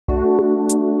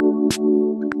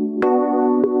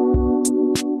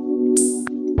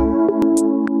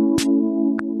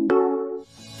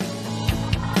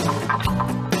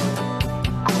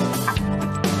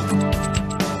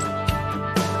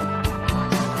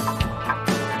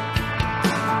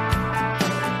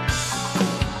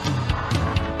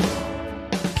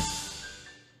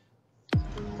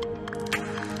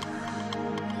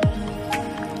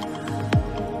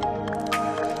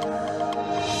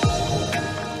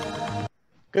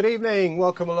Good evening,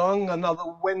 welcome along. Another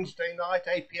Wednesday night,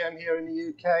 8 p.m. here in the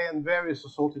UK and various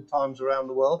assorted times around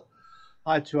the world.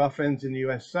 Hi to our friends in the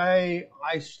USA,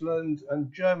 Iceland and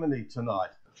Germany tonight.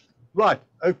 Right,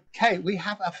 okay, we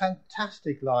have a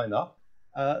fantastic lineup.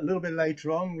 A little bit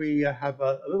later on, we have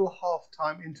a little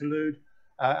half-time interlude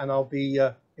and I'll be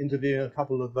interviewing a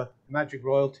couple of Magic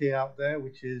royalty out there,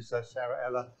 which is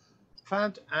SarahElla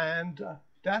Fant and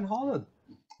Dan Holland.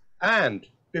 And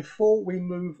before we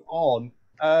move on,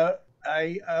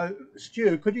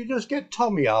 Stu, could you just get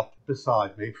Tommy up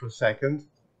beside me for a second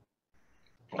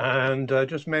and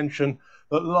just mention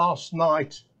that last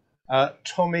night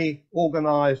Tommy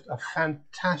organised a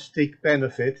fantastic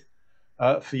benefit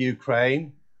for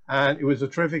Ukraine, and it was a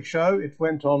terrific show. It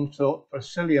went on for a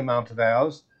silly amount of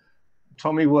hours.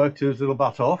 Tommy worked his little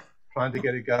butt off trying to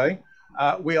get it going.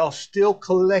 We are still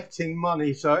collecting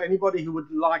money, so anybody who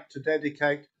would like to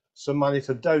dedicate some money,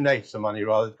 to donate some money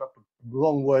rather,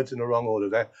 wrong words in the wrong order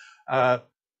there,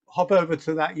 hop over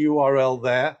to that URL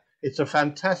there. It's a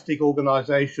fantastic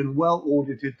organization, well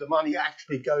audited. The money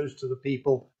actually goes to the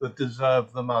people that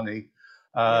deserve the money.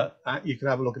 You can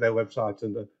have a look at their website.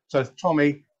 And so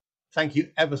Tommy, thank you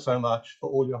ever so much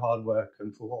for all your hard work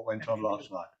and for what went on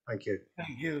last night. Thank you.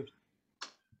 Thank you.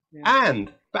 Yeah.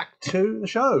 And back to the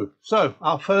show. So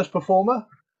our first performer,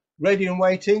 ready and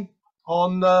waiting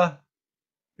on the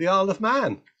Isle of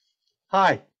Man.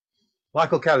 Hi,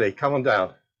 Michael Kelly, come on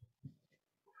down.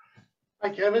 Hi,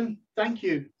 Kevin. Thank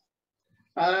you.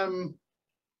 I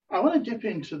want to dip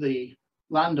into the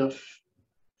land of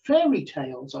fairy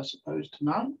tales, I suppose,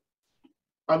 tonight.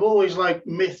 I've always liked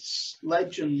myths,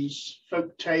 legends,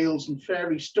 folk tales, and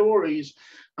fairy stories.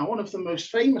 And one of the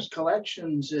most famous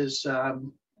collections is that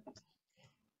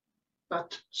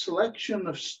selection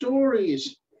of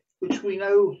stories, which we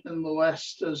know in the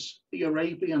West as the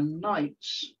Arabian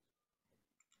Nights.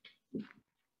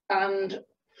 And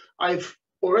I've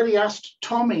already asked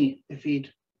Tommy if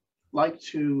he'd like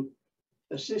to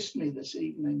assist me this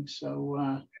evening.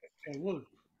 So,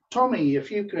 Tommy,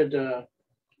 if you could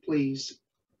please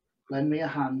lend me a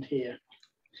hand here.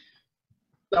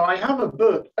 Now, I have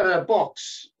a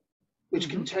box which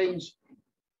contains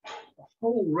a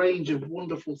whole range of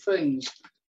wonderful things,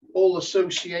 all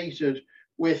associated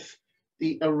with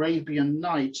the Arabian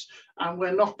Nights. And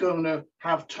we're not going to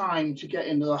have time to get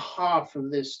into the heart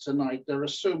of this tonight. There are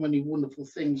so many wonderful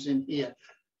things in here.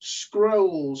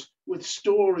 Scrolls with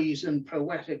stories in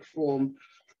poetic form.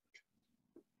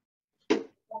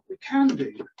 What we can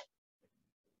do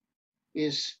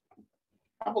is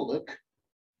have a look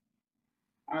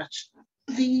at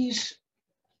these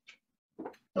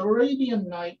Arabian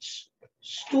Nights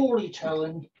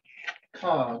storytelling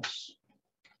cards.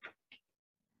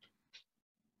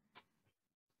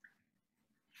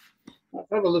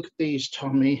 Have a look at these,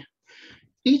 Tommy.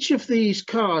 Each of these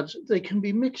cards, they can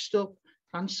be mixed up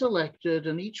and selected,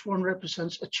 and each one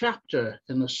represents a chapter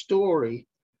in a story.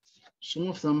 Some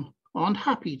of them aren't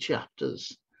happy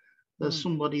chapters. There's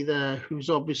somebody there who's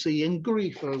obviously in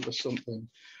grief over something.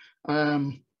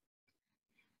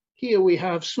 Here we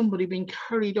have somebody being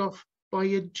carried off by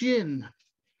a djinn.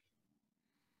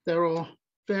 There are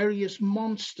various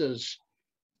monsters,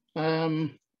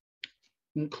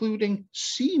 including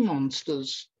sea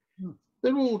monsters.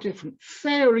 They're all different.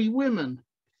 Fairy women.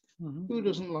 Who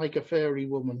doesn't like a fairy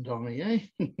woman, Tommy, eh?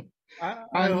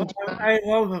 I love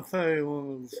a fairy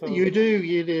woman. So. You do,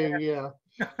 yeah.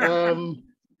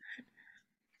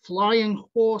 Flying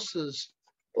horses.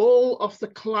 All of the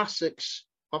classics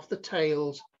of the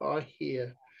tales are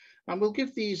here. And we'll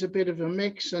give these a bit of a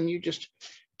mix, and you just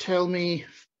tell me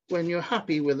when you're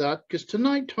happy with that. Because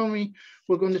tonight, Tommy,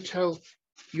 we're going to tell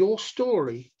your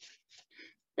story.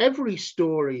 Every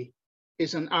story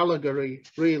is an allegory,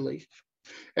 really.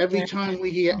 Every time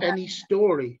we hear any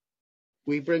story,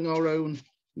 we bring our own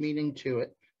meaning to it.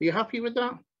 Are you happy with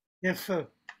that? Yes, sir.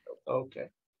 Okay.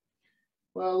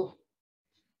 Well,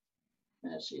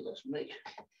 let's see, let's make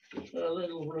a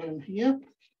little room here.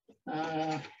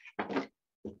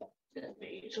 Get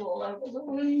these all out of the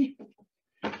way.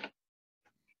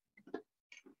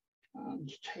 And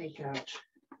take out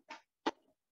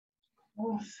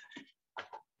cloth.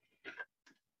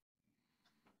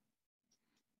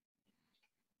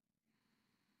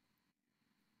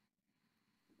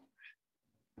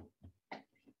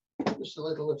 Just a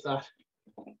little of that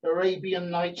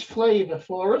Arabian Nights flavor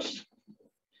for us.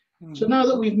 So now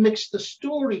that we've mixed the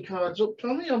story cards up,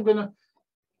 Tommy, I'm going to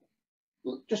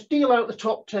just deal out the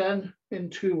top 10 in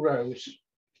 2 rows.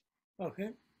 Okay.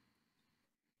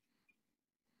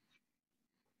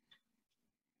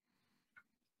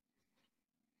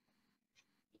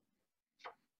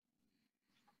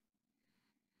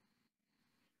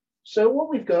 So what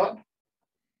we've got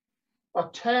are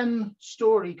 10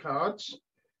 story cards,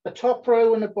 a top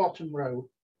row and a bottom row,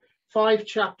 5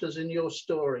 chapters in your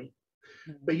story,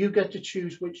 but you get to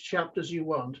choose which chapters you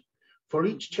want. For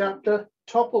each chapter,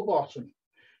 top or bottom?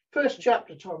 First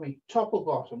chapter, Tommy, top or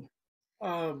bottom?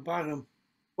 Bottom.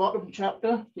 Bottom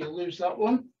chapter, you'll lose that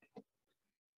one.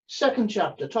 Second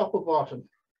chapter, top or bottom?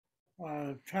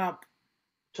 Top.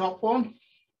 Top one.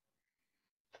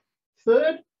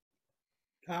 Third?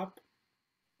 Top.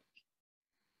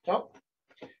 Top.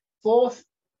 Fourth?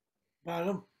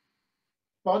 Bottom.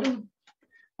 Bottom.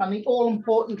 And the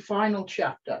all-important final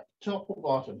chapter, top or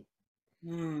bottom?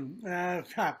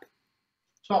 Top.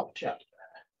 Top chapter.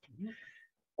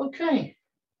 Okay.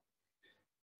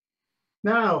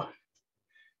 Now,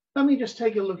 let me just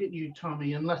take a look at you,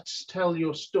 Tommy, and let's tell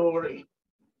your story.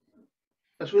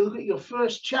 As we look at your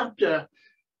first chapter,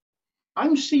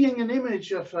 I'm seeing an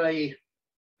image of a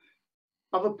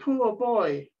poor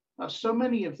boy, as so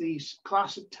many of these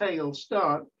classic tales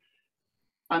start,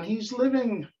 and he's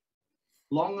living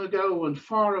long ago and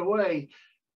far away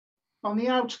on the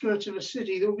outskirts of a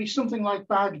city. There would be something like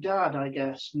Baghdad, I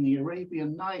guess, in the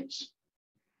Arabian Nights.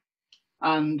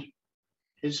 And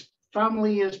his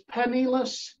family is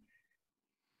penniless.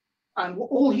 And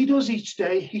all he does each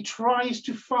day, he tries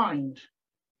to find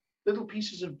little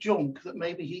pieces of junk that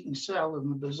maybe he can sell in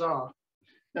the bazaar,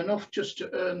 enough just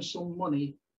to earn some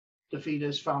money to feed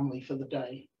his family for the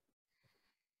day.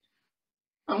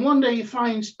 And one day he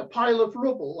finds a pile of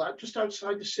rubble just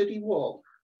outside the city wall.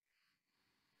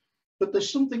 But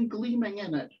there's something gleaming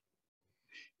in it.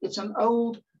 It's an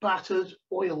old battered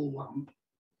oil lamp.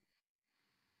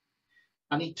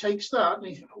 And he takes that and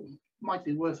he thinks, oh, might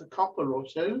be worth a copper or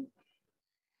two,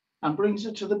 and brings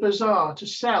it to the bazaar to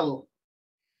sell.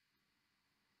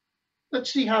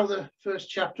 Let's see how the first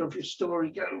chapter of your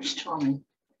story goes, Tommy.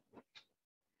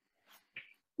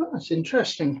 Well, that's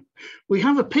interesting. We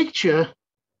have a picture.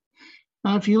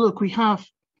 If you look, we have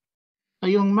a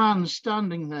young man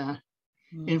standing there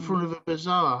in front of a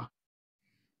bazaar.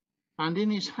 And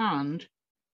in his hand,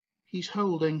 he's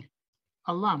holding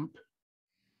a lamp.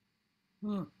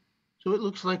 So it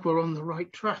looks like we're on the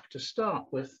right track to start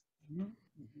with.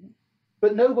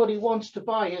 But nobody wants to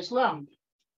buy his lamp.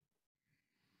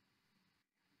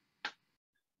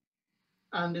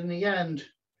 And in the end,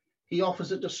 he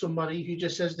offers it to somebody who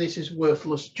just says, this is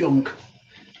worthless junk.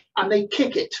 And they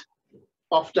kick it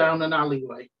off down an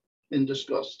alleyway in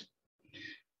disgust.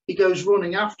 He goes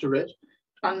running after it,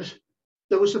 and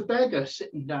there was a beggar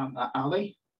sitting down that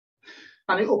alley,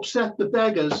 and it upset the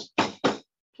beggar's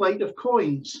plate of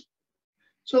coins.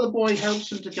 So the boy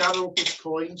helps him to gather up his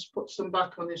coins, puts them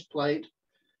back on his plate,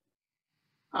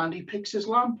 and he picks his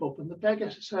lamp up, and the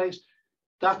beggar says,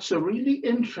 that's a really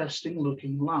interesting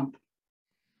looking lamp.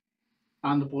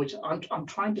 And the boy said, I'm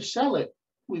trying to sell it.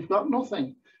 We've got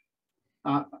nothing.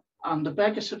 And the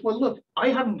beggar said, well, look, I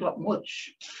haven't got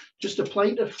much, just a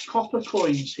plate of copper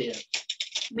coins here,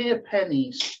 mere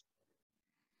pennies.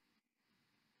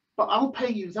 But I'll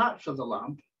pay you that for the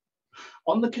lamp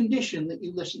on the condition that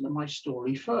you listen to my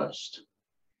story first.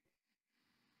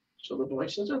 So the boy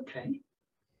says, okay.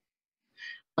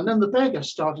 And then the beggar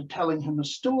started telling him a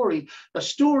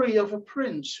story of a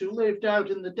prince who lived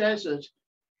out in the desert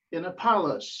in a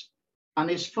palace, and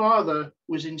his father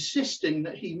was insisting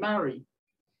that he marry,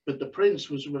 but the prince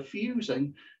was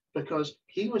refusing because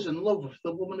he was in love with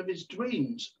the woman of his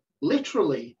dreams.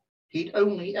 Literally, he'd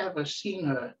only ever seen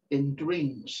her in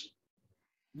dreams.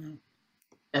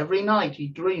 Every night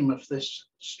he'd dream of this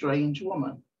strange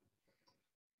woman,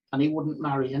 and he wouldn't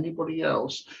marry anybody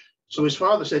else. So his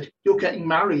father said, you're getting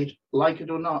married, like it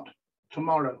or not,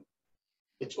 tomorrow.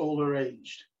 It's all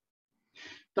arranged.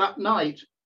 That night,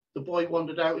 the boy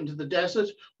wandered out into the desert.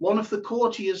 One of the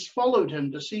courtiers followed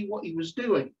him to see what he was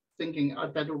doing, thinking,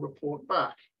 I'd better report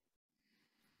back.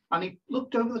 And he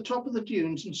looked over the top of the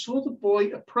dunes and saw the boy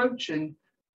approaching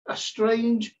a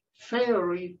strange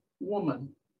fairy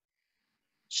woman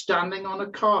standing on a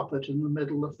carpet in the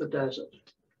middle of the desert.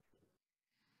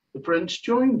 The prince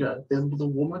joined her, the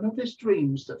woman of his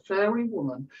dreams, the fairy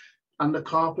woman, and the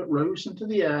carpet rose into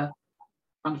the air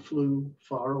and flew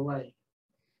far away.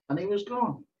 And he was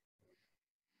gone.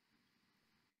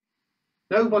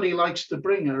 Nobody likes the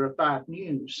bringer of bad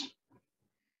news.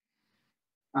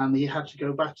 And he had to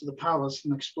go back to the palace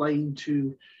and explain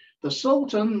to the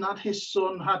Sultan that his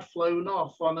son had flown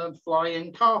off on a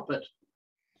flying carpet.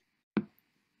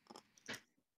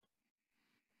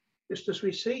 Just as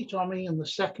we see, Tommy, in the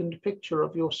second picture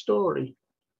of your story.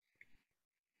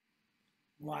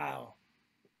 Wow.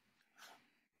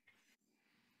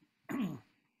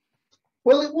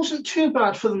 Well, it wasn't too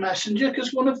bad for the messenger,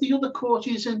 because one of the other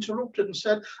courtiers interrupted and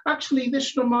said, actually,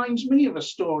 this reminds me of a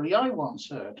story I once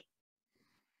heard.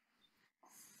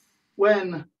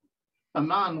 When a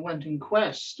man went in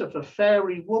quest of a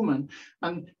fairy woman,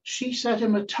 and she set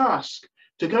him a task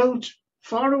to go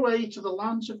far away to the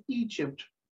lands of Egypt,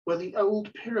 where the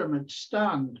old pyramids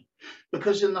stand,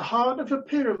 because in the heart of a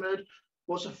pyramid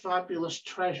was a fabulous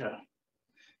treasure,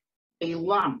 a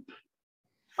lamp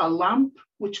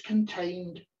which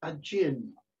contained a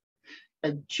jinn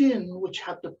which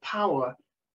had the power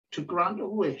to grant a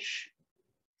wish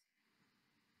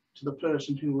to the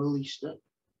person who released it.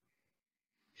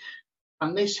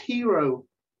 And this hero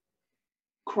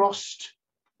crossed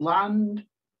land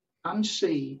and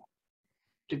sea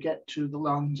to get to the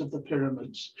lands of the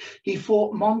pyramids. He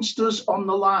fought monsters on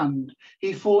the land,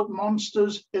 he fought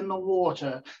monsters in the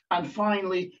water, and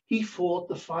finally he fought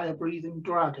the fire-breathing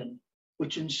dragon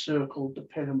which encircled the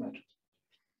pyramid.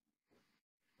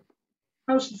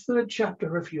 How's the third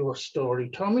chapter of your story,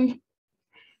 Tommy?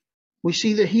 We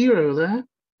see the hero there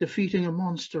defeating a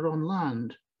monster on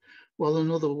land, while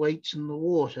another waits in the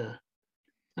water,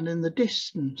 and in the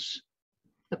distance,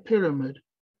 a pyramid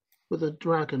with a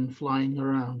dragon flying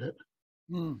around it.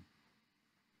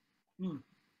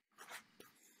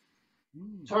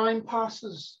 Time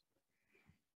passes.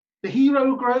 The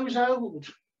hero grows old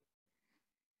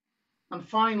and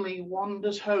finally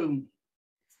wanders home,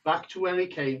 back to where he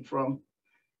came from.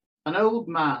 An old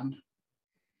man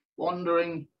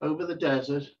wandering over the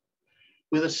desert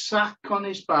with a sack on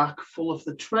his back full of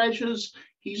the treasures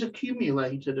he's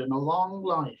accumulated in a long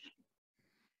life.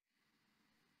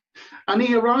 And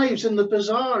he arrives in the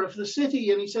bazaar of the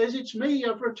city and he says, it's me,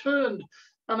 I've returned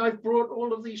and I've brought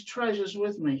all of these treasures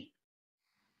with me.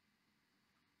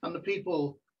 And the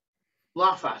people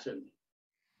laugh at him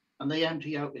and they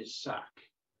empty out his sack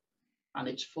and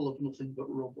it's full of nothing but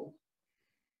rubble.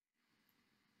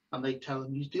 And they tell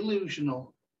him he's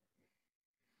delusional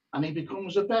and he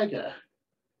becomes a beggar,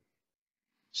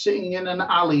 sitting in an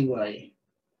alleyway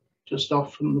just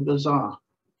off from the bazaar,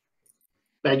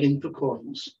 begging for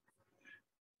coins.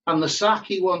 And the sack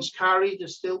he once carried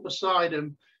is still beside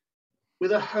him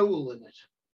with a hole in it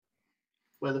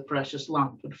where the precious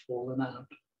lamp had fallen out.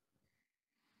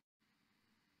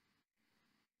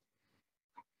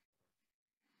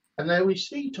 And there we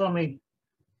see, Tommy,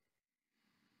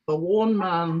 a worn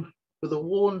man with a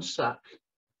worn sack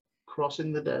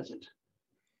crossing the desert.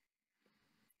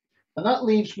 And that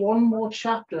leaves one more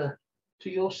chapter to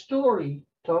your story,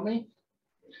 Tommy.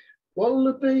 What will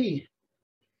it be?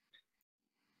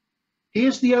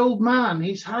 Here's the old man.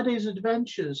 He's had his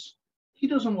adventures. He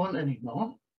doesn't want any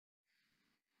more.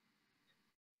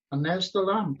 And there's the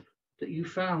lamp that you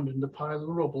found in the pile of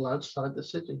rubble outside the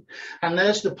city. And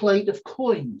there's the plate of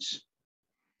coins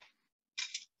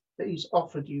that he's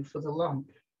offered you for the lamp.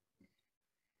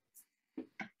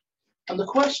 And the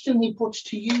question he puts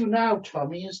to you now,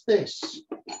 Tommy, is this.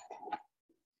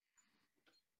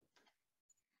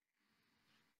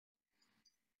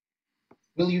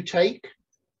 Will you take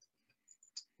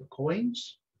the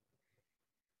coins?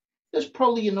 There's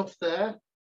probably enough there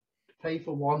to pay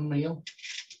for one meal,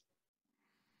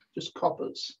 just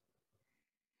coppers.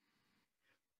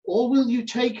 Or will you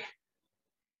take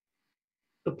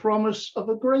the promise of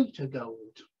a greater gold?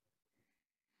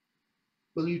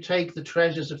 Will you take the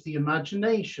treasures of the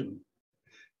imagination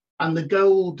and the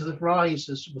gold that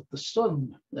rises with the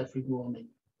sun every morning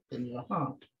in your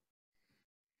heart?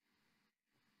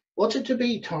 What's it to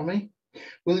be, Tommy?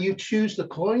 Will you choose the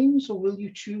coins or will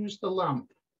you choose the lamp?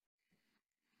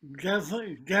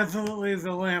 Definitely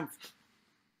the lamp.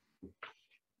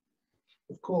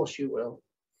 Of course you will.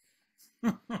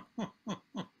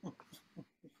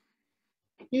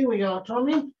 Here we are,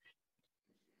 Tommy.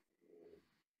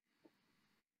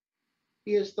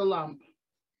 Here's the lamp.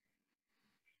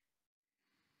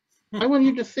 I want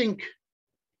you to think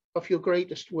of your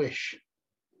greatest wish.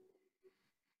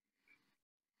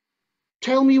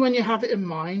 Tell me when you have it in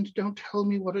mind. Don't tell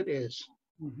me what it is.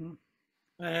 Mm-hmm.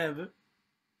 I have it.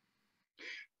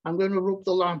 I'm going to rub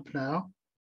the lamp now.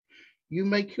 You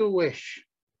make your wish.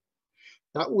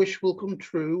 That wish will come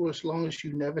true as long as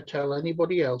you never tell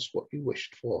anybody else what you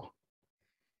wished for.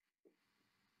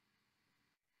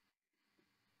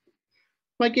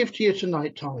 My gift to you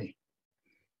tonight, Tommy,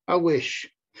 a wish.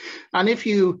 And if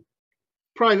you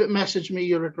private message me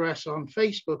your address on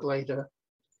Facebook later,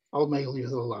 I'll mail you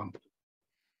the lamp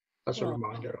as a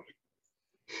reminder.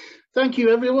 Thank you,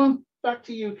 everyone. Back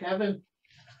to you, Kevin.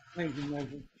 Thank you,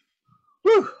 Michael.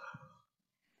 Whew.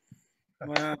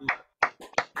 Wow.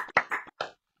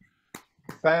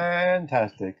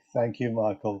 Fantastic. Thank you,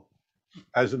 Michael.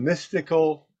 as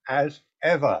mystical as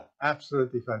ever.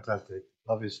 Absolutely fantastic.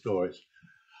 Love his stories.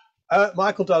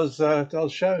 Michael does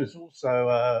shows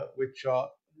also, which are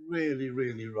really,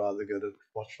 really rather good. I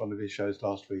watched one of his shows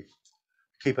last week.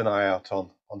 Keep an eye out on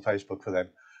Facebook for them.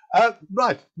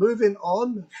 Right, moving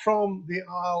on from the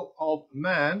Isle of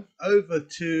Man over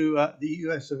to the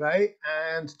US of A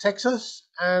and Texas,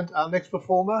 and our next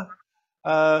performer,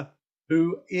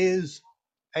 who is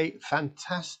a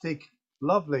fantastic,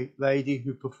 lovely lady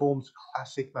who performs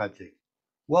classic magic.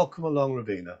 Welcome along,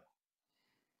 Robina.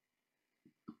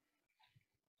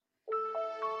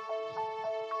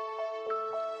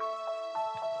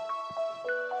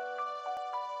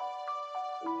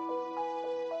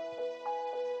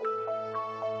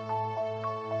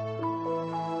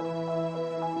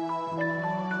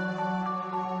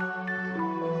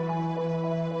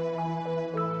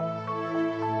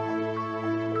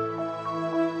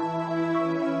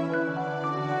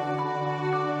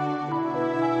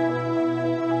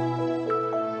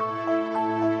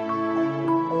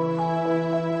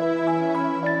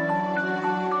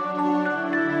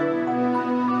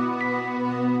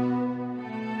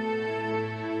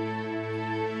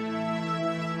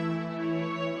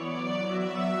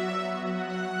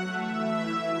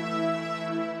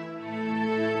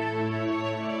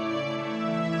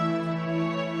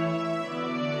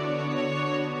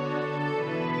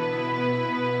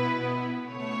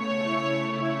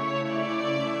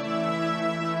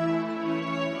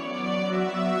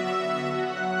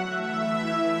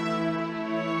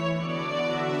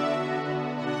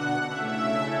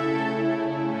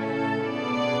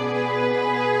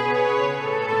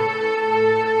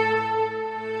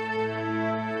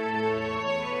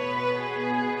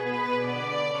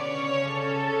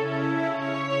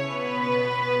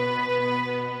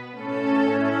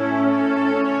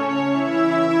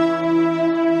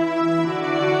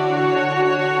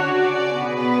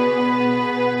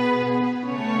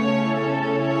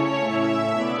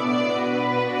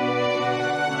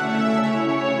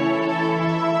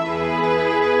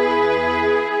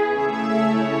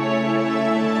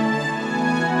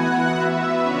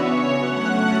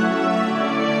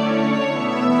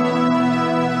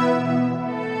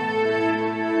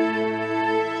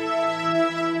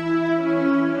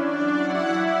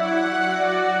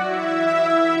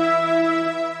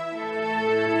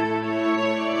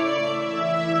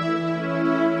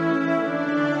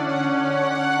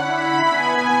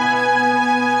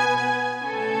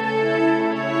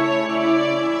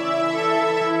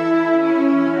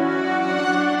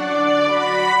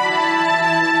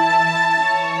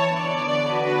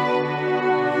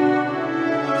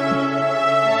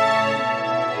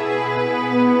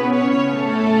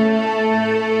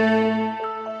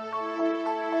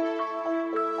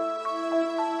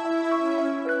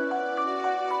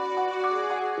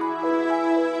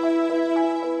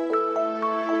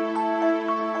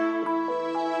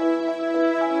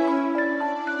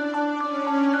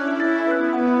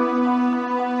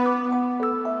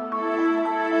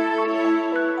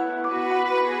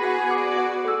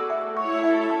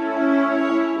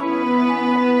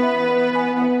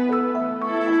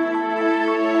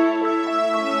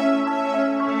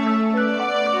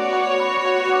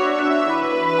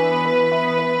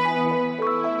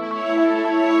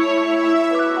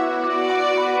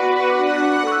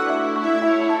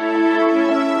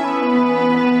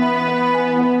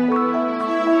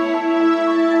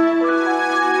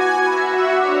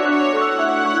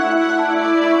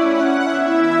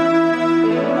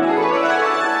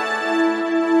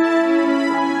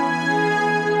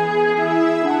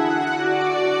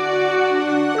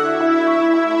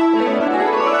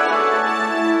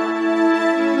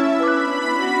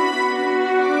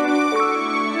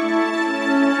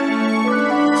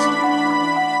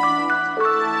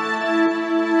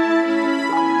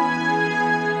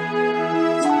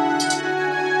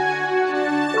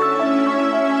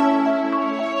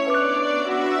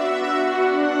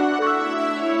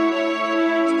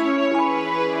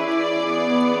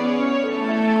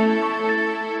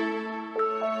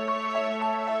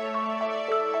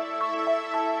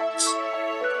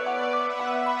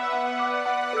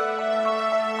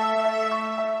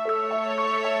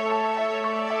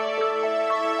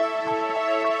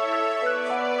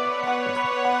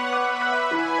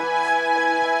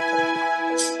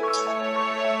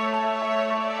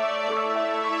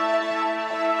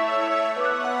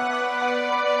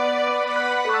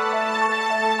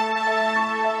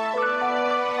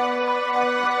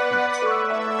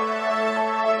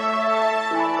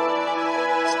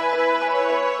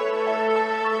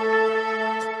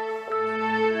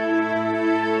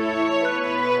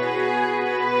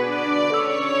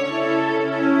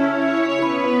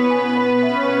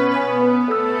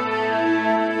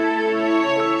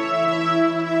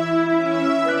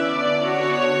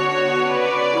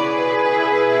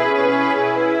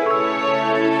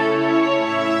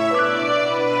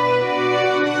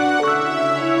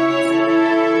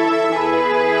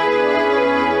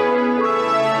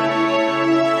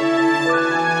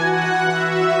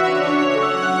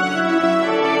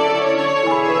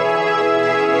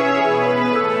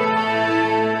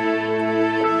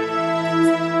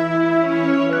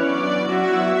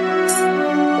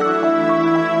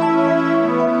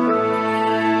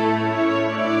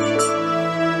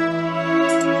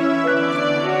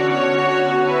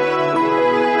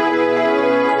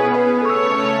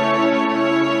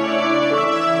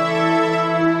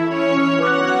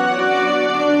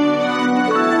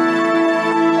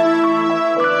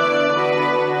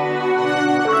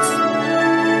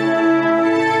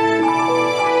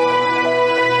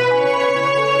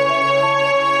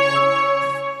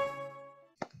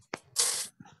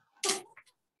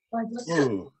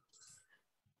 Ooh.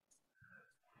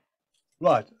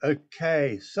 Right,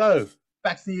 okay, so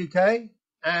back to the UK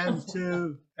and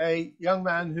to a young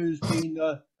man who's been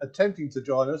attempting to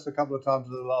join us a couple of times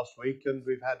in the last week, and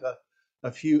we've had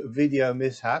a few video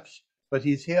mishaps, but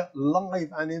he's here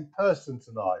live and in person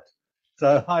tonight.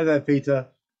 So hi there, Peter.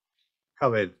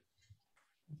 Come in.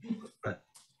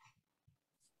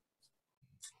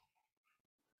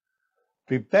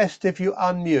 Be best if you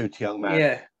unmute, young man.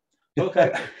 Yeah.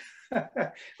 Okay.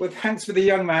 Well, thanks for the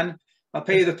young man. I'll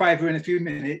pay you the £5 in a few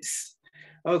minutes.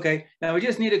 Okay. Now we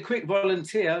just need a quick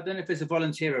volunteer. I don't know if there's a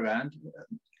volunteer around.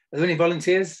 Are there any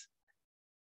volunteers?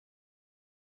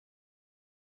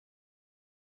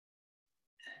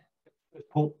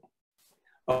 Paul.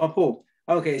 Oh, Paul.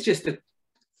 Okay, it's just a.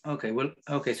 Okay, well,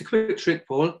 okay, it's a quick trick,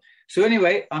 Paul. So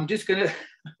anyway, I'm just gonna.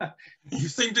 You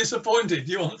seem disappointed.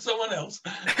 You want someone else?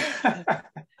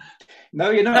 No,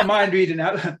 you're not a mind reader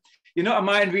now. You're not a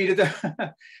mind reader.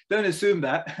 Don't assume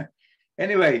that.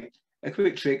 Anyway, a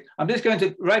quick trick. I'm just going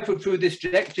to rifle through this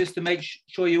deck just to make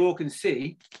sure you all can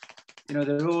see. You know,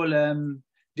 they're all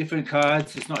different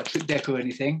cards. It's not a trick deck or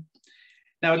anything.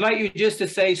 Now, I'd like you just to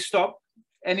say stop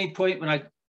any point when I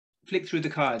flick through the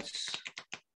cards.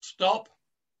 Stop.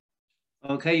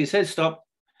 Okay, you said stop,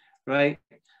 right?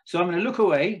 So I'm going to look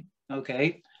away,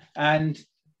 okay? And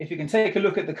if you can take a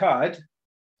look at the card.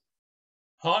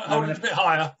 Hold it a bit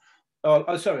higher.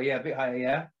 Oh, sorry, yeah, a bit higher,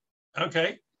 yeah.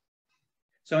 Okay.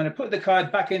 So I'm going to put the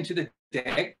card back into the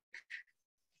deck.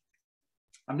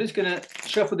 I'm just going to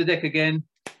shuffle the deck again,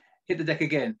 hit the deck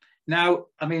again. Now,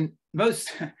 I mean,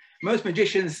 most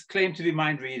magicians claim to be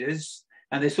mind readers,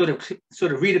 and they sort of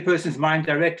read a person's mind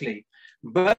directly.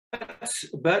 But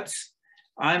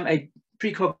I'm a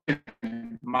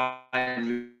precognitive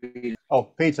mind reader. Oh,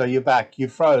 Peter, you're back. You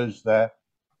froze there.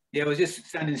 Yeah, I was just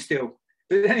standing still.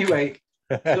 But anyway,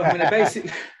 so I'm going to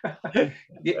basically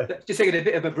just taking a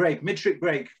bit of a break, mid-trick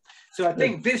break. So I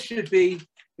think this should be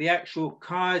the actual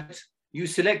card you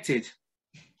selected.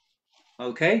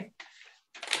 Okay,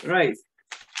 right.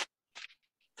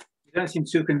 You don't seem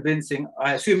too convincing.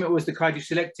 I assume it was the card you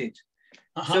selected.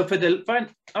 So for the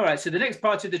all right. So the next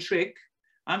part of the trick,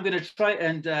 I'm going to try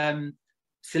and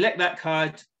select that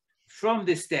card from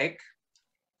this deck,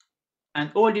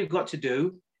 and all you've got to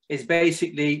do is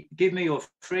basically give me your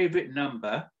favorite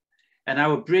number, and I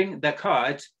will bring the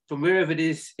card from wherever it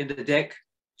is in the deck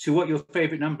to what your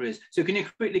favorite number is. So can you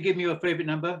quickly give me your favorite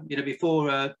number, you know, before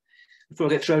I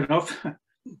get thrown off?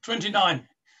 29.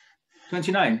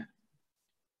 29.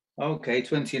 Okay,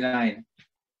 29.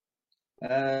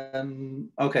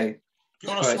 Okay. You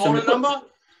want a smaller number?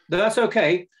 No, that's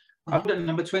okay. I'll put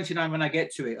number 29 when I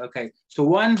get to it. Okay. So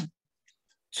 1,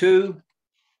 2,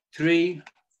 3,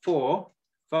 4,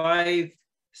 5,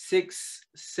 6,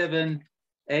 7,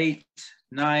 8,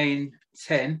 9,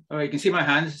 10. All right, you can see my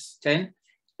hands. 10,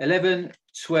 11,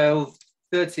 12,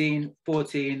 13,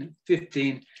 14,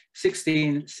 15,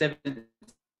 16, 17,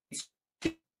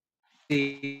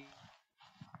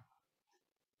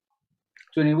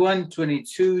 21,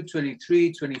 22,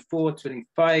 23, 24,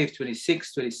 25,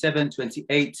 26, 27,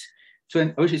 28,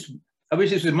 20. I wish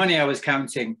this was money I was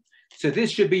counting. So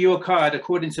this should be your card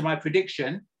according to my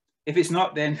prediction. If it's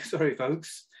not, then sorry,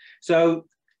 folks. So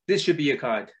this should be your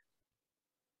card.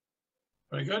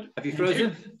 Very good. Have you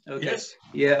frozen? Okay. Yes.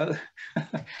 Yeah.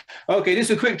 Okay, this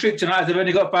is a quick trick tonight. I've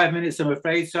only got 5 minutes, I'm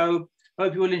afraid. So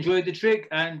hope you all enjoyed the trick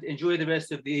and enjoy the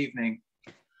rest of the evening.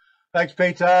 Thanks,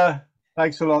 Peter.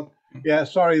 Thanks a lot. Yeah,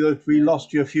 sorry that we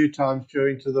lost you a few times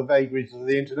during to the vagaries of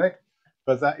the internet,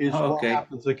 but that is what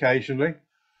happens occasionally.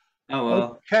 Oh,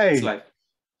 well. Okay.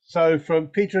 So from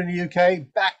Peter in the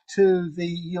UK, back to the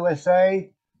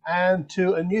USA and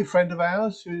to a new friend of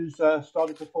ours who's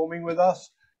started performing with us,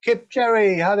 Kipp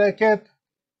Sherry. Hi there, Kipp.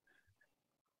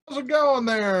 How's it going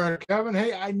there, Kevin?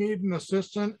 Hey, I need an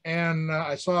assistant, and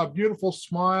I saw a beautiful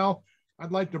smile.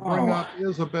 I'd like to bring up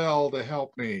Isabel to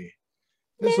help me.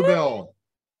 Isabel,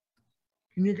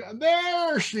 can you?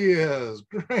 There she is.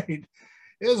 Great.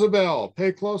 Isabel,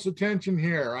 pay close attention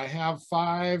here. I have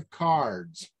 5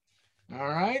 cards. All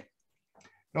right.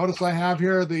 Notice I have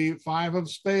here the 5 of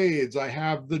spades. I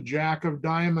have the Jack of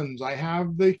diamonds. I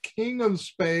have the King of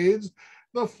spades,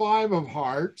 the 5 of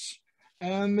hearts,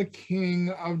 and the King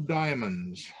of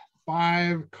diamonds.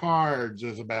 5 cards,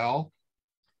 Isabel.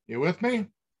 You with me?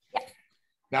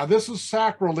 Now this is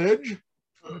sacrilege.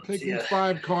 I'm going to take these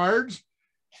 5 cards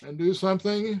and do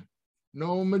something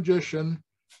no magician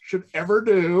should ever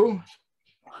do.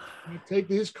 I'm going to take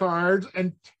these cards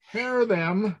and tear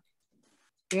them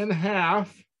in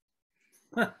half.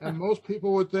 And most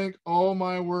people would think, oh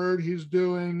my word, he's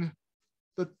doing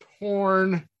the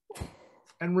torn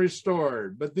and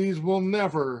restored, but these will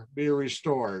never be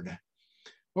restored.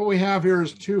 What we have here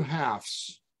is two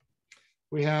halves.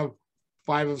 We have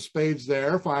 5 of spades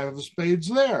there, 5 of spades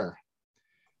there.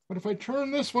 But if I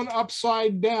turn this one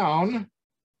upside down,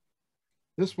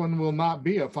 this one will not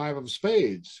be a 5 of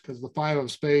spades because the 5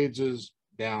 of spades is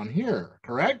down here,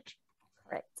 correct?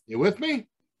 Correct. You with me?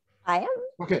 I am.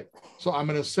 Okay, so I'm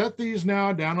going to set these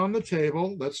now down on the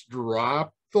table. Let's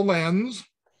drop the lens.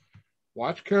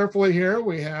 Watch carefully here.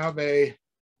 We have a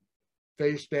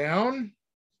face down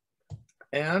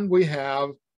and we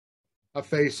have a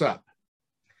face up.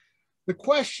 The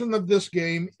question of this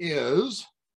game is,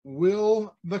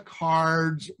 will the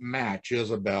cards match,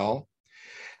 Isabel?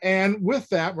 And with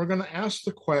that, we're going to ask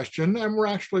the question, and we're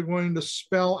actually going to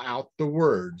spell out the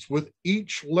words. With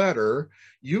each letter,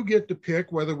 you get to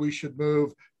pick whether we should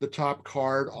move the top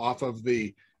card off of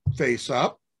the face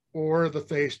up or the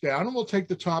face down, and we'll take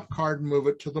the top card and move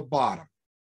it to the bottom.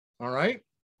 All right?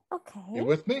 Okay. You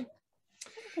with me?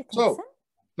 So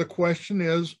the question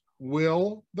is,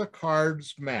 will the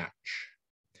cards match?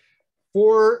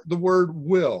 For the word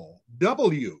will,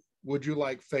 W, would you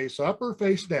like face up or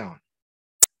face down?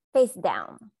 Face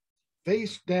down.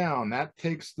 Face down, that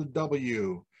takes the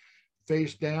W.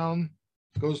 Face down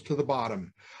goes to the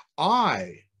bottom.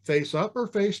 I, face up or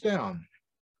face down?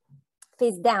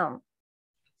 Face down.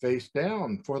 Face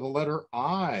down. For the letter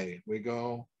I, we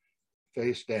go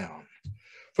face down.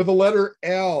 For the letter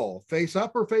L, face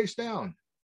up or face down?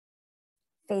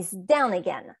 Face down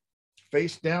again.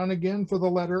 Face down again for the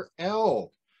letter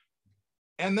L.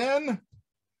 And then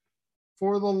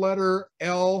for the letter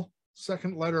L,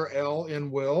 second letter L in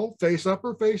will, face up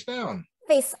or face down?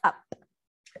 Face up.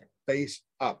 Face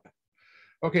up.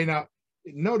 Okay, now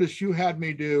notice you had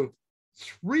me do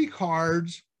 3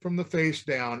 cards from the face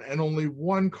down and only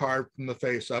 1 card from the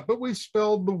face up, but we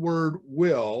spelled the word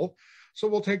will. So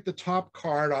we'll take the top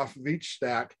card off of each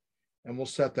stack and we'll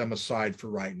set them aside for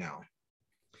right now.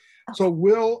 Okay. So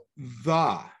will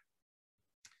the,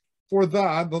 for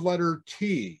the letter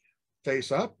T,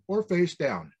 face up or face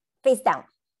down? Face down.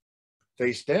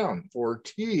 Face down for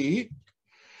T.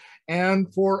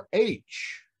 And for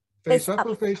H, face up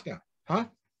or face down? Huh?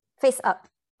 Face up.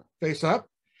 Face up.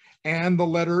 And the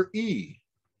letter E.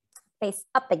 Face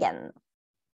up again.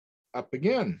 Up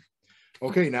again.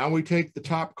 Okay, now we take the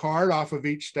top card off of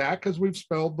each stack because we've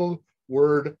spelled the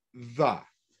word the.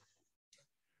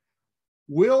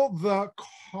 Will the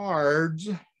cards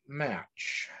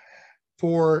match?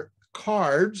 For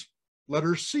cards,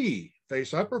 letter C,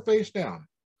 face up or face down?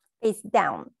 Face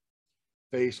down.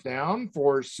 Face down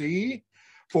for C.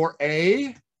 For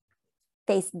A?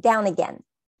 Face down again.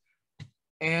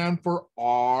 And for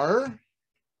R?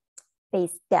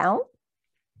 Face down.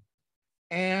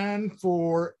 And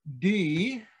for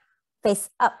D? Face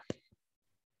up.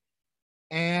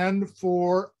 And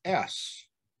for S?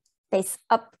 Face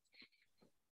up.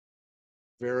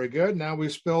 Very good. Now we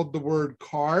spelled the word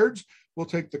cards. We'll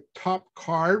take the top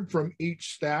card from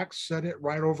each stack, set it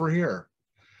right over here.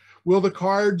 Will the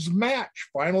cards match?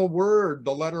 Final word,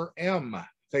 the letter M.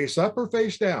 Face up or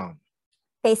face down?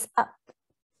 Face up.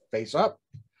 Face up.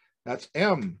 That's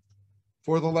M.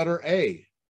 For the letter A?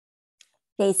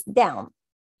 Face down.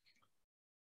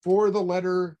 For the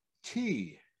letter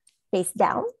T? Face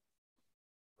down.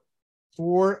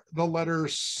 For the letter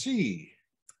C?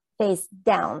 Face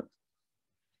down.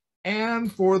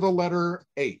 And for the letter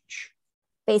H?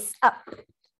 Face up.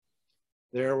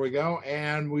 There we go.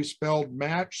 And we spelled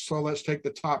match. So let's take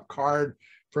the top card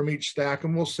from each stack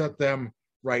and we'll set them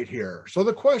right here. So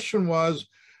the question was,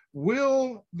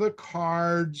 will the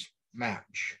cards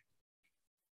match?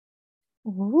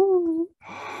 Ooh.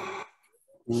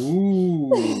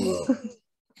 Ooh.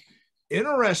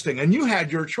 Interesting. And you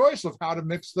had your choice of how to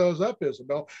mix those up,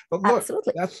 Isabel. But look,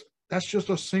 absolutely. That's just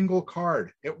a single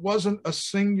card. It wasn't a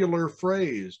singular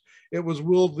phrase. It was,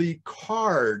 will the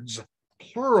cards,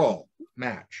 plural,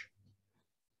 match?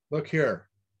 Look here.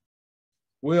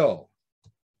 Will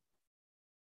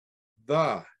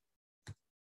the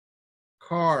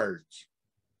cards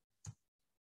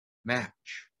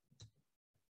match?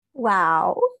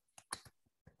 Wow.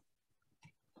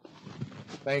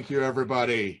 Thank you,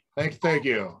 everybody. Thank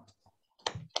you.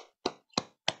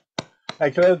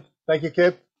 Excellent. Thank you,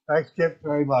 Kipp. Thanks, Kipp,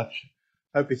 very much.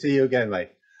 Hope to see you again,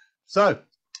 mate. So,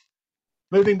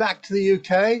 moving back to the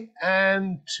UK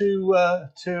and to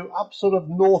up sort of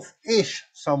north-ish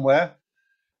somewhere,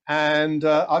 and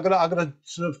I'm gonna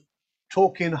sort of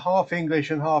talk in half English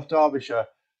and half Derbyshire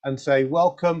and say,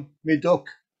 welcome, me duck,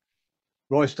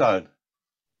 Roy Stone.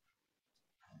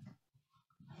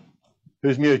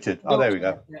 Who's muted? Oh, there we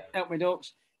go. Help me,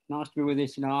 ducks. Nice to be with you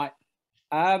tonight.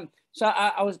 So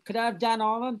I was. Could I have Dan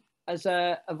Harlan as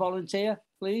a volunteer,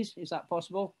 please? Is that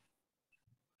possible?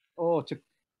 Or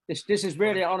this is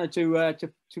really an honor to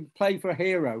play for a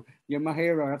hero. You're my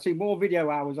hero. I've seen more video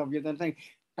hours of you than I think.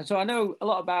 And so I know a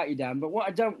lot about you, Dan. But what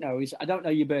I don't know is I don't know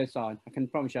your birth sign. I can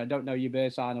promise you, I don't know your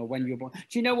birth sign or when you were born.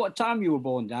 Do you know what time you were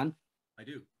born, Dan? I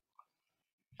do.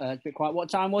 A bit quiet. What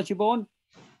time was you born?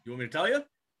 You want me to tell you?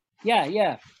 Yeah.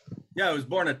 Yeah, I was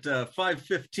born at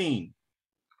 5:15.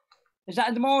 Is that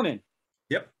in the morning?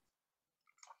 Yep.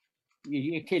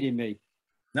 You're kidding me.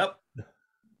 Nope.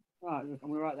 Right, I'm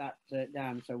going to write that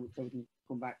down so we can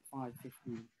come back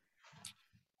 5:15.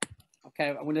 Okay,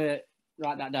 I'm going to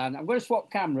write that down. I'm going to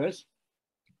swap cameras.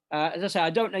 As I say,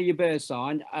 I don't know your birth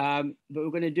sign, but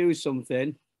we're going to do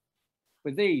something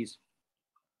with these.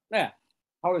 There,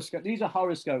 horoscope. These are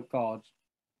horoscope cards.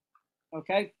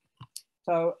 Okay,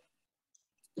 so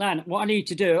then what I need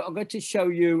to do, I'm going to show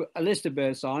you a list of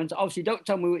birth signs. Obviously, don't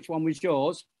tell me which one was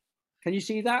yours. Can you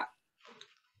see that?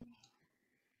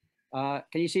 Can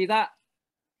you see that?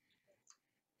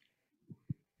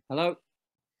 Hello?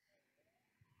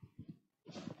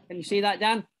 Can you see that,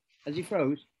 Dan? Has he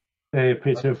froze? They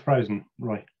appear to have frozen,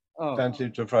 right. Oh. Dan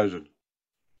seems to have frozen.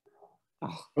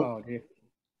 Oh dear.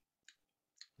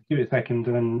 Give it a second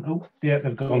and then, oh, yeah,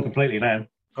 they've gone completely now.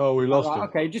 Oh, we lost right, him.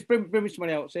 Okay, just bring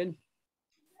somebody else in.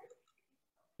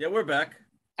 Yeah, we're back.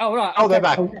 Oh, right. Oh, they're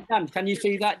back. Dan, can you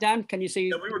see that, Dan? Can you see?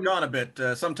 Yeah, we were gone a bit.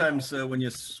 Sometimes when you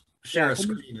share a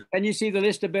screen. Can you see the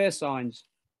list of birth signs?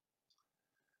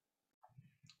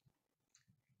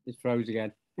 It's froze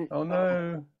again. Oh,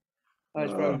 no. Oh,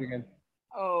 it's froze again.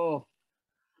 Oh.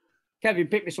 Kevin,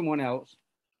 pick me someone else.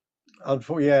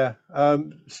 Yeah,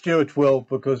 Stuart will,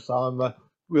 because I'm,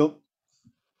 will.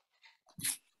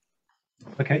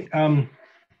 Okay,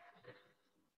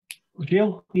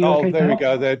 Jill? Oh, okay there we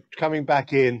go. They're coming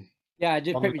back in. Yeah,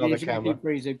 just on pick me another Jill. camera. Keep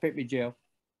freezing. Pick me Jill.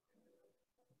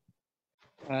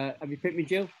 Have you picked me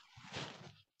Jill?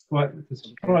 Right,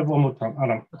 let's try one more time.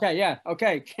 Hold on. Okay, yeah,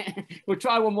 okay. We'll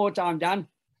try one more time, Dan.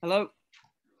 Hello?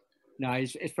 No,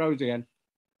 it's froze again.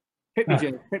 Pick me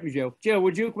Jill. Pick me Jill. Jill,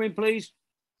 would you come in, please?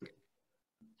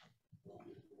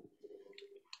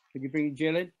 Could you bring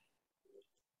Jill in?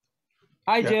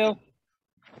 Hi, Yeah. Jill.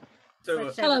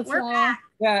 So, Hello, Claire.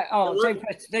 Yeah, oh,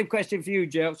 same question for you,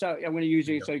 Jill. So I'm going to use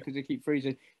you because they keep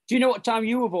freezing. Do you know what time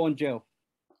you were born, Jill?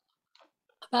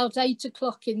 About 8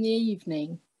 o'clock in the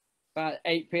evening. About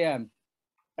 8 p.m.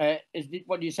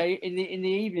 What do you say? In the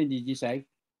evening, did you say?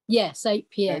 Yes, 8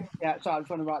 p.m. Yeah, so I'm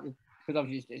trying to write because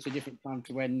obviously it's a different time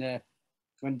to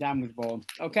when Dan was born.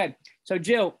 Okay, so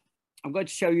Jill, I'm going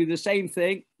to show you the same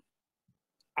thing.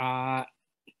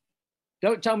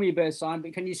 Don't tell me your birth sign,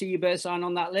 but can you see your birth sign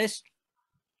on that list?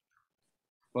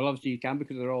 Well, obviously you can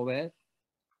because they're all there.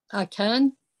 I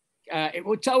can. It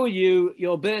will tell you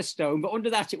your birthstone, but under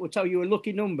that it will tell you a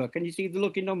lucky number. Can you see the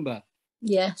lucky number?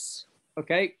 Yes.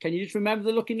 Okay, can you just remember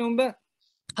the lucky number?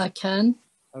 I can.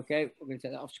 Okay, we're going to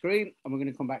take that off screen and we're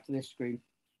going to come back to this screen.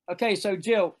 Okay, so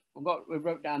Jill, we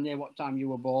wrote down there what time you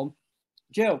were born.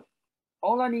 Jill,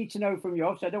 all I need to know from you,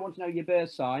 obviously I don't want to know your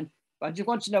birth sign, but I just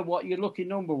want to know what your lucky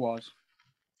number was.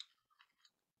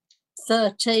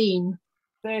 13.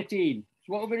 13.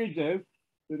 So what we're going to do,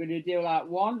 we're going to deal out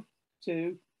 1,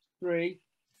 2, 3,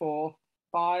 4,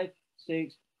 5,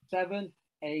 6, 7,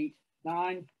 8,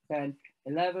 9, 10,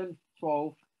 11,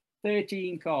 12,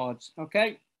 13 cards.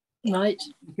 Okay. Right.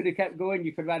 You could have kept going.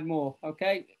 You could have had more.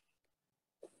 Okay.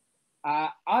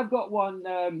 I've got one.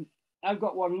 I've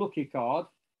got one lucky card.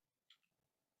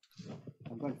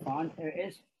 I'm going to find. Here it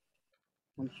is.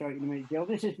 I'm going to show it in a minute, Jill.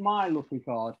 This is my lucky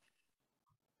card.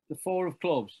 The 4 of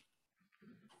clubs.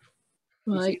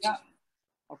 You see Right. that?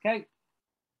 Okay.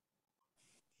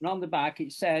 And on the back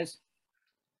it says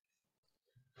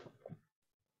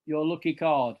your lucky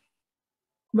card.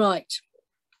 Right.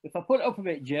 If I put it up a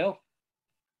bit, Jill,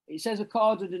 it says a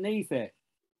card underneath it.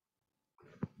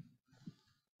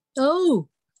 Oh,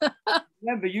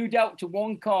 Remember, you dealt to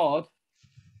one card.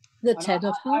 the and 10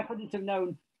 of I hearts. couldn't have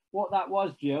known what that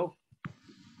was, Jill.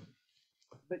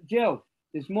 But Jill,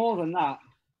 there's more than that.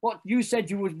 What you said,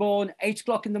 you was born 8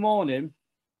 o'clock in the morning.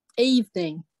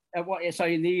 Evening.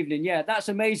 Sorry, in the evening. Yeah, that's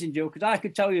amazing, Jill, because I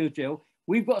could tell you, Jill,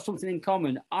 we've got something in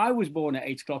common. I was born at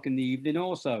 8 o'clock in the evening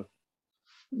also.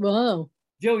 Wow.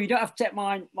 Jill, you don't have to take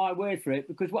my word for it,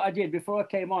 because what I did before I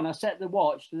came on, I set the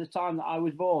watch to the time that I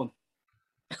was born.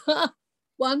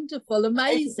 Wonderful. 8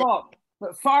 Amazing. o'clock.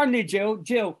 But finally,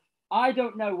 Jill, I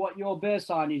don't know what your birth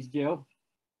sign is, Jill.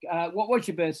 What was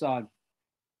your birth sign?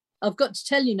 I've got to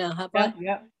tell you now, have I?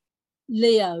 Yeah.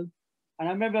 Leo. And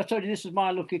I remember I told you this was my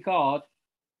lucky card.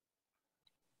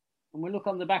 And we look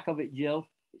on the back of it, Jill.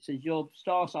 It says your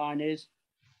star sign is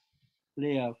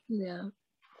Leo. Yeah.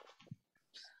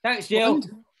 Thanks, Jill.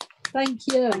 Thank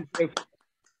you. Thank you.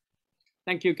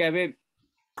 Thank you, Kevin.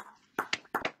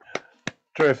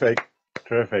 Terrific,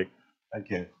 terrific. Thank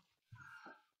you.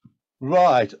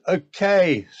 Right,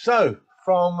 okay. So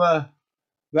from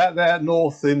that there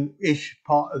northern-ish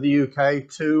part of the UK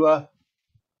to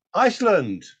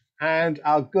Iceland, and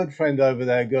our good friend over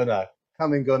there, Gunnar.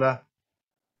 Come in, Gunnar.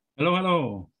 Hello,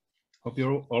 hello. Hope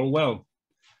you're all well.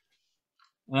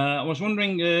 I was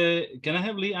wondering, can I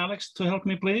have Lee Alex to help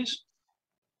me, please?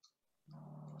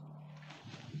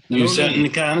 You Hello, certainly Lee.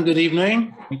 can. Good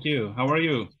evening. Thank you. How are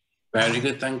you? Very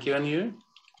good, thank you. And you?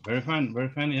 Very fine,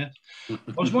 yeah. I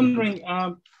was wondering,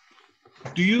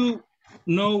 do you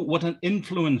know what an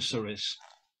influencer is?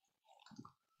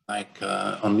 Like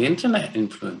on the internet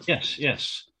influence? Yes,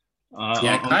 yes.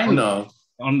 Yeah, kind of.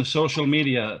 On the social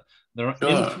media, there are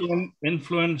Sure.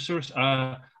 influencers.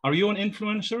 Are you an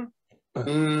influencer?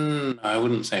 I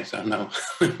wouldn't say so, no.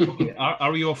 Okay.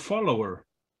 Are you a follower?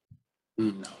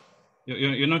 No.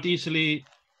 You're not easily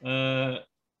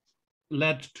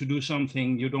led to do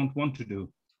something you don't want to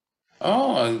do.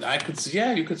 Oh, I could,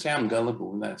 yeah, you could say I'm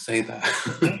gullible. Let's say that.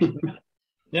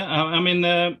 Yeah, I mean,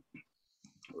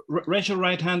 raise your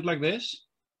right hand like this.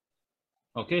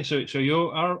 Okay, so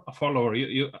you are a follower.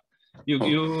 You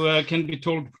can be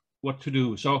told what to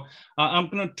do. So I'm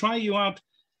going to try you out.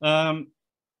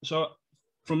 So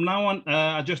from now on,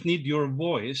 I just need your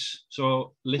voice.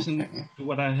 So listen to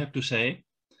what I have to say.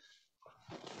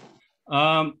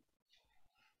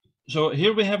 So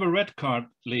here we have a red card,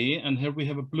 Lee, and here we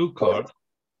have a blue card.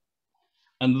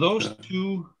 And those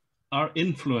two are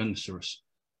influencers.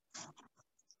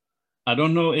 I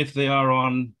don't know if they are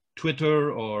on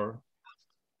Twitter or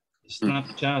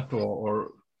Snapchat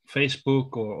or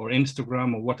Facebook or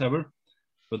Instagram or whatever,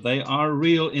 but they are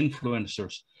real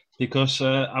influencers because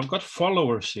I've got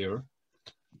followers here,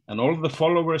 and all the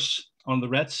followers on the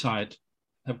red side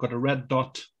have got a red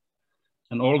dot,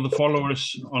 and all the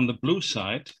followers on the blue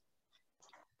side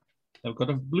have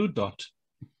got a blue dot.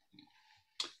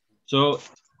 So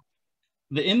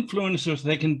the influencers,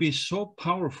 they can be so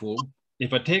powerful.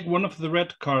 If I take one of the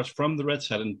red cards from the red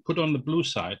side and put on the blue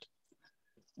side,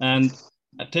 and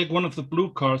I take one of the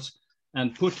blue cards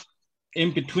and put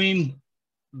in between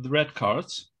the red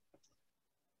cards,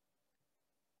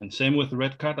 and same with the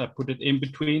red card, I put it in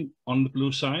between on the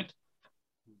blue side.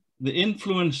 The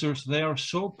influencers, they are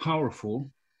so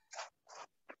powerful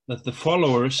that the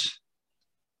followers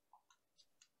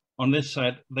on this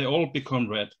side, they all become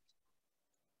red.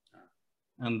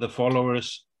 And the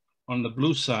followers on the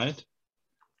blue side,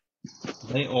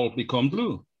 they all become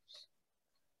blue.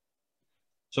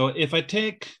 So if I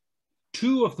take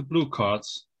two of the blue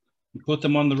cards and put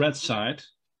them on the red side,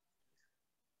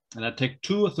 and I take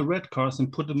two of the red cards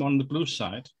and put them on the blue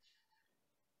side,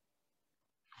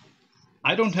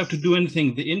 I don't have to do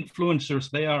anything. The influencers,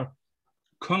 they are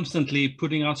constantly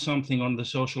putting out something on the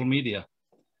social media.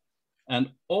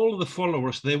 And all the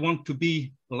followers, they want to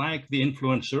be like the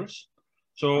influencers.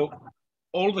 So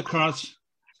all the cards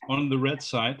on the red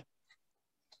side,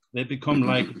 they become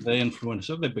like the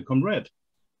influencer, they become red.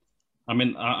 I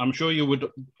mean, I'm sure you would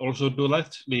also do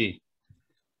that, Lee.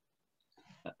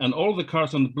 And all the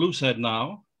cards on the blue side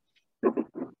now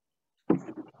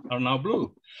are now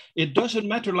blue. It doesn't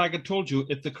matter, like I told you,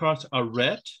 if the cards are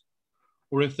red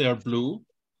or if they are blue.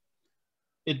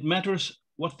 It matters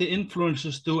what the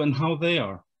influencers do and how they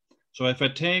are. So if I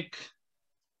take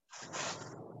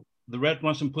the red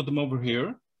ones and put them over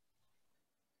here,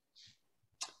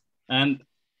 and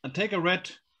I take a red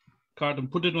card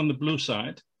and put it on the blue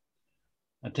side,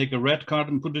 I take a red card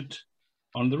and put it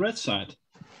on the red side.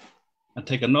 I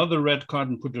take another red card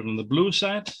and put it on the blue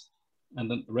side, and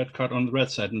then a red card on the red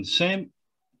side. And the same,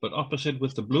 but opposite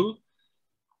with the blue.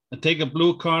 I take a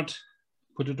blue card,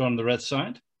 put it on the red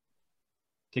side.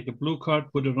 Take a blue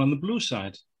card, put it on the blue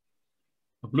side.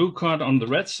 A blue card on the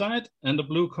red side and a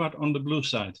blue card on the blue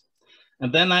side.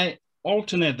 And then I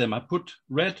alternate them. I put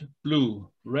red, blue,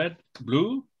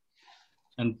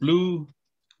 and blue,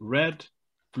 red,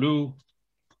 blue,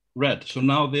 red. So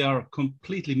now they are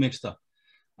completely mixed up.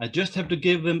 I just have to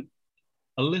give them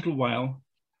a little while,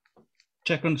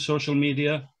 check on social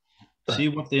media, see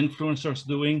what the influencer is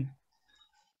doing.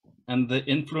 And the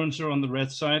influencer on the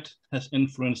red side has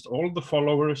influenced all the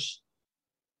followers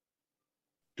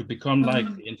to become like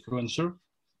the influencer.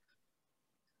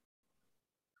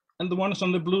 And the ones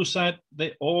on the blue side,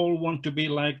 they all want to be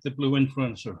like the blue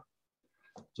influencer.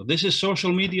 So this is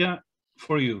social media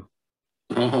for you.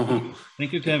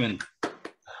 Thank you, Kevin.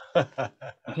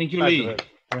 Thank you, Lee,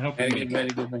 for helping me. Very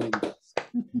good, very good.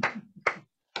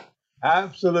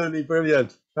 Absolutely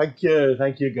brilliant. Thank you,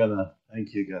 Gunnar.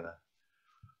 Thank you, Gunnar.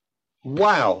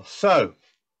 Wow. So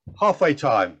halfway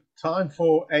time. Time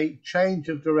for a change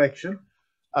of direction.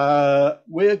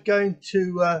 We're going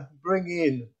to bring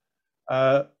in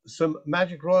some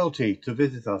magic royalty to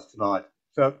visit us tonight.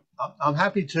 So I'm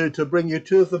happy to bring you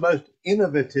two of the most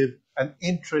innovative and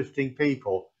interesting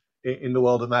people in the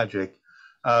world of magic.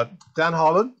 Dan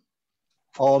Harlan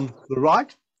on the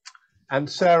right and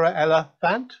SarahElla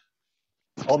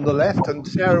on the left, and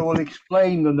Sarah will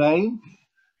explain the name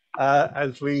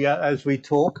as we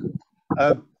talk.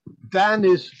 Dan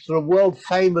is sort of world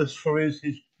famous for his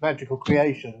magical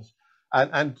creations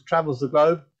and travels the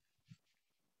globe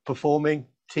performing,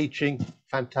 teaching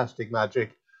fantastic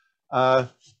magic.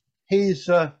 He's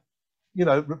you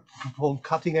know, performed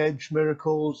cutting edge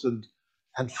miracles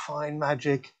and fine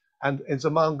magic, and is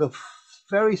among a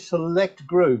very select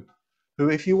group who,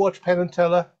 if you watch Penn and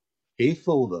Teller, he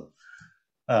fooled them.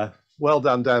 Well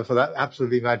done, Dan, for that.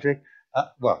 Absolutely magic.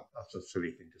 Well, that's a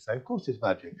silly thing to say. Of course, it's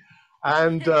magic.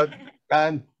 And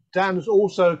Dan's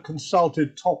also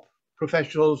consulted top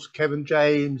professionals: Kevin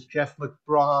James, Jeff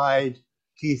McBride,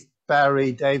 Keith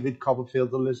Barry, David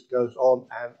Copperfield. The list goes on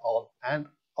and on and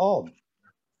on.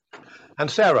 And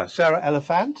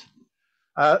SarahElla.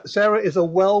 Sarah is a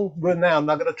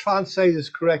well-renowned, I'm going to try and say this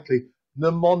correctly,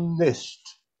 mnemonist.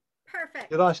 Perfect.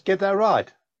 Did I get that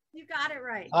right? You got it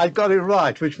right. I got it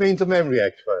right, which means a memory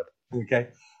expert. Okay.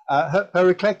 Her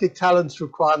eclectic talents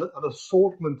require an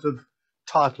assortment of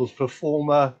titles: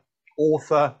 performer,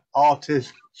 author,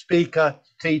 artist, speaker,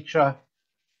 teacher,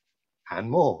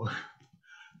 and more.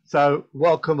 So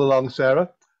welcome along,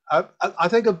 Sarah. I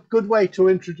think a good way to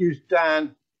introduce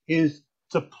Dan is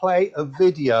to play a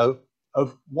video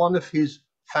of one of his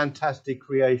fantastic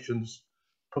creations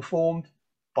performed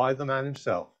by the man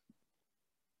himself.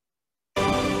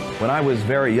 When I was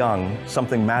very young,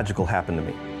 something magical happened to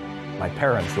me. My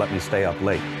parents let me stay up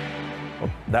late.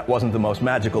 Well, that wasn't the most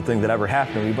magical thing that ever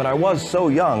happened to me, but I was so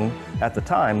young at the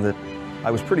time that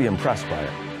I was pretty impressed by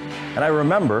it. And I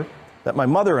remember that my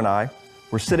mother and I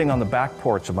were sitting on the back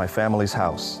porch of my family's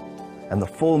house, and the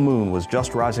full moon was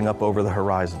just rising up over the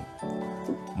horizon.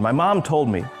 My mom told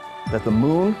me that the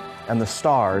moon and the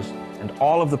stars and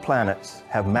all of the planets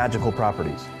have magical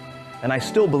properties, and I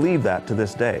still believe that to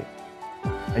this day.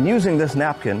 And using this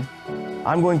napkin,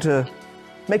 I'm going to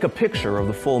make a picture of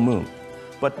the full moon.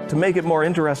 But to make it more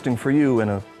interesting for you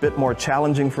and a bit more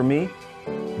challenging for me,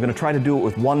 I'm going to try to do it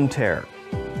with one tear.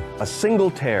 A single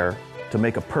tear to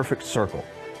make a perfect circle.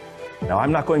 Now,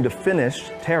 I'm not going to finish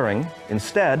tearing.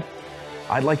 Instead,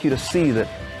 I'd like you to see that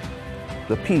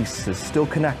the piece is still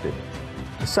connected.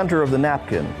 The center of the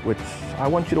napkin, which I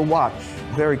want you to watch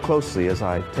very closely as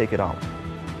I take it out.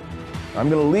 I'm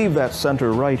going to leave that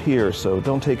center right here, so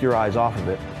don't take your eyes off of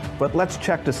it. But let's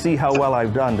check to see how well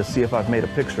I've done to see if I've made a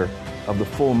picture of the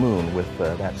full moon with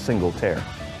that single tear.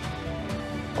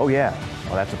 Oh yeah,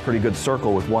 well, that's a pretty good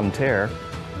circle with one tear.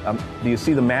 Do you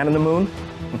see the man in the moon?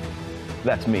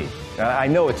 That's me. I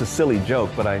know it's a silly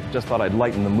joke, but I just thought I'd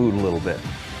lighten the mood a little bit.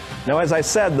 Now, as I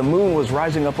said, the moon was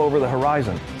rising up over the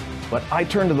horizon, but I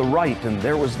turned to the right and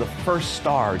there was the first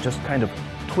star just kind of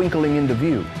twinkling into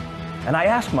view. And I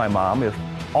asked my mom, if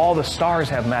all the stars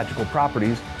have magical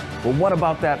properties, well, what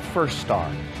about that first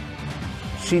star?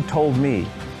 She told me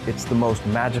it's the most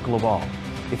magical of all.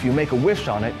 If you make a wish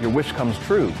on it, your wish comes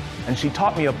true. And she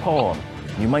taught me a poem.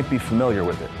 You might be familiar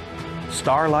with it.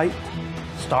 Starlight,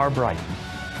 star bright,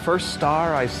 first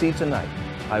star I see tonight.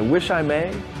 I wish I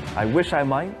may, I wish I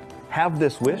might, have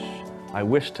this wish, I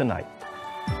wish tonight.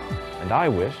 And I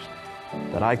wished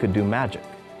that I could do magic.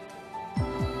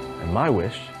 And my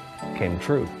wish came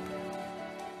true.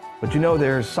 But you know,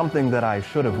 there's something that I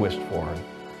should have wished for.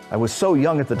 I was so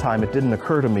young at the time, it didn't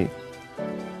occur to me.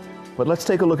 But let's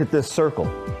take a look at this circle,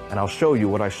 and I'll show you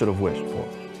what I should have wished for.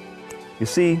 You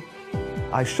see,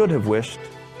 I should have wished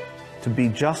to be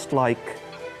just like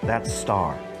that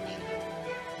star.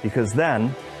 Because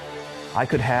then I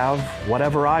could have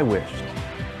whatever I wished,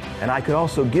 and I could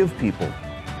also give people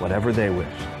whatever they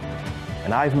wished.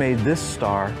 And I've made this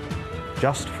star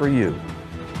just for you,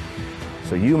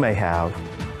 so you may have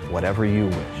whatever you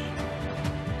wish,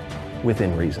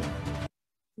 within reason.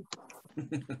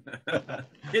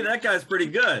 Hey, that guy's pretty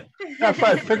good. That's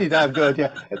pretty damn good,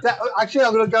 yeah. Actually,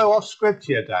 I'm going to go off script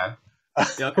here, Dan.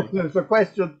 There's a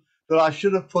question that I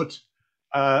should have put,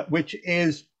 which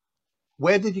is,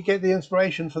 where did you get the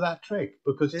inspiration for that trick?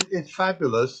 Because it's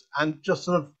fabulous and just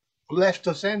sort of left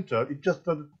to center. It just,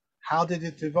 how did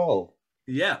it evolve?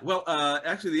 Yeah, well,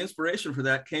 actually, the inspiration for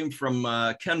that came from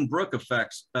Ken Brook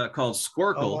effects called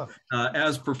Squircle,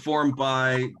 as performed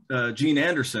by Gene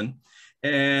Anderson.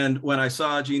 And when I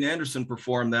saw Gene Anderson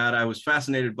perform that, I was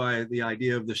fascinated by the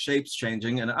idea of the shapes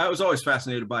changing. And I was always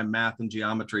fascinated by math and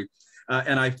geometry.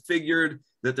 And I figured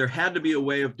that there had to be a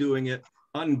way of doing it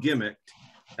ungimmicked.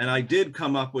 And I did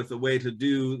come up with a way to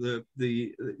do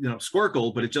the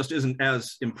Squircle, but it just isn't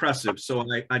as impressive. So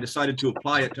I decided to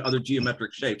apply it to other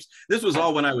geometric shapes. This was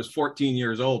all when I was 14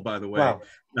 years old, by the way. Wow.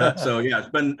 So yeah,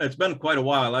 it's been quite a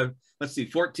while. Let's see,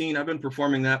 14. I've been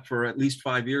performing that for at least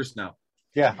 5 years now.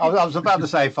 Yeah, I was about to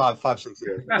say 6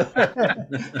 years.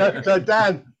 So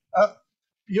Dan,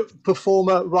 you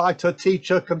performer, writer,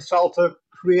 teacher, consultant,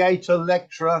 creator,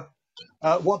 lecturer.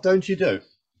 What don't you do?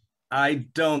 I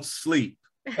don't sleep.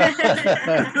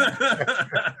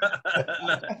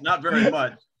 Not very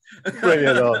much.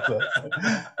 Brilliant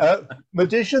answer.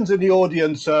 Magicians in the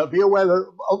audience, will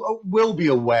be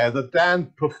aware that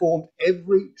Dan performed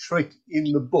every trick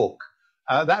in the book.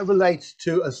 That relates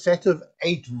to a set of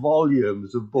 8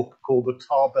 volumes of a book called The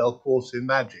Tarbell Course in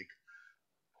Magic.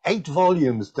 8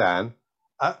 volumes, Dan.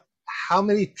 How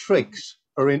many tricks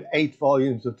are in 8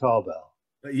 volumes of Tarbell?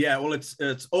 Yeah, well, it's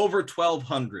over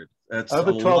 1,200. That's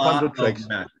over 1,200 tricks.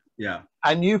 Yeah.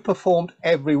 And you performed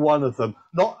every one of them.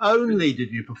 Not only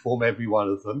did you perform every one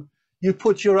of them, you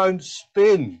put your own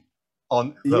spin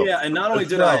on them. Yeah, and not only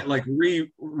did I like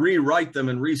rewrite them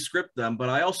and rescript them, but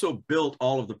I also built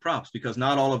all of the props because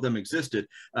not all of them existed.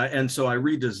 And so I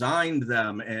redesigned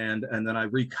them and then I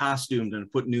recostumed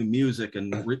and put new music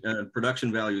and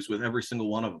production values with every single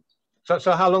one of them.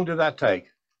 So how long did that take?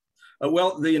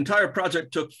 Well, the entire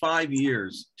project took 5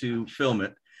 years to film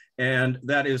it. And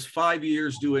that is 5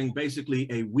 years doing basically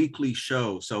a weekly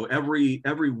show. So every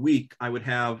week I would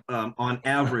have, on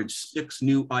average, 6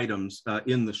 new items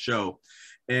in the show.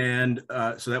 And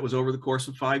so that was over the course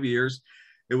of 5 years.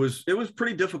 It was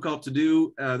pretty difficult to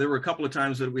do. There were a couple of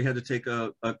times that we had to take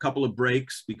a couple of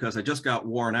breaks because I just got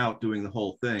worn out doing the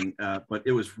whole thing. But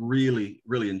it was really,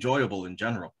 really enjoyable in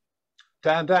general.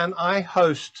 Dan, I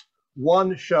host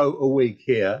 1 show a week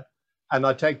here, and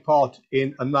I take part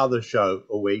in another show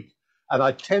a week. And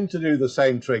I tend to do the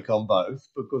same trick on both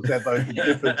because they're both in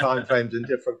different time frames in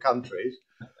different countries.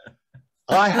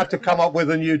 I have to come up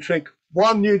with a new trick,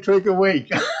 1 new trick a week.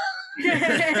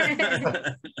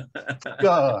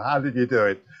 God, how did you do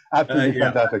it? Absolutely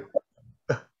fantastic.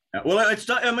 Yeah, well, it's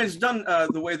done. I mean, it's done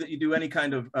the way that you do any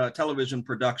kind of television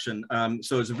production.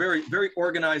 So it's a very, very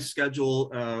organized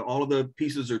schedule. All of the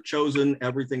pieces are chosen.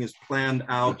 Everything is planned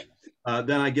out.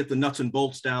 Then I get the nuts and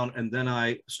bolts down, and then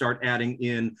I start adding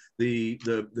in the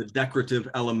decorative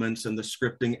elements and the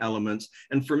scripting elements.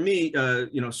 And for me,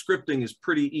 scripting is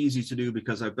pretty easy to do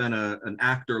because I've been an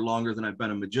actor longer than I've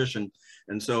been a magician.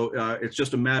 And so it's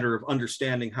just a matter of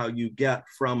understanding how you get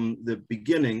from the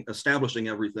beginning, establishing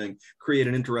everything, create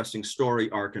an interesting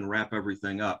story arc, and wrap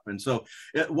everything up. And so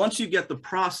once you get the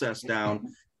process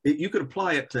down, you could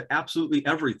apply it to absolutely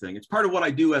everything. It's part of what I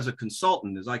do as a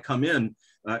consultant is I come in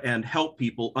and help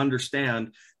people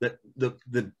understand that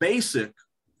the basic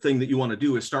thing that you want to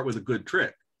do is start with a good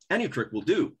trick. Any trick will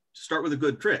do. Start with a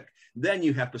good trick. Then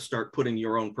you have to start putting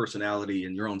your own personality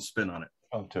and your own spin on it.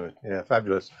 Onto it. Yeah,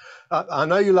 fabulous. I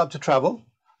know you love to travel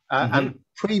and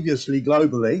previously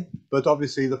globally, but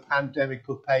obviously the pandemic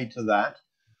put paid to that.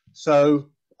 So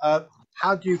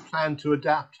how do you plan to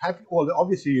adapt? Well,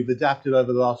 obviously you've adapted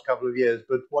over the last couple of years,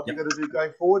 but what are you going to do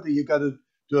going forward? Are you going to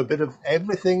do a bit of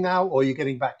everything now, or are you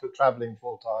getting back to traveling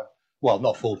full time? Well,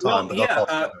 not full time, but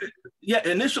yeah.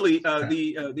 Initially,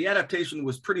 the adaptation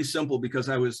was pretty simple because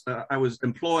I was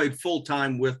employed full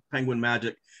time with Penguin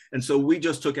Magic, and so we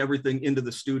just took everything into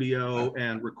the studio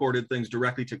and recorded things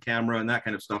directly to camera and that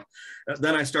kind of stuff.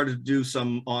 Then I started to do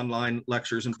some online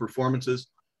lectures and performances.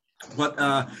 But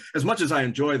as much as I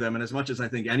enjoy them, and as much as I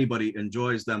think anybody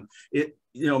enjoys them,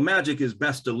 magic is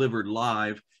best delivered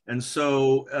live. And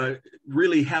so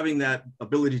really having that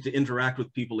ability to interact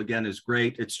with people again is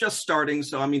great. It's just starting.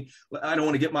 So, I mean, I don't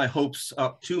want to get my hopes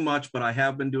up too much, but I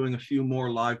have been doing a few more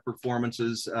live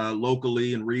performances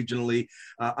locally and regionally.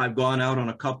 I've gone out on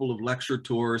a couple of lecture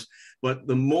tours, but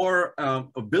the more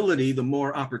ability, the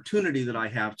more opportunity that I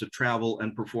have to travel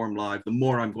and perform live, the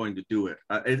more I'm going to do it.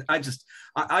 I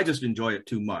just enjoy it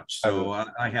too much. So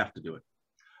I have to do it.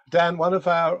 Dan, one of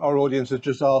our audience has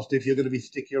just asked if you're going to be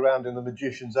sticking around in the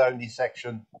Magicians Only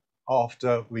section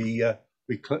after we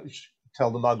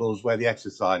tell the Muggles where the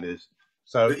exit sign is.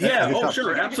 So yeah,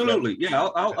 sure, absolutely. Yeah,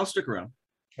 I'll stick around.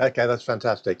 Okay, that's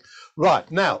fantastic. Right,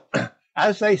 now,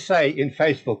 as they say in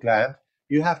Facebook land,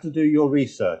 you have to do your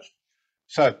research.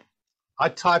 So I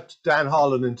typed Dan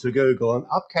Harlan into Google and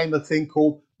up came a thing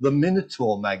called the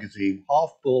Minotaur magazine,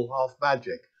 half bull, half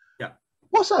magic. Yeah.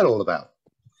 What's that all about?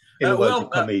 In the words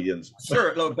of comedians.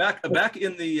 Sure. No, back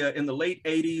in the late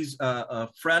 80s, a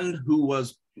friend who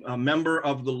was a member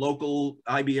of the local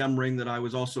IBM ring that I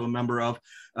was also a member of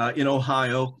in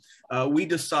Ohio, we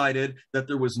decided that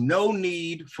there was no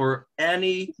need for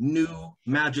any new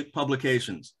magic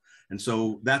publications. And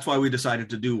so that's why we decided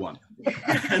to do one.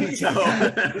 And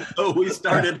so we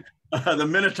started the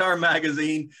Minotaur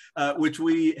magazine, which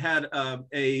we had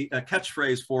a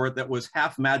catchphrase for it that was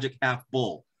half magic, half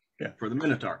bull. Yeah. For the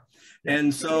Minotaur.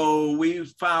 And so we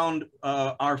found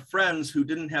our friends who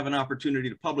didn't have an opportunity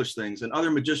to publish things and other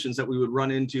magicians that we would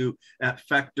run into at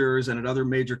Fector's and at other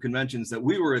major conventions that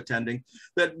we were attending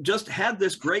that just had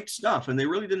this great stuff and they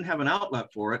really didn't have an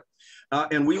outlet for it.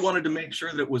 And we wanted to make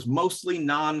sure that it was mostly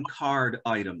non-card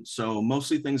items. So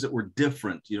mostly things that were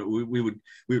different. You know, we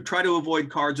would try to avoid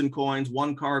cards and coins,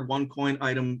 one card, one coin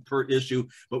item per issue,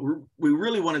 but we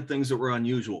really wanted things that were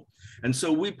unusual. And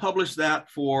so we published that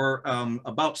for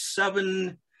about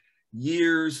 7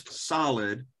 years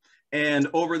solid. And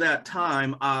over that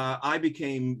time, I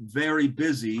became very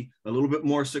busy, a little bit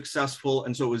more successful.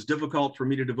 And so it was difficult for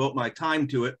me to devote my time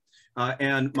to it.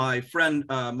 And my friend,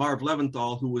 Marv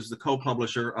Leventhal, who was the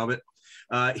co-publisher of it,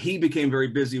 he became very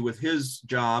busy with his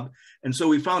job. And so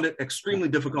we found it extremely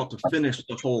difficult to finish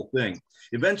the whole thing.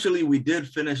 Eventually, we did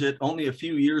finish it only a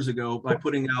few years ago by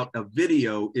putting out a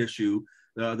video issue,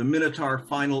 the Minotaur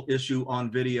final issue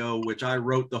on video, which I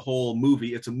wrote the whole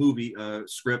movie. It's a movie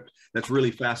script that's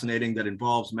really fascinating that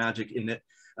involves magic in it.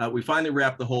 We finally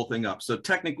wrapped the whole thing up. So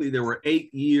technically there were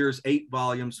 8 years, 8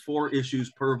 volumes, 4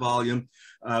 issues per volume,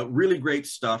 really great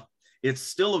stuff. It's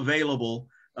still available.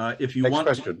 If you want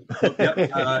to,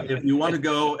 if you want to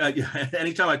go,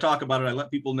 anytime I talk about it, I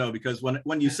let people know, because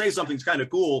when you say something's kind of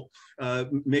cool,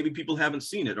 maybe people haven't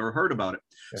seen it or heard about it.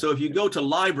 Yeah. So if you go to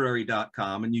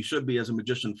library.com, and you should be as a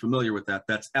magician familiar with that,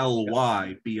 that's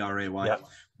LYBRAY. Yeah.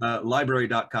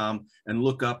 Library.com, and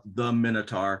look up the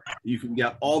Minotaur. You can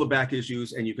get all the back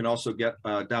issues, and you can also get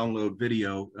download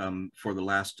video for the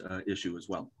last issue as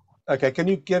well. Okay, can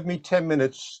you give me 10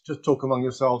 minutes to talk among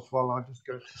yourselves while I just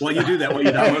go? Well, you do that while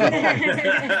you download.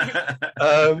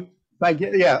 Thank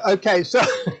you. Yeah. Okay. So,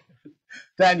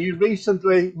 Dan, you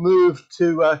recently moved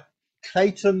to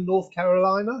Clayton, North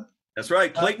Carolina. That's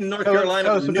right, Clayton, North Carolina.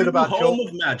 Tell us a bit about home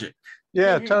of magic.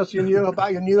 Yeah, tell us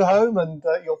about your new home and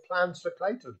your plans for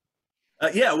Clayton.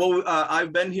 Yeah, well,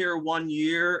 I've been here 1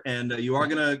 year, and you are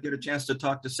going to get a chance to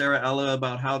talk to SarahElla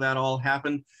about how that all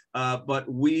happened.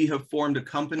 But we have formed a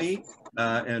company,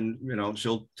 and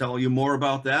she'll tell you more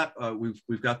about that.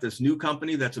 We've got this new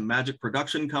company that's a magic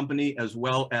production company, as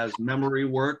well as memory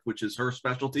work, which is her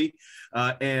specialty.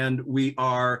 And we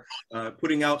are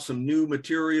putting out some new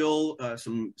material,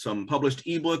 some published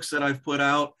ebooks that I've put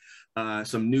out,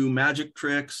 some new magic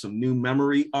tricks, some new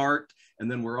memory art. And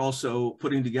then we're also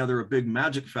putting together a big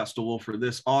magic festival for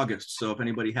this August. So if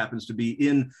anybody happens to be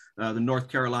in the North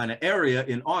Carolina area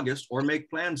in August, or make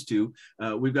plans to,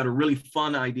 we've got a really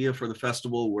fun idea for the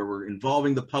festival where we're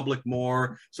involving the public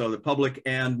more. So the public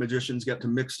and magicians get to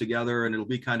mix together, and it'll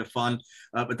be kind of fun.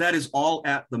 But that is all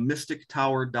at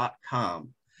themystictower.com.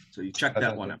 So you check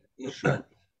that one out. Sure.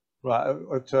 Right,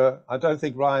 but I don't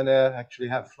think Ryanair actually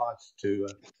have flights to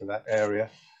that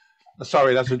area.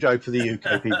 Sorry, that's a joke for the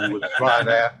UK people with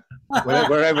Ryanair.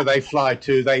 Wherever they fly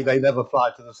to, they never fly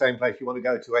to the same place you want to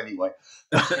go to anyway.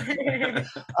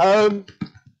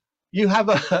 You have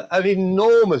an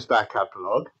enormous back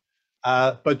catalogue,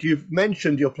 but you've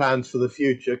mentioned your plans for the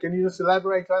future. Can you just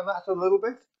elaborate on that a little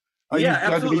bit? Are you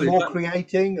going to be more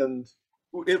creating? And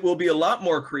it will be a lot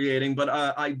more creating, but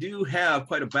I do have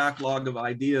quite a backlog of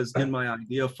ideas in my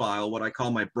idea file, what I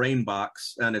call my brain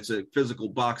box. And it's a physical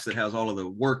box that has all of the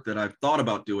work that I've thought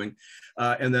about doing.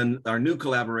 And then our new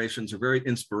collaborations are very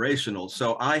inspirational.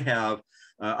 So I have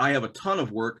a ton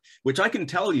of work, which I can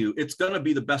tell you, it's going to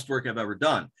be the best work I've ever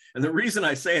done. And the reason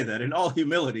I say that, in all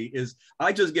humility, is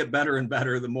I just get better and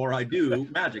better the more I do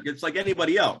magic. It's like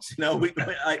anybody else,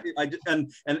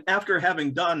 and after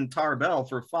having done Tarbell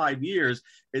for 5 years,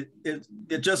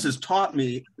 it just has taught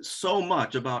me so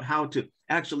much about how to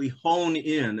actually hone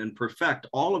in and perfect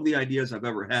all of the ideas I've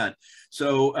ever had.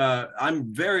 So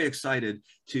I'm very excited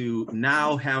to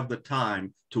now have the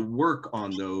time to work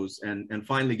on those and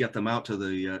finally get them out to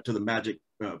the magic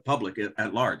public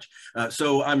at large.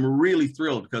 So I'm really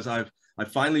thrilled, because I've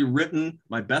finally written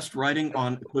my best writing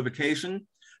on equivocation,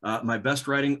 my best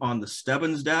writing on the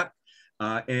Stebbins deck,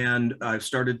 and I've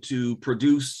started to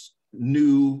produce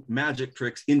new magic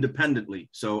tricks independently,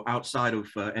 so outside of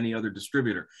any other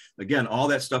distributor. Again, all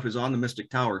that stuff is on the Mystic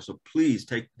Tower, so please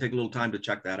take a little time to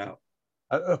check that out.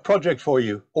 A project for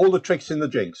you, all the tricks in the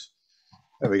Jinx.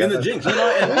 There we go. In the Jinx, you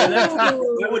know, and that's, that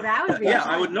would be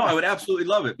I would absolutely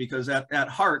love it, because at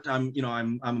heart, I'm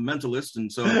a mentalist,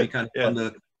 and so it'd be kind of fun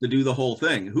to do the whole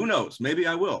thing. Who knows? Maybe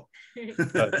I will.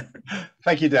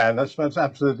 Thank you, Dan. That's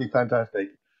absolutely fantastic.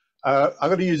 I'm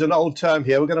going to use an old term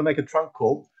here. We're going to make a trunk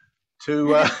call to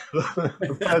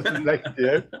the person next to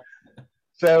you,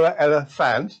 SarahElla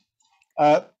fans.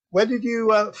 When did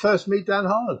you first meet Dan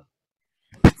Harlan?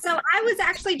 So I was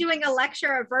actually doing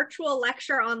a virtual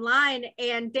lecture online,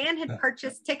 and Dan had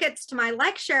purchased tickets to my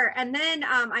lecture, and then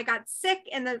I got sick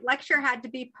and the lecture had to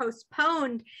be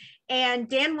postponed, and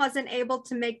Dan wasn't able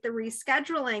to make the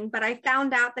rescheduling, but I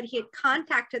found out that he had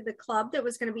contacted the club that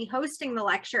was going to be hosting the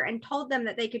lecture and told them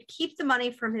that they could keep the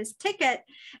money from his ticket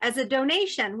as a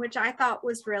donation, which I thought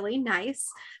was really nice.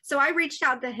 So I reached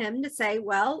out to him to say,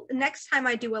 well, next time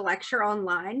I do a lecture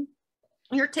online,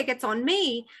 your ticket's on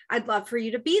me. I'd love for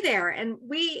you to be there. And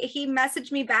he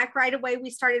messaged me back right away. We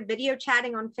started video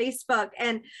chatting on Facebook,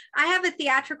 and I have a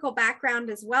theatrical background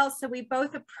as well. So we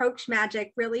both approach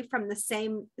magic really from the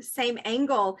same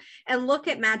angle and look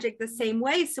at magic the same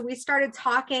way. So we started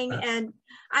talking, and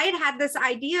I had this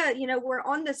idea, you know, we're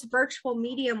on this virtual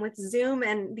medium with Zoom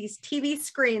and these TV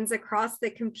screens across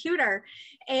the computer.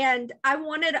 And I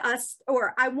wanted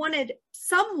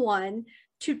someone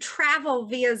to travel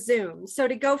via Zoom. So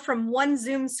to go from one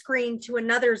Zoom screen to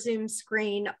another Zoom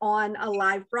screen on a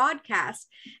live broadcast.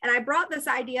 And I brought this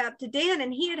idea up to Dan,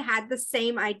 and he had the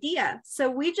same idea. So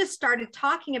we just started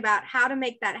talking about how to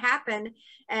make that happen.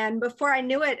 And before I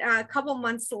knew it, a couple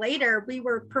months later, we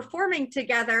were performing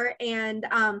together, and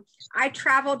I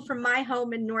traveled from my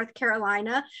home in North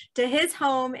Carolina to his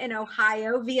home in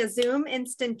Ohio via Zoom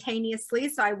instantaneously.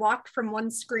 So I walked from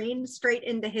one screen straight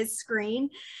into his screen.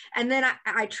 And then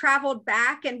I traveled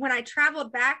back, and when I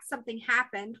traveled back, something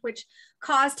happened, which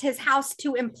caused his house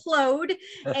to implode,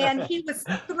 and he was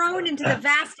thrown into the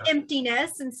vast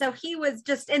emptiness. And so he was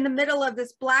just in the middle of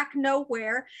this black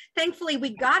nowhere. Thankfully,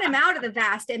 we got him out of the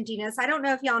vast emptiness. I don't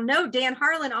know if y'all know, Dan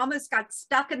Harlan almost got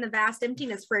stuck in the vast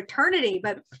emptiness for eternity,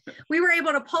 but we were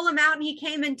able to pull him out, and he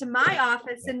came into my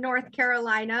office in North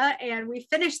Carolina, and we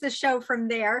finished the show from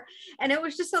there. And it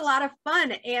was just a lot of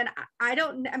fun. And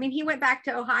I mean, he went back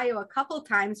to Ohio a couple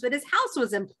times, but his house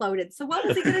was imploded. So what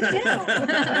was he going to do?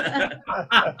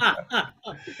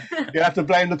 You have to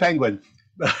blame the penguin.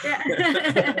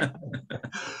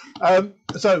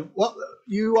 So what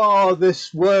you are,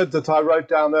 this word that I wrote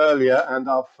down earlier, and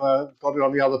I've got it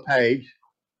on the other page.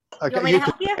 Okay, you want me to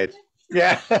help you?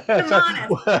 Yeah.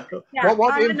 Yeah,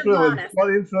 what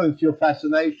influenced your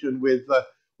fascination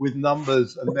with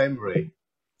numbers and memory?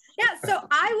 Yeah, so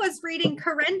I was reading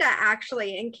Corinda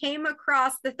actually, and came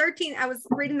across I was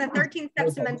reading the 13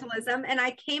 Steps to Mentalism, and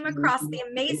I came across the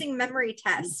amazing memory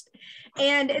test.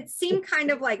 And it seemed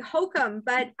kind of like hokum,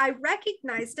 but I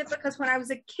recognized it because when I was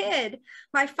a kid,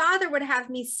 my father would have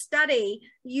me study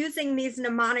using these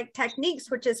mnemonic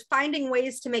techniques, which is finding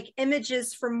ways to make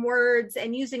images from words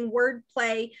and using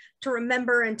wordplay to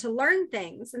remember and to learn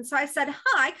things. And so I said,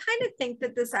 I kind of think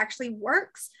that this actually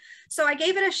works. So I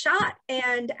gave it a shot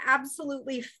and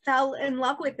absolutely fell in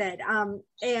love with it.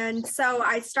 And so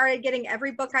I started getting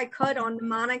every book I could on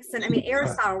mnemonics. And I mean,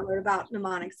 Aristotle wrote about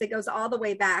mnemonics. It goes all the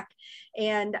way back.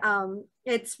 And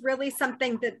it's really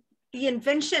something that the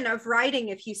invention of writing,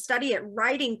 if you study it,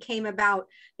 writing came about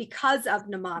because of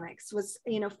mnemonics, was,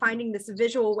 you know, finding this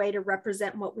visual way to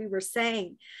represent what we were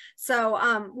saying.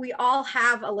 So we all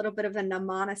have a little bit of a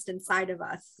mnemonist inside of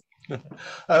us.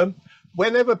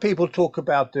 Whenever people talk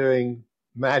about doing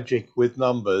magic with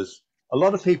numbers, a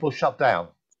lot of people shut down.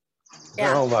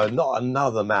 Yeah. Oh no, not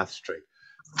another maths trick.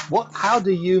 How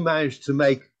do you manage to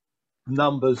make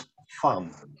numbers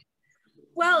fun?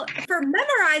 Well, for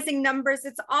memorizing numbers,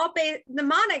 it's all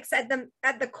mnemonics at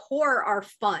the core are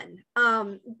fun,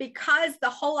 because the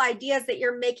whole idea is that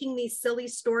you're making these silly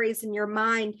stories in your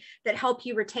mind that help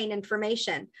you retain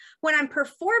information. When I'm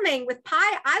performing with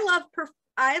pi, I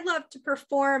love to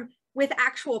perform with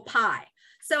actual pi.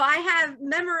 So I have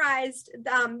memorized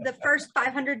the first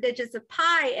 500 digits of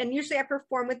pi, and usually I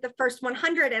perform with the first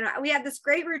 100. And we have this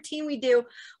great routine we do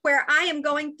where I am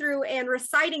going through and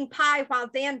reciting pi while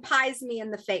Dan pies me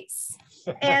in the face.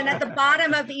 And at the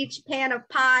bottom of each pan of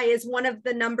pie is one of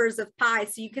the numbers of pi,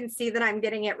 so you can see that I'm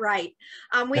getting it right.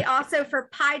 We also, for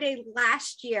Pi Day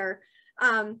last year,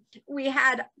 We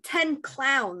had 10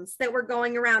 clowns that were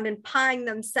going around and pieing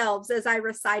themselves as I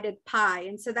recited pie.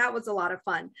 And so that was a lot of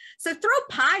fun. So throw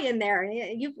pie in there.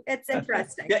 It's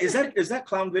interesting. Yeah, is that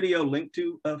clown video linked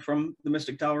to from the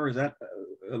Mystic Tower? Is that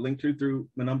linked to through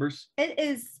the numbers? It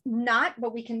is not,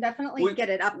 but we can definitely get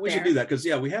it up We there. should do that because,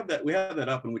 yeah, we have that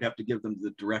up and we'd have to give them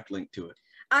the direct link to it.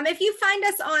 If you find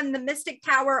us on the Mystic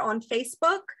Tower on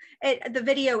Facebook, the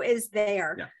video is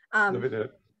there. Yeah.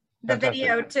 The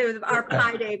video to our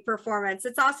Pi Day performance.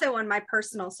 It's also on my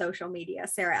personal social media,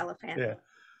 SarahElla Fan. Yeah.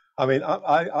 I mean,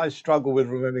 I struggle with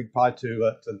remembering pi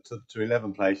to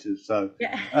 11 places. So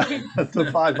yeah. The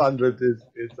 500 is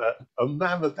a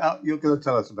mammoth. You're going to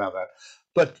tell us about that.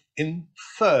 But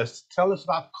first, tell us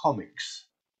about comics.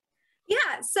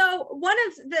 Yeah, so one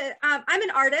of the, I'm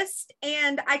an artist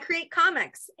and I create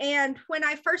comics. And when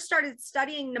I first started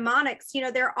studying mnemonics,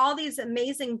 there are all these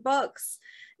amazing books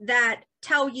that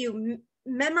tell you,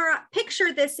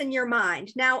 picture this in your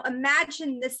mind. Now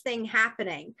imagine this thing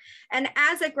happening. And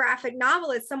as a graphic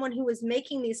novelist, someone who was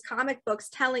making these comic books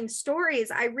telling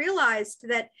stories, I realized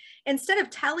that instead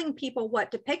of telling people what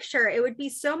to picture, it would be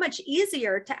so much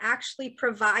easier to actually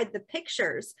provide the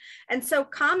pictures. And so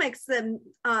comics, the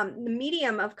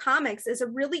medium of comics, is a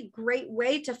really great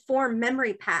way to form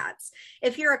memory paths.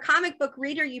 If you're a comic book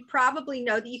reader, you probably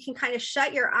know that you can kind of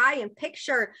shut your eye and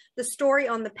picture the story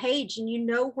on the page, and you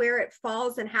know where it falls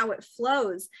and how it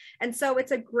flows. And so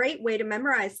it's a great way to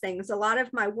memorize things. A lot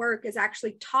of my work is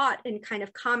actually taught in kind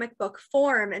of comic book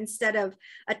form instead of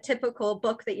a typical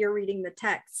book that you're reading the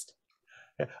text.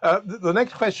 The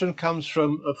next question comes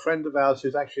from a friend of ours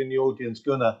who's actually in the audience,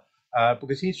 Gunnar,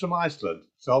 because he's from Iceland.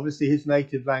 So obviously his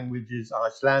native language is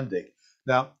Icelandic.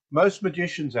 Now, most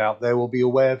magicians out there will be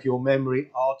aware of your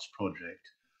memory arts project,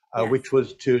 Yes. which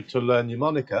was to learn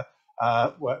mnemonica,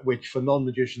 which for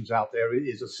non-magicians out there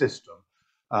is a system.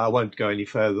 I won't go any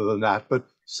further than that, but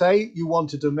say you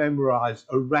wanted to memorize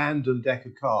a random deck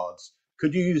of cards.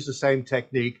 Could you use the same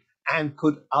technique, and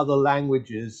could other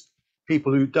languages,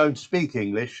 people who don't speak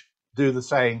English, do the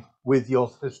same with your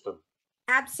system?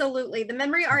 Absolutely. The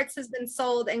memory arts has been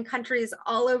sold in countries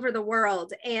all over the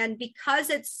world. And because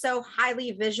it's so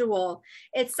highly visual,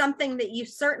 it's something that you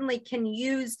certainly can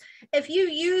use. If you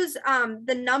use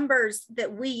the numbers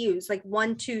that we use, like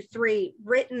 1, 2, 3,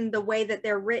 written the way that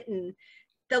they're written,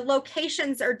 the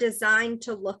locations are designed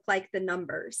to look like the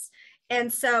numbers.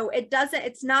 And so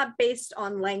it's not based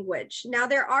on language. Now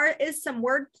there is some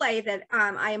wordplay that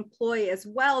I employ as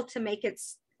well to make it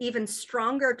even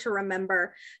stronger to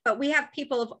remember, but we have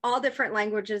people of all different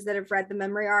languages that have read the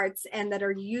memory arts and that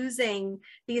are using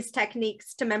these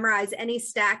techniques to memorize any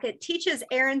stack. It teaches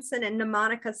Aronson and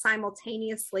mnemonica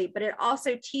simultaneously, but it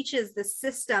also teaches the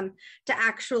system to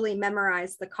actually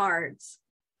memorize the cards.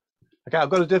 Okay, I've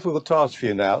got a difficult task for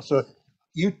you now. So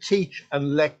you teach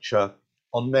and lecture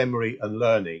on memory and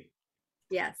learning.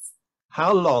 Yes.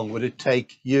 How long would it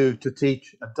take you to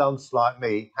teach a dunce like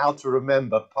me how to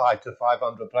remember pi to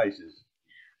 500 places?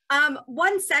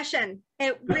 One session.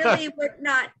 It really would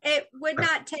not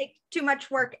take too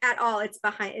much work at all. It's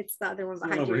the other one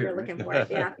behind you. You're looking for it.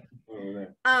 Yeah.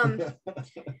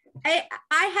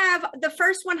 I have the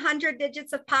first 100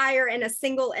 digits of pi are in a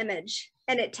single image,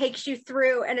 and it takes you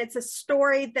through, and it's a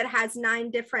story that has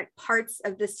 9 different parts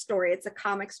of this story. It's a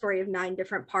comic story of 9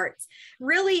 different parts.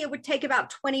 Really, it would take about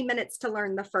 20 minutes to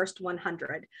learn the first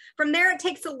 100. From there, it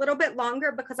takes a little bit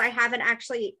longer because I haven't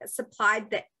actually supplied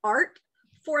the art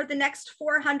for the next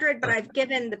 400, but I've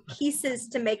given the pieces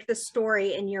to make the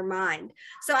story in your mind.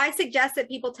 So I suggest that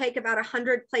people take about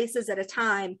 100 places at a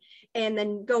time and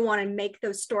then go on and make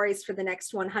those stories for the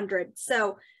next 100.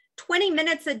 So 20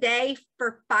 minutes a day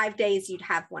for 5 days, you'd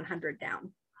have 100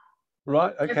 down.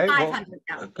 Right, okay. 500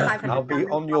 down. 500 I'll be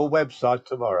down. on your website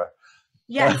tomorrow.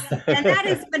 Yes, and that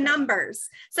is the numbers.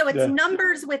 So it's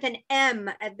numbers with an M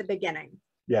at the beginning.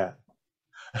 Yeah.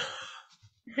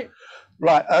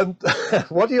 Right.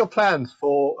 What are your plans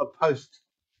for a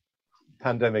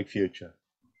post-pandemic future?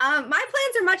 My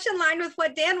plans are much in line with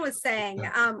what Dan was saying.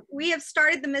 We have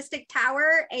started the Mystic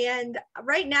Tower, and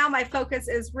right now my focus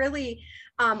is really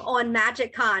on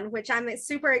MagicCon, which I'm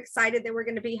super excited that we're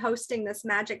going to be hosting this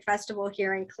magic festival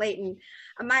here in Clayton.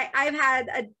 I've had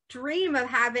a dream of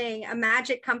having a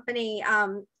magic company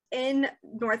in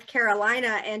North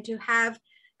Carolina, and to have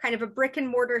kind of a brick and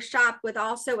mortar shop with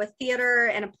also a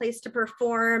theater and a place to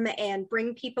perform and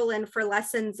bring people in for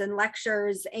lessons and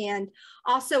lectures, and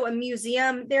also a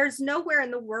museum. There's nowhere in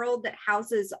the world that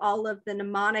houses all of the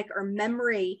mnemonic or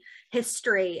memory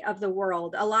history of the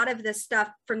world. A lot of this stuff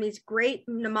from these great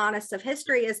mnemonics of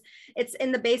history it's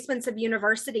in the basements of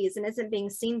universities and isn't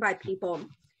being seen by people.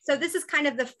 So this is kind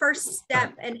of the first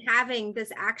step in having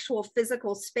this actual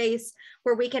physical space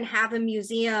where we can have a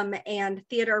museum and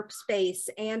theater space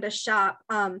and a shop.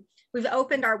 We've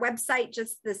opened our website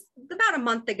just about a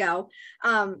month ago,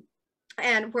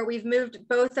 and where we've moved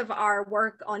both of our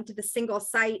work onto the single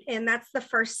site. And that's the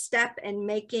first step in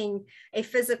making a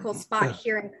physical spot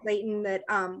here in Clayton that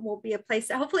will be a place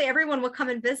that hopefully everyone will come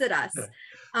and visit us.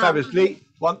 Fabulous. Lee,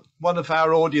 one of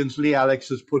our audience, Lee Alex,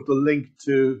 has put the link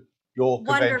to your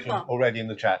convention Wonderful. already in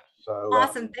the chat. So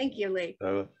Awesome. Thank you, Lee.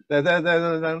 So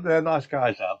they're nice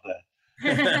guys out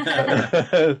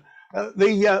there.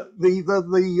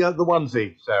 The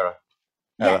onesie, Sarah.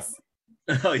 Yes.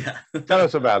 Oh yeah. Tell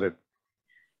us about it.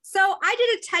 So I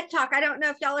did a TED Talk. I don't know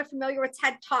if y'all are familiar with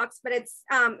TED Talks, but it's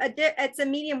a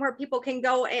medium where people can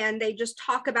go and they just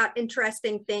talk about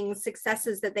interesting things,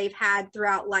 successes that they've had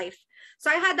throughout life. So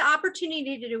I had the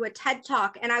opportunity to do a TED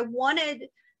Talk, and I wanted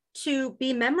to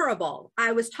be memorable.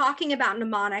 I was talking about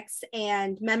mnemonics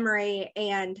and memory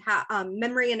and how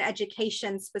memory and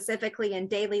education, specifically in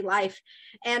daily life.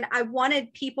 And I wanted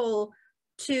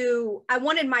I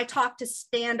wanted my talk to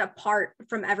stand apart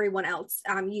from everyone else.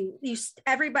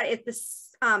 Everybody at this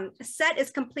set is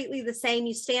completely the same.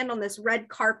 You stand on this red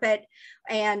carpet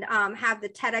and have the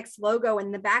TEDx logo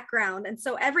in the background. And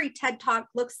so every TED Talk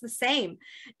looks the same.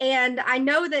 And I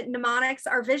know that mnemonics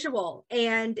are visual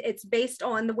and it's based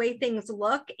on the way things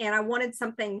look. And I wanted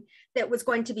something that was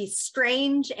going to be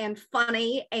strange and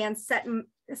funny and set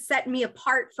me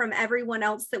apart from everyone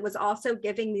else that was also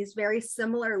giving these very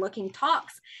similar looking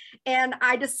talks. And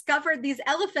I discovered these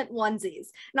elephant onesies.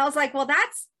 And I was like, well,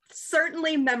 that's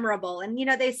certainly memorable. And, you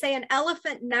know, they say an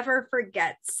elephant never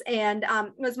forgets. And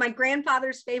it was my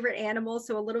grandfather's favorite animal.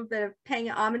 So a little bit of paying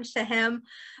homage to him.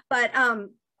 But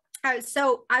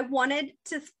so I wanted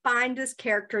to find this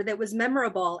character that was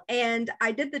memorable, and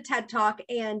I did the TED Talk,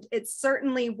 and it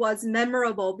certainly was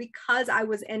memorable because I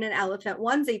was in an elephant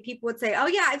onesie. People would say, oh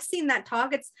yeah, I've seen that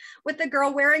talk. It's with the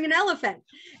girl wearing an elephant.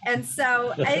 And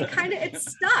so it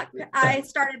stuck. I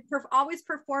started always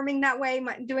performing that way,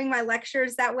 doing my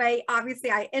lectures that way. Obviously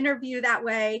I interview that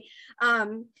way.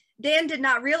 Dan did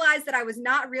not realize that I was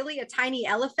not really a tiny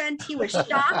elephant. He was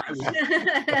shocked.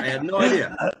 I had no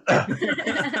idea.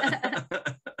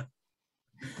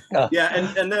 Yeah,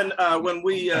 and then when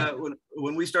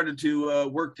we started to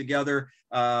work together,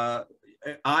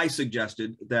 I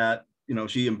suggested that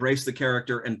she embrace the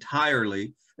character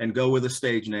entirely and go with a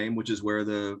stage name, which is where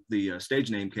the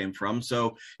stage name came from.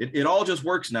 So it all just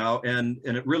works now, and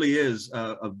it really is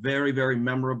a very, very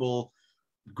memorable,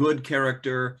 good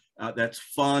character. That's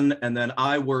fun. And then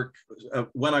I work,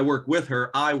 when I work with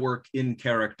her, I work in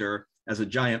character as a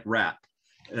giant rat.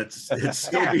 It's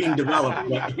still being developed,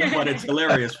 but it's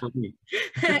hilarious for me.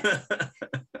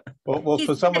 Well,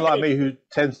 for someone like me who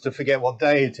tends to forget what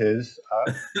day it is,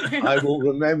 I will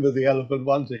remember the elephant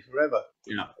onesie forever.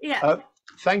 Yeah.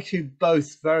 Thank you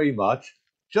both very much.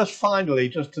 Just finally,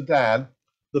 just to Dan,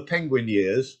 the Penguin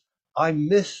years, I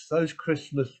miss those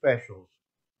Christmas specials.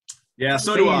 Yeah,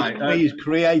 so do I. Please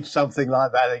create something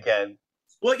like that again.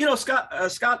 Well,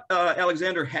 Scott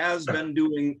Alexander has been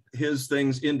doing his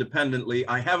things independently.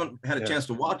 I haven't had a chance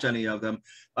to watch any of them,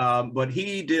 but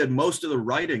he did most of the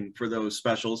writing for those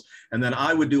specials. And then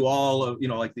I would do all of,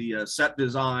 like the set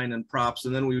design and props,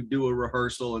 and then we would do a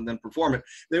rehearsal and then perform it.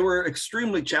 They were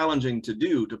extremely challenging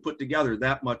to put together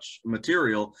that much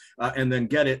material and then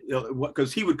get it,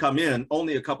 because he would come in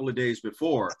only a couple of days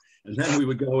before. And then we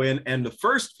would go in, and the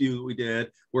first few we did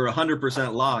were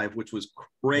 100% live, which was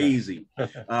crazy.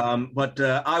 But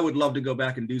I would love to go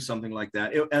back and do something like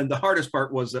that. And the hardest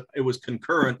part was that it was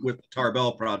concurrent with the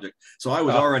Tarbell project. So I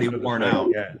was already worn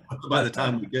out by the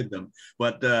time we did them.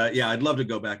 But yeah, I'd love to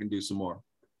go back and do some more.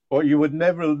 Well, you would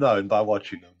never have known by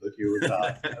watching them that you were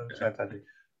fantastic.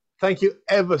 Thank you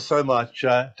ever so much,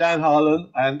 Dan Harlan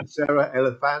and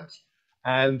SarahElla.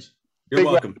 And you're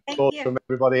welcome. Applause from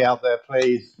everybody out there,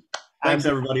 please. Thanks,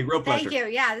 everybody. Real pleasure. Thank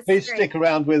you. Yeah, this please is great. Stick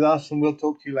around with us, and we'll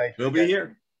talk to you later. We'll be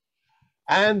here.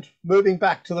 And moving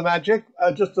back to the magic,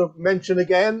 just to mention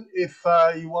again, if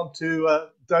you want to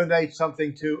donate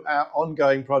something to our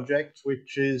ongoing project,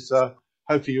 which is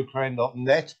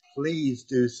hopeforukraine.net, please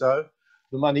do so.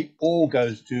 The money all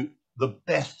goes to the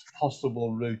best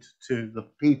possible route to the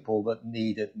people that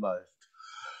need it most.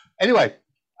 Anyway,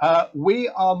 we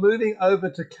are moving over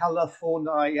to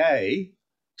California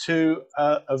to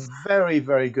a very,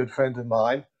 very good friend of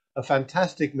mine, a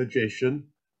fantastic magician,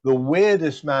 the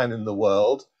weirdest man in the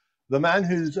world, the man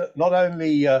who's not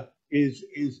only is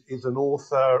an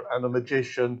author and a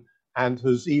magician and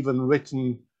has even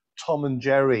written Tom and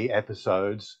Jerry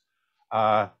episodes.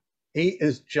 He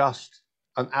is just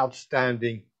an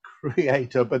outstanding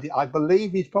creator, but I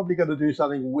believe he's probably going to do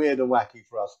something weird and wacky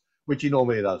for us, which he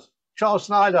normally does. Charles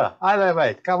Schneider, hi there,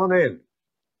 mate. Come on in.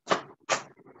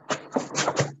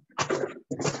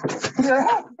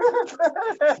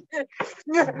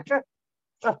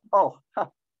 Oh,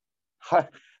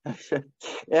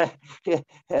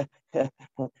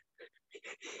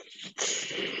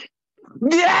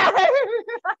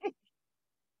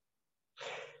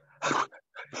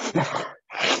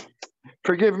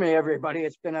 forgive me, everybody.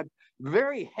 It's been a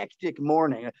very hectic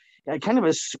morning, kind of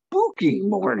a spooky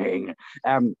morning.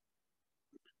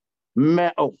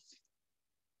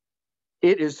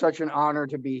 It is such an honor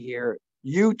to be here.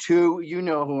 You too, you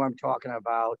know who I'm talking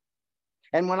about.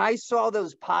 And when I saw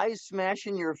those pies smash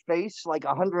in your face like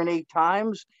 108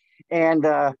 times, and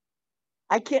I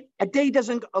can't, a day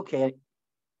doesn't, okay.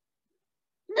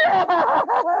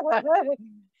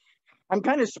 I'm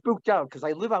kind of spooked out because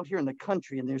I live out here in the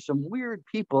country and there's some weird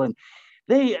people and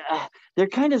they're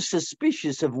kind of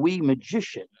suspicious of we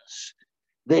magicians.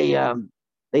 They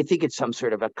think it's some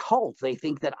sort of a cult. They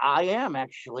think that I am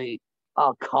actually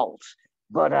a cult,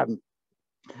 but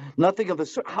nothing of the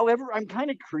sort. However, I'm kind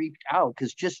of creeped out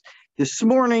because just this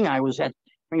morning I was having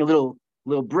a little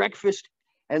breakfast,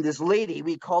 and this lady,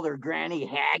 we call her Granny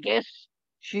Haggis.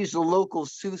 She's a local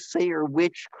soothsayer,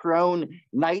 witch, crone,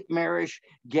 nightmarish,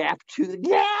 gap-toothed.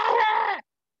 Yeah!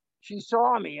 She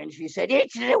saw me and she said,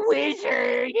 "It's the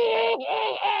wizard."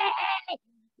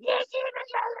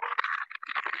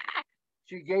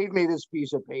 She gave me this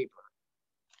piece of paper.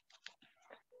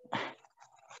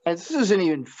 And this isn't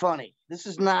even funny. This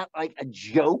is not like a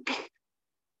joke.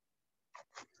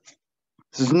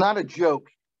 This is not a joke.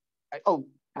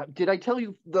 Did I tell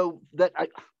you, though, that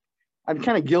I'm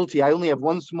kind of guilty. I only have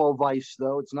one small vice,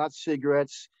 though. It's not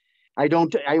cigarettes. I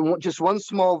want just one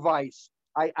small vice.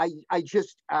 I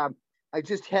just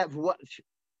have what.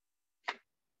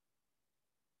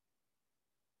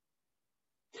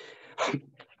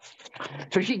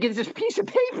 So she gives this piece of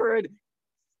paper and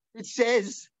it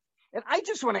says, and I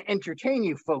just want to entertain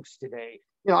you folks today.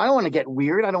 You know, I don't want to get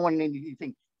weird. I don't want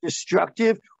anything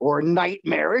destructive or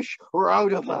nightmarish or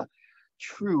out of a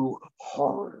true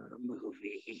horror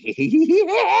movie.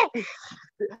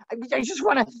 I just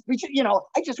want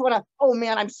to, oh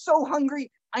man, I'm so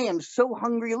hungry. I am so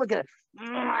hungry. Look at it.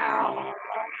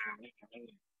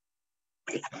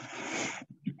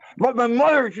 But my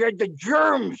mother said the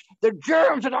germs,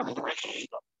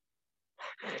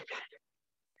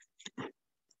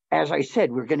 as I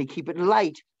said, we're going to keep it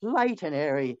light and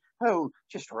airy. Oh,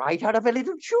 just right out of a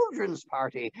little children's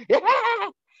party.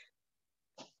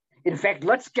 In fact,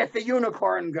 let's get the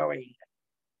unicorn going.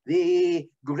 The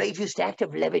greatest act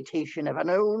of levitation ever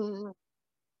known.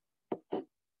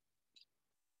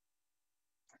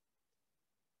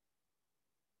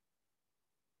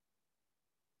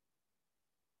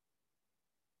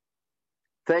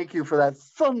 Thank you for that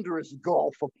thunderous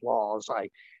golf applause I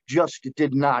just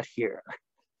did not hear.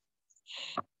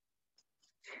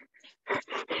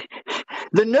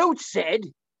 The note said,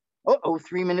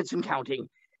 3 minutes and counting.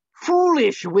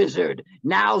 "Foolish wizard,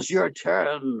 now's your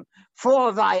turn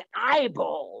for thy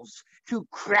eyeballs to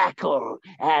crackle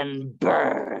and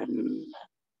burn."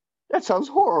 That sounds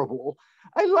horrible.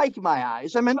 I like my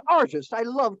eyes. I'm an artist. I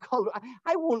love color.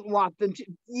 I won't want them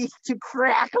to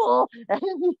crackle.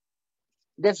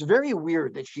 That's very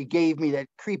weird that she gave me that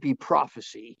creepy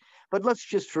prophecy, but let's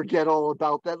just forget all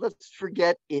about that. Let's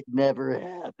forget it never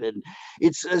happened.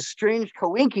 It's a strange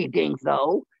coinky-dink,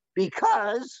 though,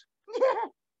 because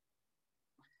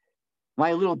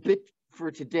my little bit for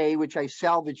today, which I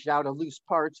salvaged out of loose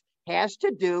parts, has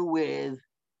to do with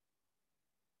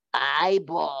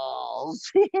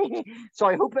eyeballs. So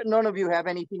I hope that none of you have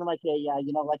anything like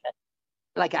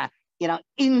a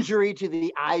injury to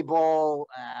the eyeball,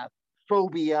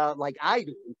 phobia like I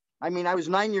do. I mean, I was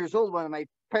 9 years old when my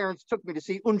parents took me to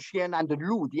see Un Chien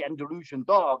Andalou, the Andalusian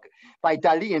dog, by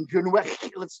Dali and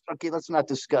Burnett. Let's not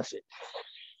discuss it.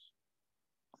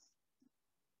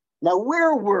 Now,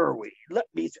 where were we?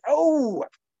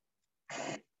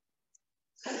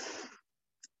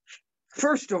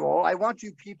 First of all, I want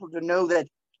you people to know that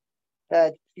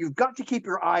you've got to keep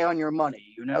your eye on your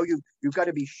money. You know, you've got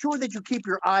to be sure that you keep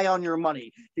your eye on your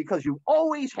money, because you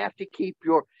always have to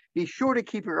be sure to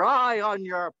keep your eye on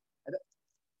your.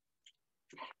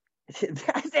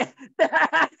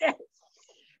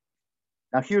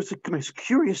 Now, here's the most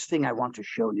curious thing I want to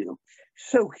show you.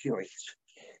 So curious.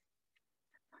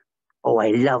 Oh,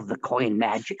 I love the coin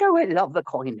magic. Oh, I love the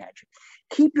coin magic.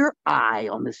 Keep your eye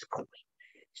on this coin.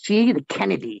 See the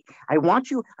Kennedy. I want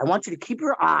you to keep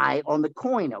your eye on the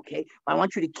coin, okay? I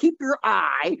want you to keep your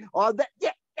eye on the.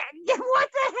 What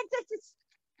the heck?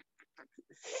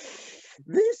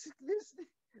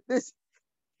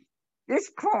 This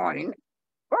coin.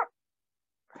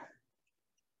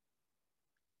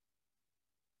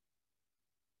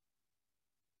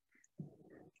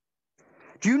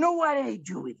 Do you know what I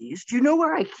do with these? Do you know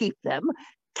where I keep them?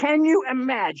 Can you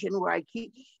imagine where I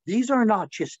keep? These are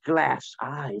not just glass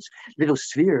eyes, little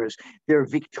spheres. They're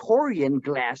Victorian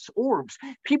glass orbs.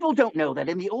 People don't know that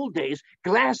in the old days,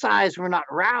 glass eyes were not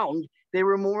round. They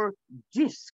were more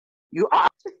disc.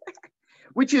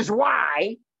 Which is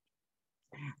why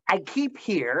I keep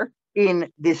here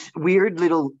in this weird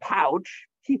little pouch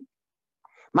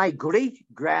my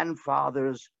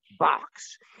great-grandfather's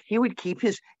box. He would keep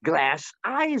his glass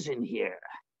eyes in here.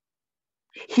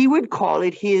 He would call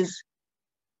it his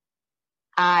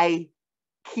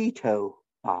keto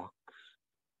box.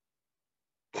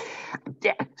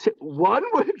 One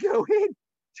would go in,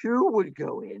 two would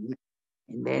go in,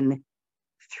 and then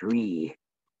three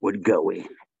would go in,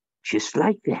 just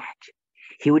like that.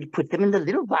 He would put them in the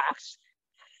little box.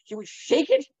 He would shake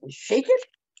it and shake it,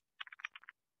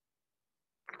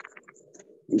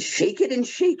 and shake it and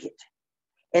shake it.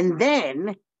 And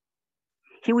then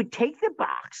he would take the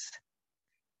box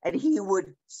and he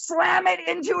would slam it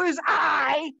into his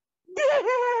eye.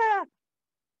 Yeah!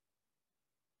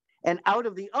 And out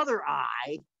of the other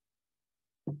eye,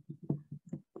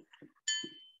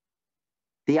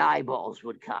 the eyeballs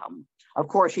would come. Of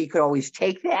course, he could always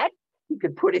take that, he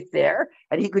could put it there,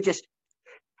 and he could just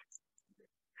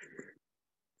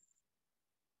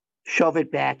shove it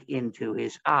back into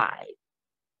his eye.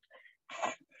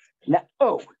 Now,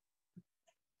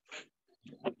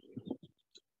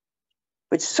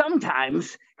 but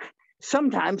sometimes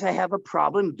I have a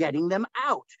problem getting them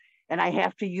out, and I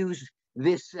have to use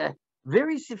this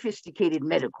very sophisticated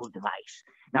medical device.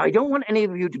 Now, I don't want any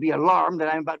of you to be alarmed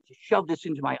that I'm about to shove this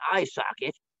into my eye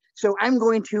socket, so I'm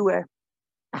going to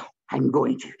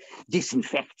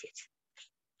disinfect it.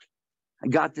 I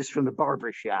got this from the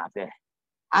barber shop.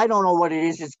 I don't know what it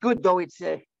is. It's good, though. It's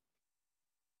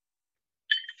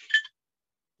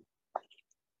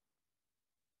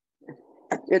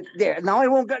there. Now I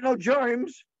won't get no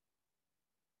germs.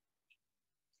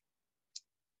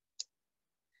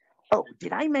 Oh,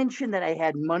 did I mention that I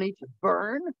had money to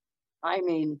burn? I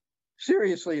mean,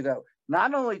 seriously, though,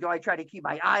 not only do I try to keep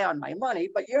my eye on my money,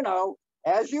 but, you know,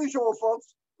 as usual,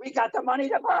 folks, we got the money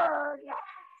to burn. Yeah.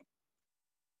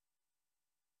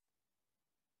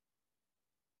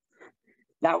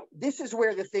 Now, this is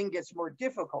where the thing gets more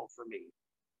difficult for me.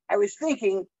 I was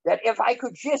thinking that if I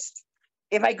could just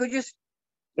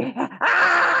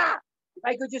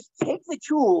take the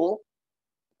tool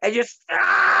and just oh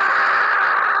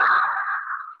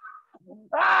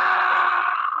God!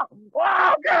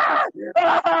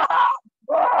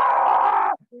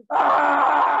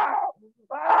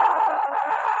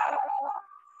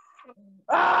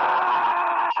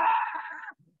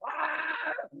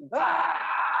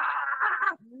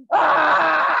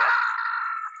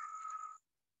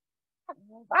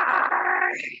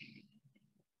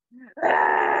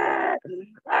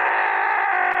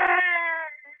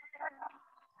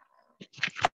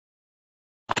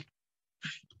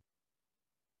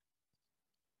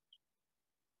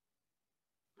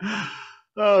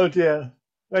 Oh dear.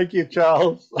 Thank you,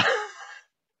 Charles.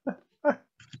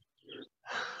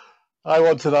 I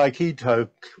want an Aikido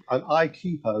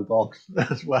box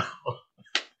as well.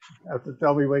 You have to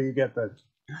tell me where you get those.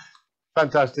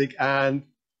 Fantastic and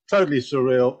totally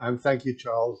surreal. And thank you,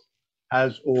 Charles,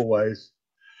 as always.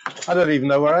 I don't even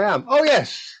know where I am. Oh,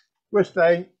 yes, we're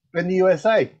staying in the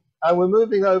USA. And we're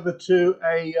moving over to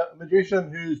a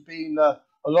magician who's been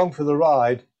along for the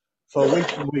ride for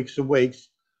weeks and weeks and weeks,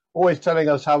 always telling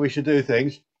us how we should do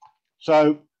things.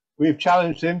 So we've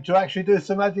challenged him to actually do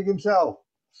some magic himself.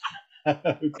 Come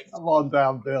on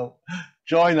down, Bill.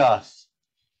 Join us.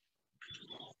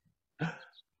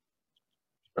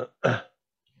 How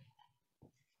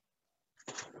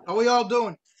are we all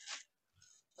doing?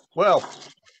 Well,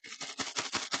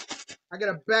 I got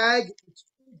a bag of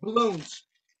balloons.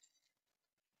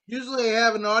 Usually I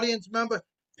have an audience member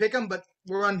pick them, but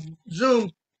we're on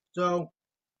Zoom, so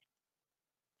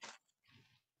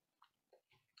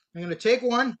I'm going to take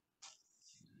one.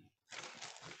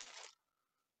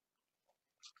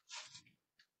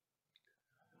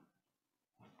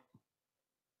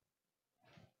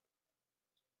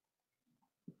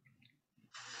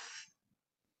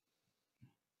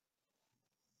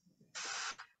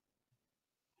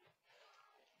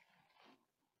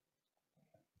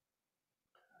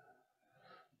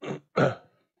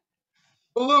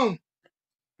 Balloon.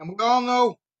 And we all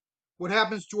know what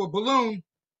happens to a balloon.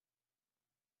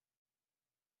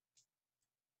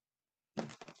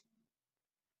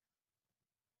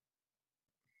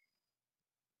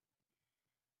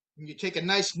 and you take a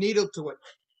nice needle to it.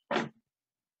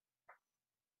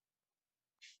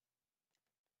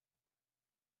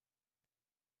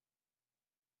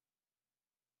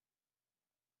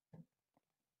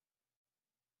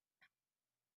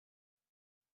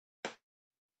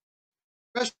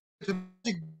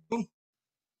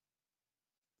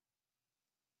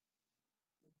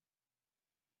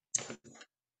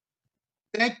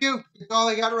 Thank you. That's all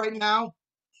I got right now.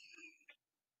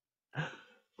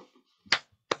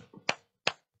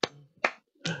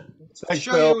 Thanks,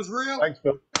 Show Bill. you it was real. Thanks,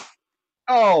 Bill.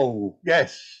 Oh,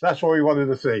 yes, that's what we wanted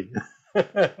to see.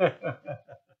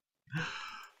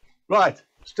 Right,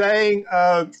 staying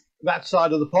that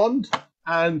side of the pond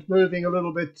and moving a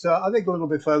little bit, I think a little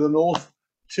bit further north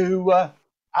to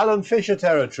Alan Fisher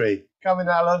territory. Come in,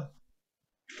 Alan.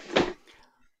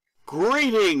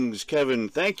 Greetings, Kevin.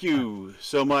 Thank you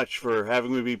so much for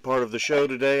having me be part of the show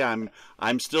today.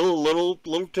 I'm still a little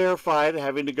terrified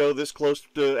having to go this close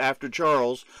to after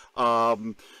Charles,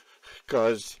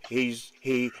 because he's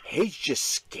just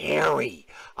scary.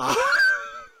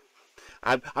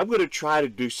 I'm going to try to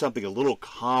do something a little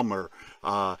calmer.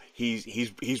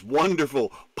 He's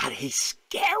wonderful, but he's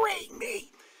scaring me.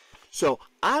 So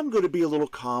I'm going to be a little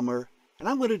calmer, and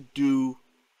I'm going to do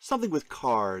something with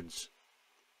cards.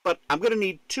 But I'm going to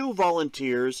need 2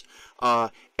 volunteers.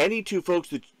 Any 2 folks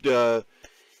that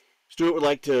Stuart would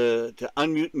like to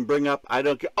unmute and bring up. I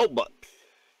don't care. Oh, but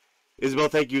Isabel,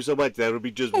 thank you so much. That would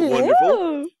be just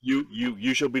wonderful.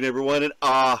 You shall be number 1. And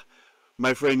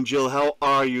my friend Jill, how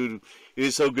are you? It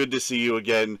is so good to see you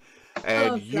again.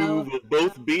 And you will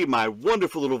both be my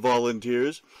wonderful little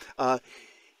volunteers.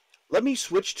 Let me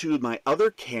switch to my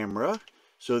other camera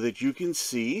so that you can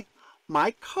see my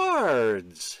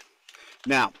cards.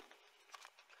 Now,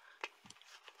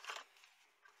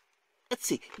 let's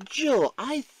see, Jill,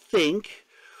 I think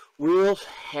we'll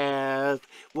have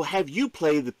you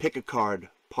play the pick a card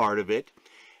part of it.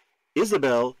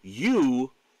 Isabel,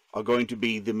 you are going to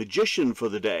be the magician for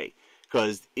the day,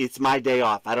 because it's my day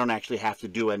off. I don't actually have to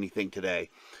do anything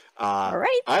today. All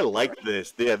right. I like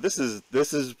this. Yeah, this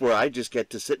is where I just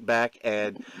get to sit back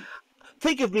and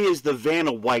think of me as the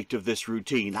Vanna White of this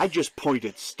routine. I just point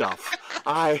at stuff.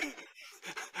 I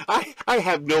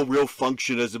have no real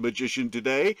function as a magician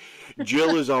today.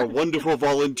 Jill is our wonderful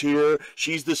volunteer.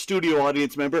 She's the studio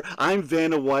audience member. I'm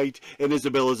Vanna White, and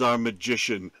Isabel is our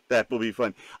magician. That will be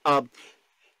fun.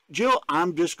 Jill,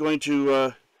 I'm just going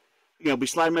to, be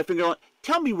sliding my finger on.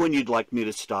 Tell me when you'd like me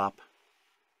to stop.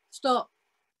 Stop.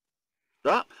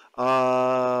 Stop.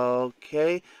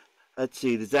 Okay. Let's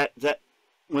see. Does that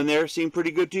one there seem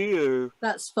pretty good to you? Or?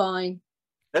 That's fine.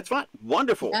 That's fine.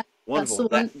 Wonderful. Yeah, Wonderful.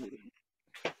 That's the one.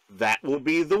 That will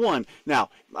be the one. Now,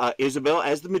 Isabel,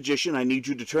 as the magician, I need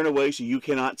you to turn away so you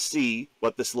cannot see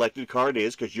what the selected card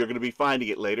is, because you're going to be finding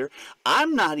it later.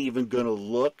 I'm not even going to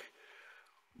look,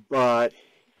 but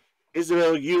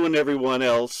Isabel, you and everyone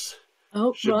else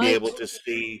should be able to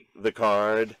see the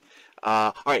card.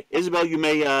 All right, Isabel, you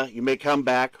may come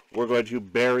back. We're going to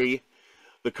bury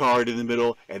the card in the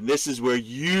middle, and this is where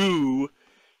you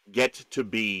get to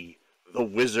be the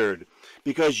wizard,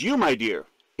 because you, my dear,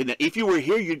 if you were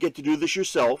here, you'd get to do this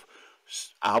yourself.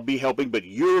 I'll be helping, but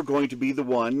you're going to be the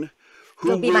one who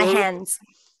You'll be my hands.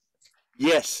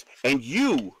 Yes, and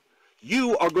you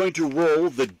are going to roll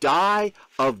the die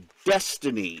of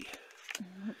destiny.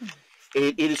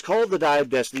 It is called the die of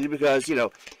destiny because,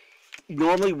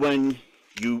 normally when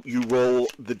you roll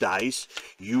the dice,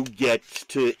 you get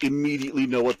to immediately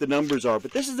know what the numbers are.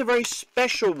 But this is a very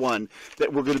special one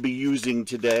that we're going to be using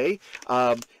today.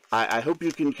 I hope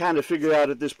you can kind of figure out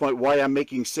at this point why I'm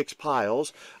making 6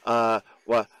 piles. Well,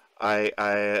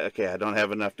 okay, I don't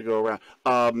have enough to go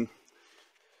around.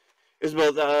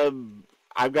 Isabel,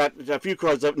 I've got a few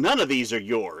cards up. None of these are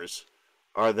yours,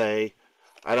 are they?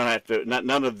 I don't have to.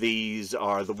 None of these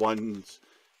are the ones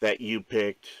that you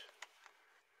picked.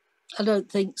 I don't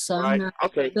think so. Right. No.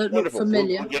 Okay. Don't Wonderful. look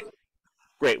familiar.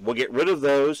 Great. We'll get rid of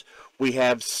those. We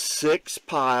have 6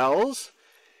 piles.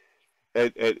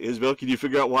 And Isabel, can you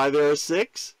figure out why there are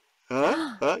 6?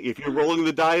 Huh? If you're rolling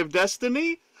the die of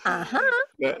destiny?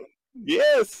 Uh-huh.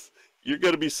 Yes. You're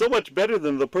going to be so much better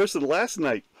than the person last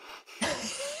night.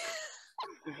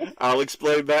 I'll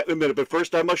explain that in a minute, but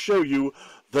first I must show you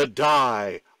the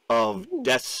die of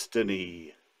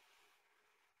destiny.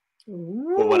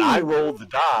 But when I roll the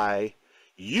die,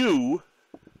 you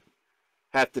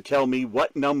have to tell me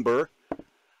what number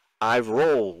I've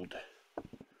rolled.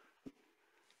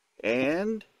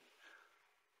 And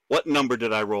what number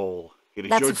did I roll? It is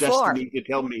That's your a 4. destiny to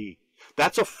tell me.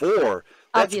 That's a 4.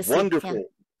 That's Obviously, wonderful.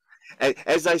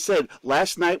 As I said,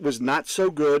 last night was not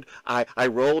so good. I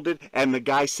rolled it, and the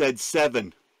guy said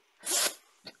 7.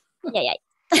 Yeah.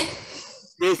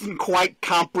 Doesn't quite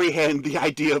comprehend the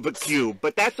idea of a cube,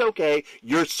 but that's okay.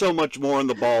 You're so much more on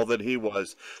the ball than he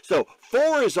was. So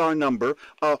 4 is our number.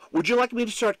 Would you like me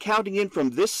to start counting in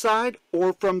from this side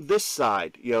or from this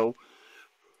side? Your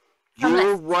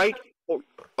right.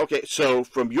 Okay, so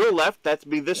from your left, that's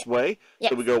me this way.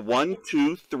 Yes. So we go 1,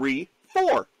 2, 3,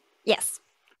 4. Yes.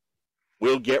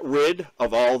 We'll get rid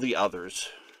of all the others.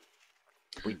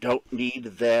 We don't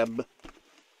need them.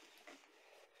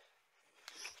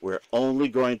 We're only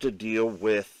going to deal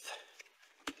with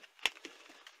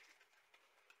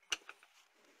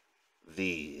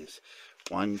these.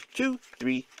 1, 2,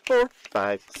 3, 4,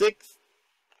 5, 6.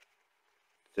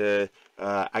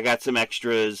 I got some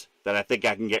extras that I think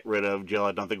I can get rid of, Jill.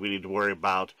 I don't think we need to worry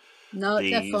about. No,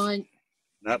 they're fine.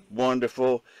 Not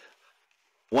wonderful.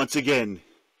 Once again,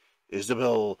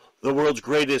 Isabel, the world's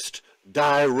greatest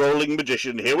die-rolling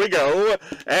magician. Here we go.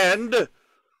 And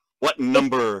what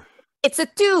number? It's a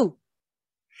 2.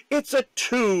 It's a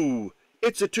 2.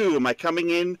 It's a 2. Am I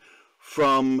coming in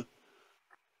from...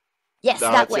 Yes,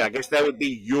 that way. I guess that would be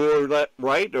your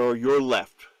right or your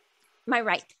left? My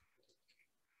right.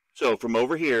 So from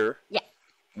over here. Yeah.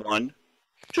 1,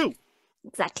 2.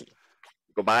 Exactly.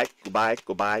 Goodbye, goodbye,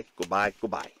 goodbye, goodbye,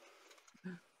 goodbye.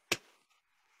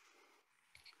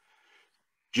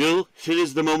 Jill, it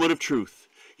is the moment of truth.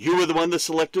 You were the one that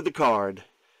selected the card.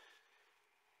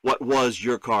 What was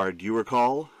your card? Do you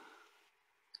recall?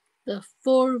 The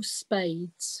 4 of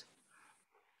spades.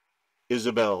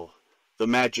 Isabel, the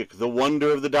magic, the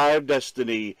wonder of the die of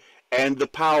destiny, and the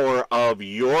power of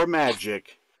your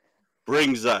magic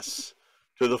brings us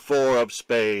to the 4 of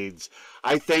spades.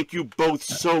 I thank you both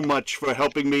so much for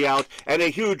helping me out, and a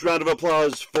huge round of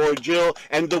applause for Jill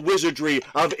and the wizardry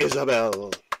of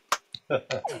Isabel.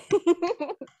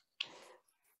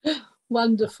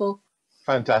 Wonderful.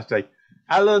 Fantastic.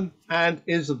 Alan and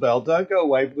Isabel, don't go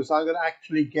away because I'm going to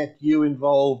actually get you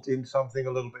involved in something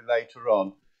a little bit later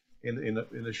on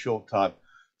in a short time.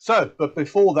 So, but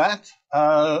before that,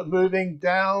 moving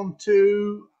down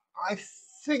to, I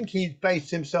think he's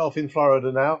based himself in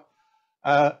Florida now.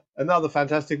 Another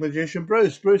fantastic magician,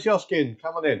 Bruce Yoskin,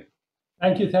 come on in.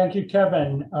 Thank you,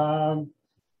 Kevin.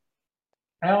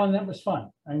 Alan, that was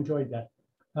fun. I enjoyed that.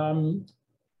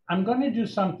 I'm going to do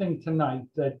something tonight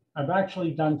that I've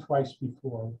actually done twice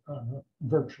before,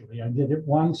 virtually. I did it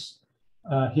once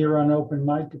here on Open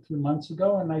Mic a few months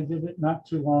ago, and I did it not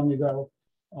too long ago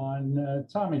on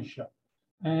Tommy's show,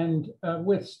 and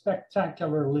with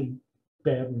spectacularly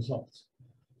bad results.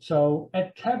 So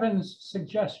at Kevin's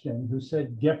suggestion, who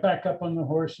said, get back up on the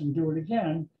horse and do it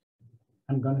again,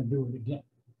 I'm going to do it again.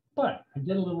 But I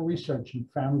did a little research and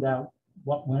found out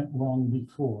what went wrong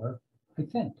before, I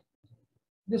think.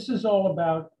 This is all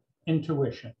about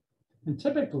intuition. And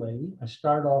typically, I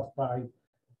start off by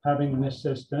having an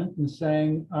assistant and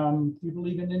saying, do you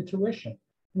believe in intuition?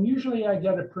 And usually I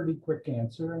get a pretty quick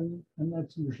answer, and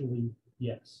that's usually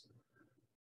yes.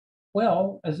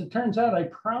 Well, as it turns out, I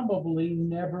probably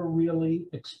never really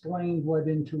explained what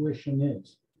intuition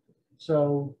is.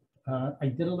 So I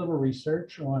did a little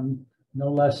research on no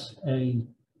less a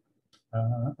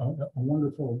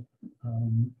wonderful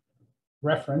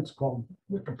reference called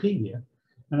Wikipedia.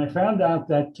 And I found out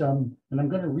that, and I'm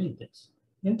going to read this,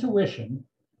 intuition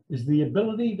is the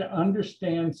ability to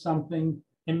understand something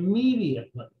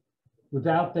immediately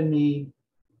without the need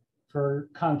for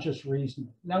conscious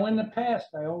reasoning. Now, in the past,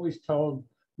 I always told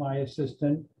my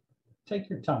assistant, take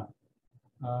your time,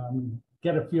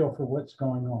 get a feel for what's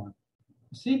going on.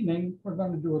 This evening, we're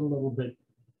going to do it a little bit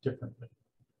differently.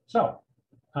 So,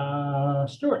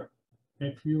 Stuart,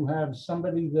 if you have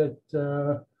somebody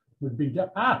that would be,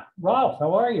 Ralph,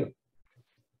 how are you?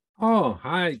 Oh,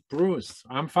 hi, Bruce.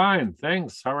 I'm fine,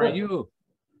 thanks. How are Good. you?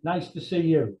 Nice to see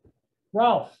you.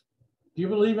 Ralph, do you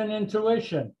believe in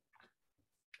intuition?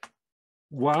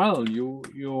 Well, you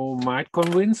might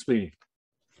convince me.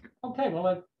 Okay,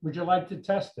 well, would you like to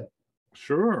test it?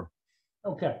 Sure.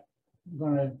 Okay, I'm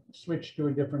going to switch to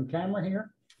a different camera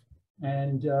here.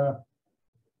 And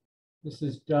this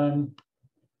is done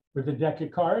with a deck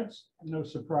of cards. No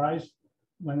surprise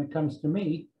when it comes to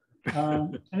me.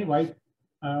 Anyway,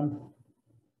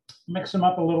 mix them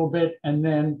up a little bit. And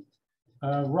then,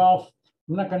 Ralph,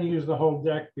 I'm not going to use the whole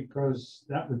deck because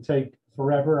that would take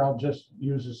forever. I'll just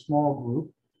use a small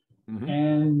group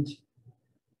and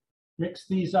mix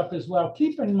these up as well.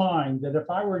 Keep in mind that if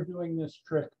I were doing this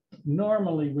trick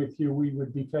normally with you, we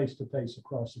would be face to face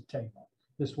across the table.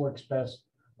 This works best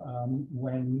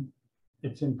when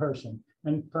it's in person.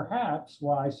 and perhaps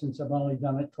why, since I've only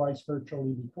done it twice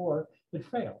virtually before, it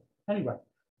failed. Anyway,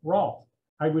 Rolf,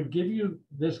 I would give you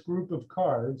this group of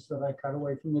cards that I cut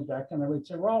away from the deck, and I would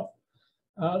say, Rolf,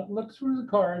 look through the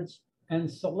cards and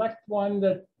select one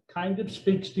that kind of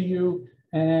speaks to you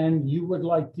and you would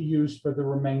like to use for the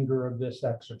remainder of this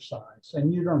exercise.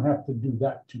 And you don't have to do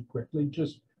that too quickly.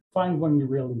 Just find one you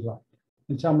really like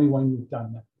and tell me when you've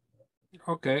done that.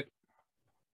 Okay.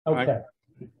 Okay.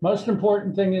 Most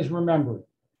important thing is remember it,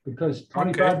 because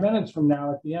 25 minutes from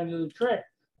now at the end of the trick,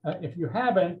 if you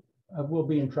haven't, we'll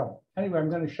be in trouble. Anyway, I'm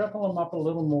going to shuffle them up a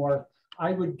little more.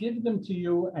 I would give them to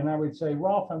you and I would say,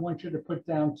 Rolf, I want you to put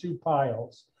down 2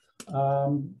 piles.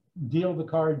 Deal the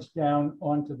cards down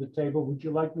onto the table. Would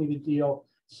you like me to deal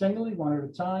singly, one at a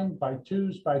time, by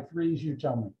 2s, by 3s? You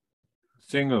tell me.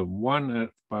 Single, one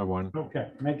by one. Okay,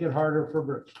 make it harder for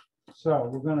Bruce. So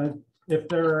we're going to, if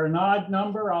they're an odd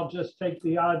number, I'll just take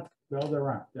the odd. Well, they're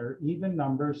not. They're even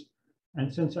numbers.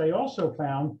 And since I also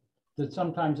found that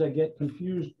sometimes I get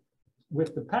confused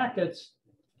with the packets,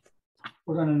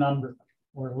 we're going to number them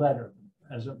or letter them,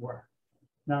 as it were.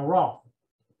 Now, Rolf,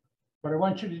 what I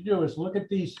want you to do is look at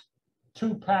these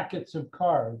 2 packets of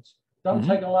cards. Don't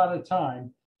take a lot of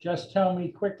time. Just tell me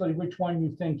quickly which one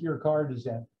you think your card is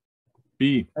in.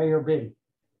 B. A or B?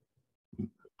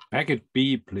 Packet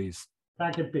B, please.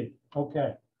 Packet B.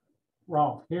 Okay.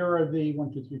 Rolf, here are the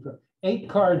 1, 2, 3, 4, 8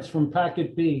 cards from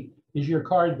packet B. Is your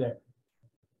card there?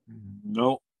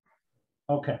 No.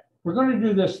 Okay. We're going to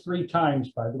do this 3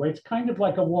 times, by the way. It's kind of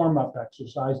like a warm-up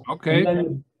exercise. Okay. And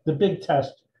then the big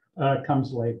test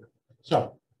comes later.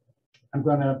 So I'm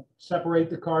going to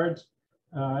separate the cards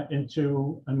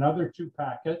into another 2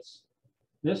 packets.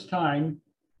 This time,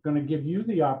 I'm going to give you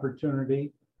the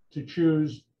opportunity to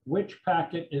choose which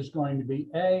packet is going to be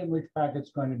A and which packet's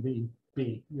going to be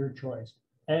B. Your choice.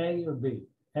 A or B?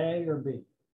 A or B?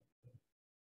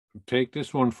 Take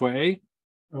this one for A.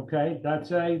 Okay,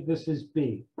 that's A. This is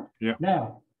B. Yeah.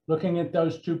 Now, looking at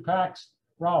those 2 packs,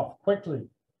 Rolf, quickly,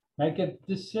 make a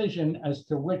decision as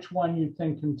to which one you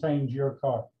think contains your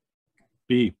card.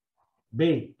 B.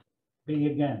 B. B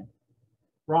again.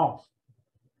 Rolf,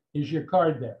 is your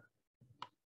card there?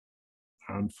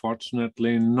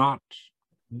 Unfortunately not.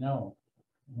 No.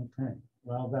 Okay.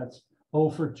 Well, that's 0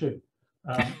 for 2.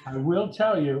 I will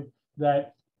tell you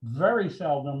that very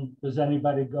seldom does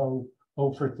anybody go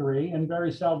 0 for 3, and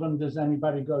very seldom does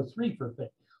anybody go 3 for 3.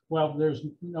 Well, there's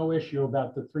no issue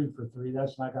about the 3 for 3.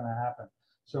 That's not going to happen.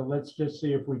 So let's just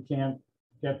see if we can't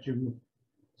get you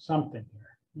something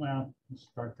here. Well, let's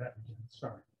start that again.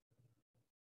 Sorry.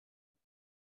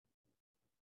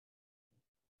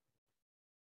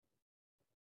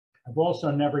 I've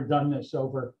also never done this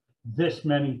over this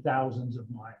many thousands of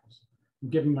miles. I'm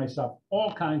giving myself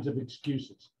all kinds of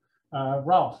excuses.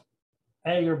 Rolf,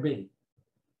 A or B?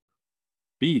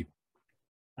 B.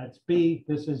 That's B.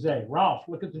 This is A. Rolf,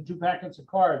 look at the 2 packets of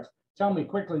cards. Tell me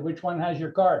quickly which one has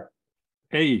your card.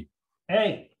 A.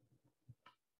 A.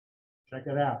 Check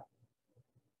it out.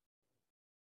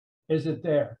 Is it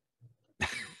there?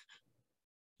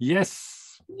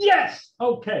 Yes. Yes.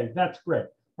 Okay, that's great.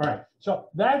 All right. So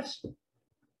that's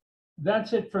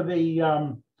it for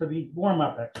the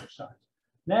warm-up exercise.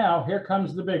 Now here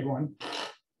comes the big one,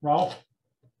 Rolf.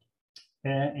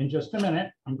 In just a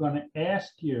minute, I'm going to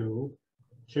ask you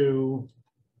to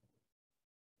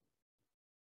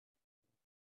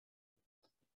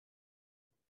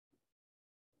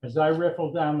as I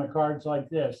riffle down the cards like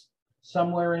this,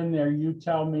 somewhere in there, you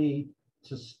tell me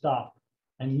to stop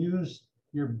and use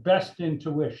your best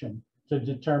intuition to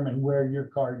determine where your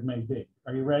card may be.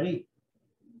 Are you ready?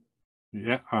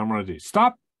 Yeah, I'm ready.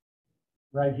 Stop.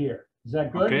 Right here. Is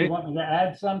that good? Okay. You want me to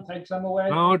add some, take some away?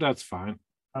 No, that's fine.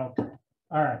 Okay.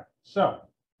 All right. So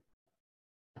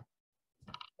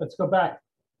let's go back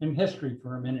in history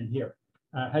for a minute here.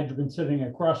 Had you been sitting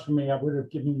across from me, I would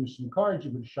have given you some cards.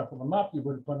 You would have shuffled them up. You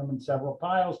would have put them in several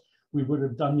piles. We would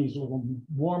have done these little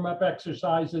warm-up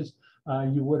exercises.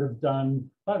 You would have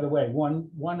done, by the way,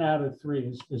 one out of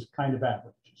 3 is kind of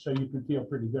average. So you can feel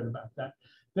pretty good about that.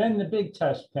 Then the big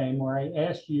test came where I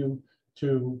asked you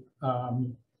to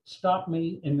stop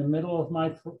me in the middle of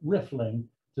my riffling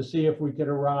to see if we could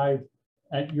arrive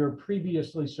at your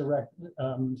previously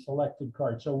selected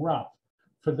card. So Rolf,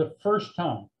 for the first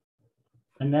time,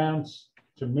 announce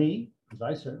to me, because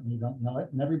I certainly don't know it,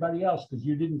 and everybody else, because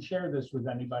you didn't share this with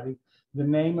anybody, the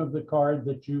name of the card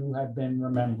that you have been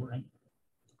remembering.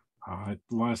 It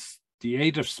was the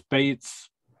 8 of spades.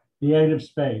 The 8 of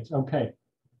spades. Okay.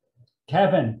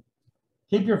 Kevin,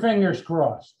 keep your fingers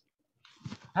crossed.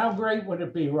 How great would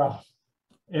it be, Rolf,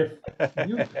 if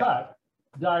you cut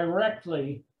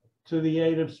directly to the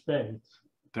 8 of spades.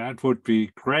 That would be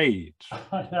great.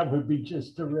 That would be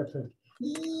just terrific.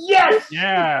 Yes!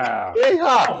 Yeah.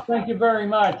 Oh, thank you very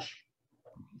much.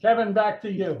 Kevin, back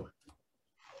to you.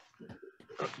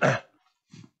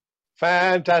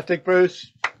 Fantastic,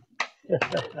 Bruce.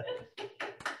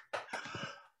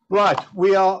 Right,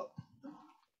 we are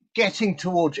edging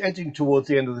towards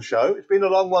the end of the show. It's been a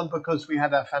long one because we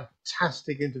had a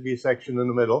fantastic interview section in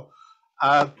the middle.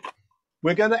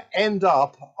 We're going to end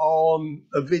up on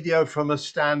a video from a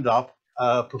stand-up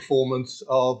performance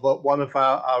of one of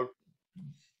our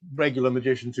regular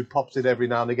magicians who pops it every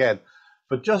now and again.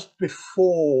 But just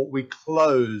before we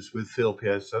close with Phil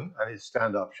Pearson and his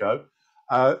stand-up show,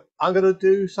 I'm going to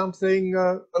do something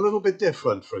a little bit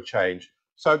different for a change.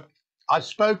 So I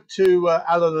spoke to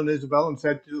Alan and Isabel and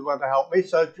said, do you want to help me?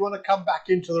 So do you want to come back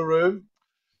into the room,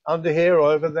 under here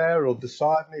or over there or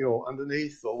beside me or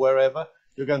underneath or wherever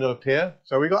you're going to appear?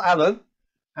 So we got Alan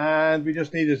and we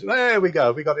just need Isabel. There we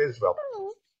go. We got Isabel.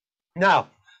 Now,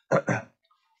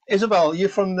 Isabel, you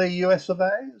from the US of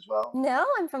A as well? No,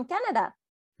 I'm from Canada.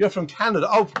 You're from Canada.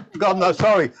 Oh, God, no,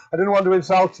 sorry. I didn't want to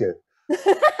insult you.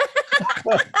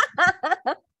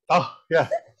 Oh, yeah,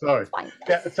 sorry.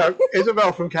 Yeah, so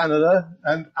Isabel from Canada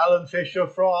and Alan Fisher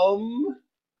from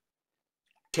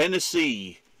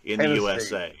Tennessee in the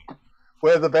USA.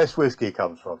 Where the best whiskey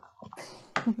comes from.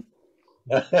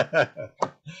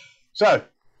 So,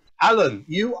 Alan,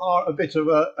 you are a bit of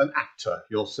an actor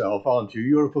yourself, aren't you?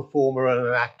 You're a performer and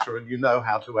an actor and you know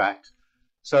how to act.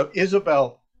 So,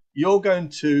 Isabel, you're going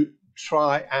to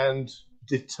try and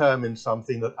determine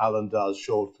something that Alan does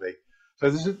shortly. So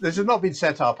this has not been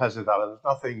set up, has it, Alan?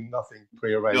 There's nothing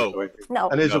prearranged or anything. No.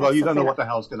 And Isabel, you don't know what the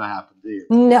hell's going to happen, do you?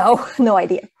 No, no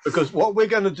idea. Because what we're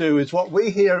going to do is what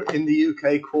we here in the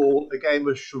UK call a game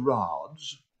of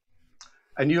charades,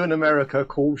 and you in America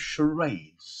call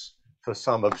charades for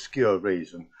some obscure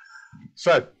reason.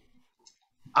 So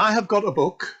I have got a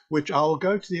book, which I'll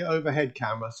go to the overhead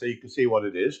camera so you can see what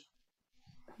it is.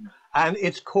 And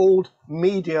it's called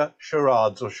Media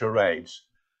Charades or Charades.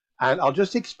 And I'll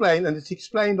just explain, and it's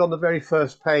explained on the very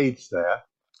first page there.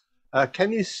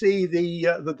 Can you see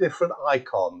the different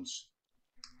icons?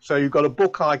 So you've got a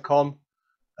book icon,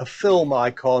 a film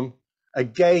icon, a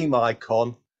game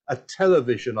icon, a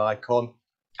television icon,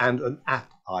 and an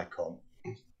app icon.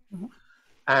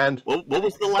 And what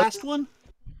was the last one?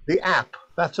 The app.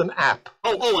 That's an app.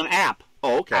 Oh, an app.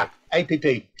 Oh, okay. App,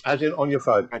 as in on your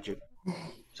phone. Gotcha.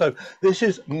 So this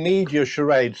is media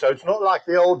charade. So it's not like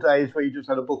the old days where you just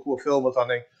had a book or a film or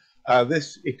something.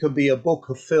 It could be a book,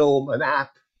 a film, an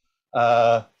app.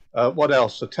 What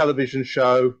else? A television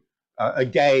show, a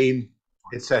game,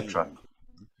 etc.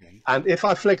 Okay. And if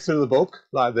I flick through the book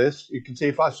like this, you can see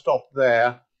if I stop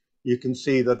there, you can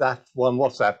see that one.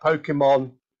 What's that?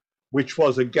 Pokemon, which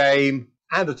was a game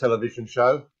and a television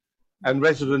show, and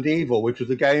Resident Evil, which was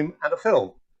a game and a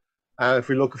film. And if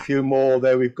we look a few more,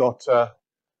 there we've got.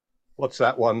 What's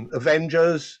that one?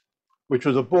 Avengers, which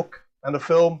was a book and a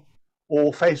film,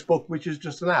 or Facebook, which is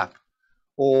just an app,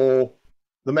 or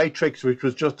The Matrix, which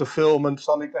was just a film, and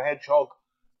Sonic the Hedgehog,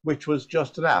 which was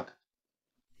just an app.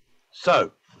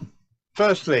 So,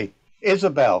 firstly,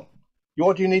 Isabel,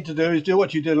 what you need to do is do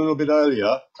what you did a little bit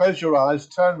earlier. Close your eyes,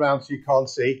 turn around so you can't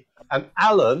see, and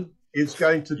Alan is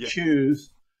going to choose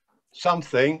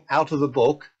something out of the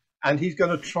book, and he's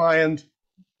going to try and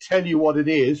tell you what it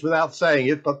is without saying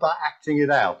it, but by acting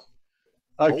it out.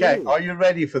 Okay, Are you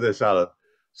ready for this, Alan?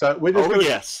 So we're just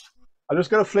yes. I'm just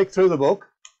going to flick through the book,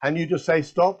 and you just say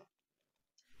stop.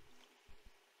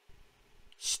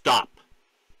 Stop.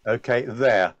 Okay,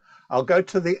 there. I'll go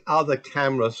to the other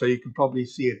camera so you can probably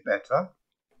see it better.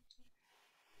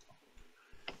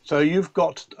 So you've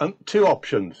got two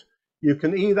options. You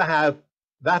can either have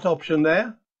that option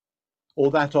there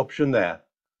or that option there.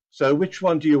 So which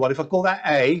one do you want? If I call that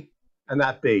A and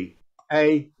that B,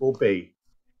 A or B?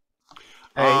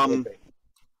 A or B?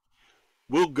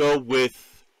 We'll go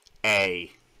with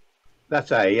A.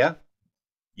 That's A, yeah?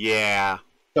 Yeah.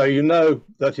 So you know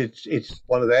that it's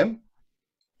one of them?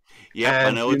 Yeah,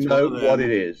 I know it's one of them. You know what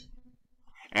it is.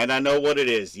 And I know what it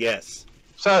is, yes.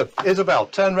 So, Isabel,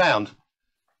 turn round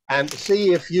and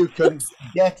see if you can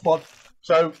get what...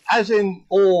 So, as in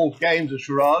all games of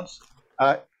charades,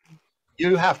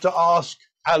 you have to ask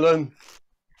Alan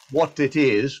what it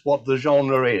is, what the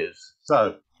genre is.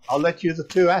 So, I'll let you the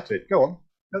two at it. Go on.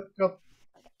 Go.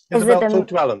 Isabel, talk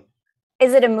to Alan.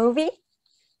 Is it a movie?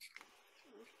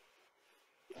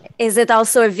 Is it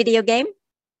also a video game?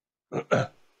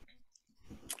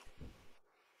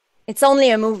 It's only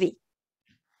a movie.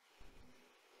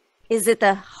 Is it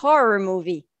a horror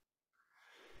movie?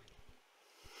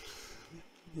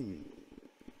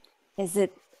 Is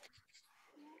it?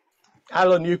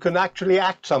 Alan, you can actually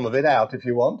act some of it out if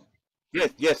you want.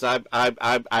 Yes. I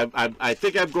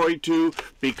think I'm going to,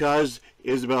 because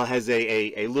Isabel has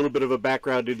a little bit of a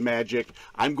background in magic.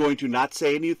 I'm going to not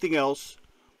say anything else,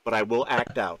 but I will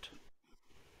act out.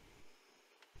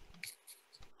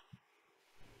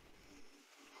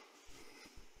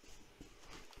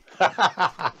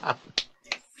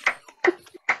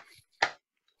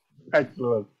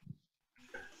 Excellent.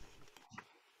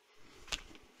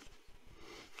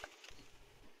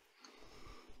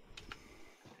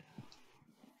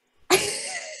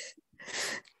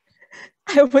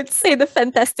 I would say the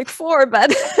Fantastic Four,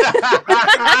 but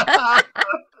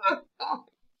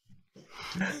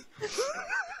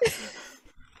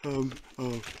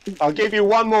I'll give you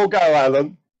one more go,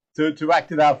 Alan, to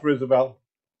act it out for Isabel.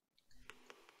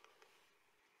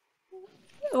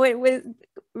 wait, with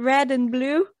red and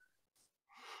blue.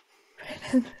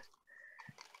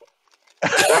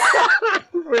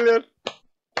 Brilliant.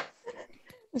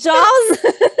 Jaws.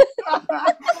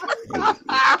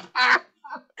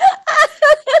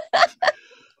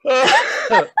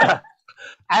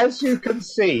 As you can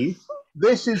see,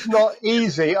 this is not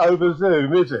easy over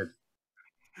Zoom, is it?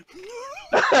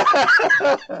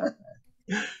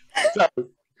 So,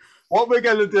 what we're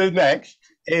going to do next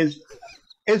is,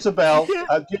 Isabel, do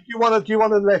you want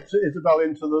to let Isabel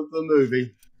into the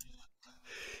movie?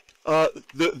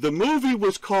 The movie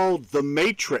was called The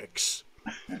Matrix.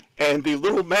 And the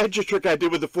little magic trick I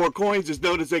did with the 4 coins is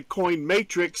known as a coin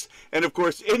matrix. And of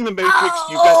course, in the matrix,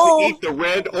 you got to eat the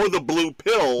red or the blue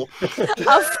pill.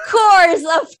 Of course.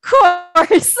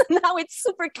 Now it's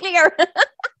super clear.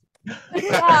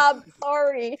 Yeah, I'm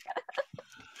sorry.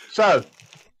 So,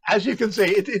 as you can see,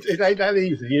 it ain't that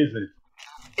easy, is it?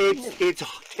 It's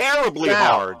terribly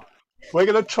hard. We're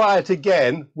going to try it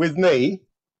again with me.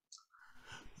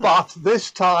 But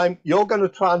this time, you're going to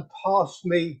try and pass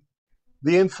me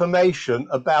the information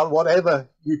about whatever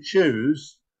you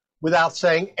choose without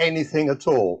saying anything at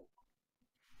all.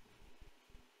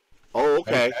 Oh,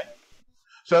 okay.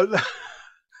 So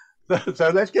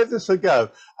let's give this a go.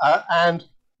 And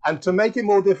to make it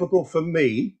more difficult for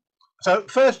me, so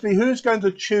firstly, who's going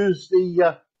to choose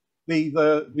the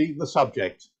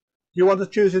subject? Do you want to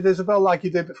choose it, Isabel, like you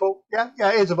did before? Yeah,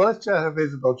 Isabel. Let's have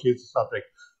Isabel choose the subject.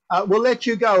 We'll let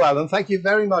you go, Alan. Thank you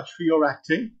very much for your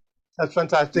acting. That's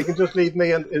fantastic. And just leave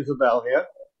me and Isabel here.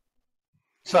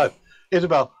 So,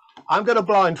 Isabel, I'm going to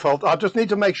blindfold. I just need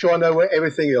to make sure I know where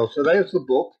everything is. So there's the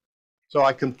book, so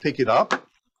I can pick it up.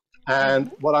 And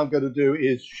what I'm going to do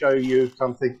is show you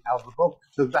something out of the book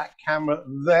to that camera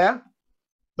there.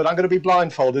 But I'm going to be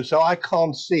blindfolded, so I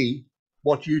can't see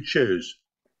what you choose.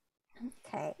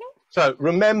 Okay. So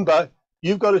remember,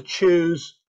 you've got to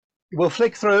choose. We'll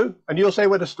flick through, and you'll say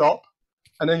where to stop.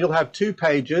 And then you'll have 2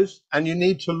 pages, and you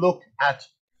need to look at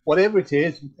whatever it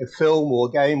is, a film or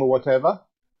a game or whatever,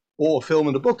 or a film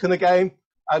and a book and a game,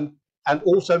 and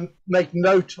also make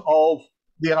note of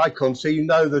the icon so you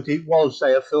know that it was,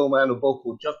 say, a film and a book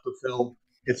or just a film,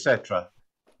 etc.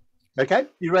 Okay,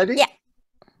 you ready? Yeah.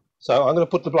 So I'm going to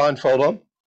put the blindfold on.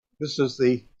 This is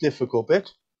the difficult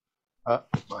bit. My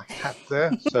hat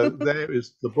there. So there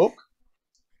is the book.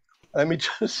 Let me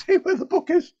just see where the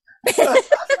book is.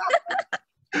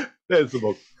 There's the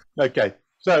book. Okay.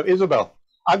 So, Isabel,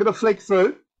 I'm going to flick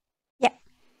through. Yeah.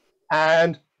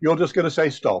 And you're just going to say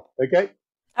stop. Okay?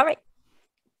 All right.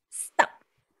 Stop.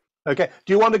 Okay.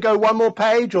 Do you want to go one more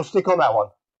page or stick on that one?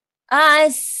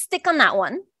 Stick on that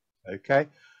one. Okay.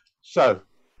 So,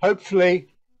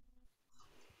 hopefully.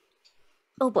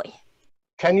 Oh, boy.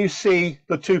 Can you see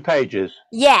the 2 pages?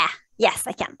 Yeah. Yes,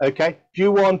 I can. Okay. Do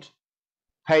you want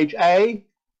page A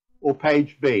or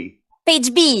page B?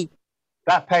 Page B.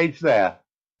 That page there?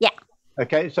 Yeah.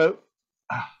 Okay, so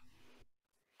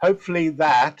hopefully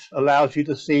that allows you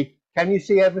to see. Can you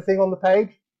see everything on the page?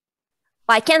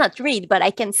 Well, I cannot read, but I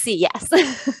can see, yes.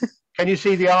 Can you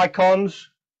see the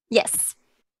icons? Yes.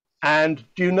 And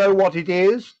do you know what it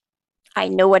is? I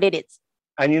know what it is.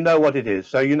 And you know what it is.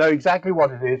 So you know exactly what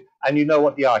it is, and you know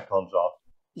what the icons are.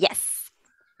 Yes.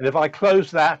 And if I close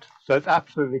that, so it's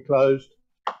absolutely closed,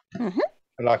 Mm-hmm.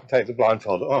 and I can take the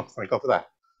blindfold. Oh, thank God for that.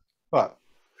 Right.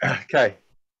 Okay.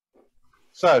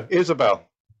 So, Isabel,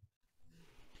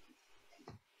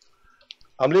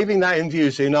 I'm leaving that in view,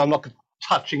 so you know I'm not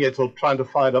touching it or trying to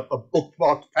find a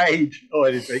bookmarked page or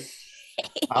anything.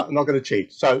 I'm not going to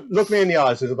cheat. So, look me in the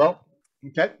eyes, Isabel.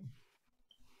 Okay.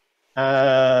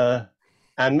 And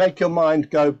make your mind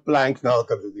go blank. No, I'm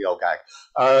going to do the old gag.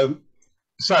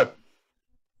 So,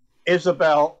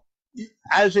 Isabel,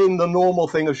 as in the normal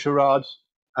thing of charades,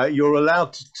 you're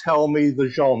allowed to tell me the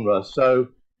genre. So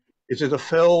Is it a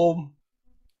film?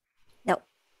 No.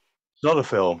 It's not a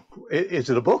film. Is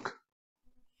it a book?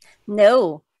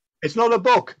 No. It's not a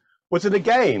book. Was it a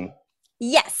game?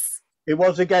 Yes. It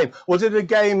was a game. Was it a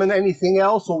game and anything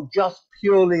else, or just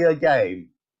purely a game?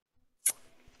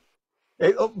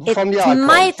 From the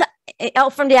icons.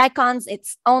 From the icons,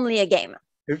 it's only a game.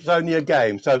 It's only a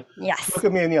game. So yes. Look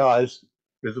at me in the eyes,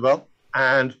 Isabel,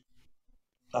 and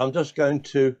I'm just going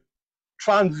to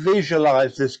try and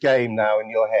visualize this game now in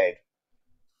your head.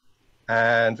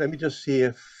 And let me just see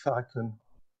if I can.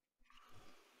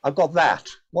 I've got that.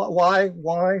 Why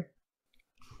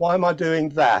am I doing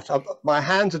that? My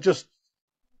hands are just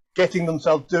getting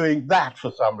themselves doing that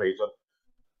for some reason.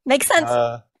 Makes sense.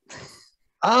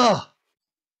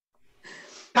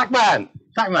 Pac-Man.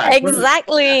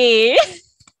 Exactly.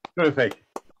 Terrific.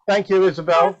 Thank you,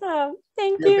 Isabel. Awesome.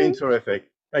 Thank You've been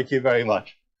terrific. Thank you very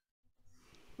much.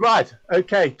 Right.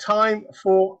 Okay. Time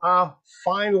for our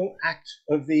final act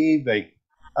of the evening.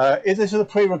 This is a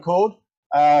pre-record.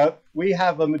 We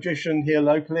have a magician here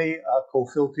locally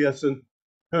called Phil Pearson,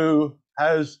 who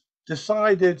has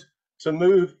decided to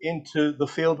move into the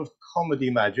field of comedy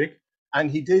magic, and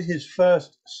he did his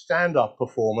first stand-up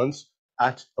performance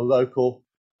at a local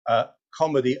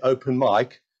comedy open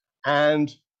mic,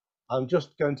 and I'm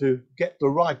just going to get the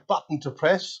right button to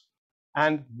press,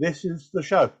 and this is the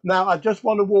show. Now, I just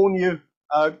want to warn you,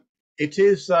 it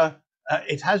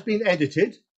has been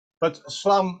edited, but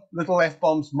some little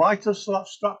F-bombs might have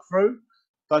struck through,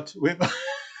 but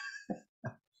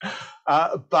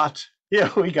but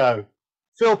here we go.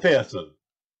 Phil Pearson.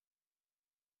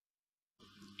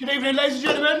 Good evening, ladies and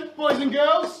gentlemen, boys and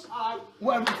girls.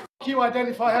 Whatever the f you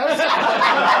identify as.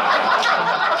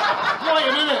 Right,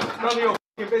 innit? None of your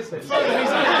f***ing business. My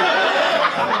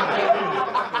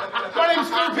name's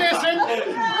Phil Pearson.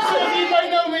 Some of you may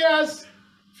know me as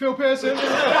Phil Pearson.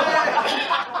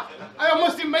 I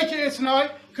almost didn't make it here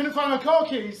tonight. Couldn't find my car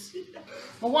keys.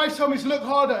 My wife told me to look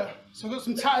harder, so I've got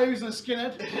some tattoos and a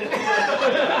skinhead.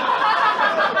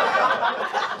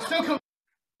 Still can't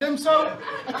them, so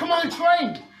I come on a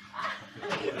train.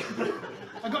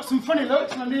 I got some funny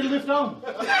looks and I need a lift home.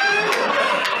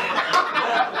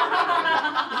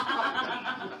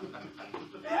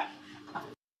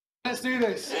 Let's do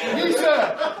this. You,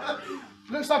 sir,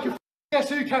 looks like a Guess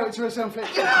Who character or something.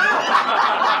 Do you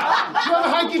have a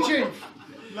handkerchief?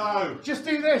 No. Just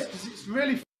do this, because it's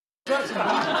really attractive.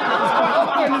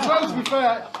 As well, to be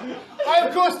fair. I,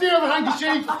 of course, do have a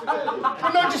handkerchief,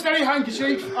 but not just any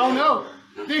handkerchief. Oh, no.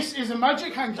 This is a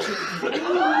magic handkerchief.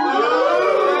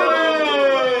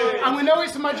 And we know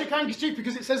it's a magic handkerchief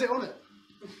because it says it on it.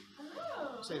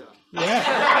 Say that. Yeah.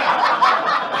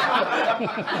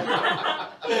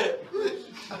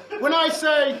 When I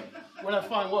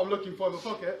find what I'm looking for in my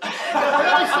pocket, when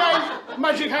I say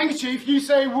magic handkerchief, you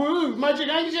say woo, magic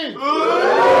handkerchief. Woo!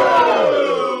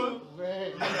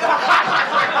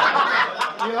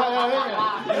 You like that,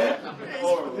 yeah?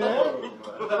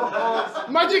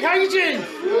 Magic handkerchief!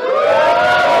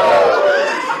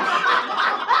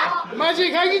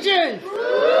 Magic handkerchief!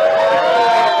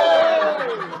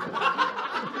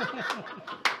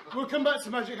 We'll come back to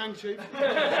magic handkerchief.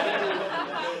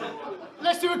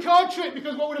 Let's do a card trick,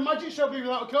 because what would a magic show be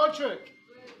without a card trick?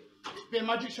 It'd be a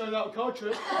magic show without a card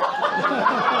trick.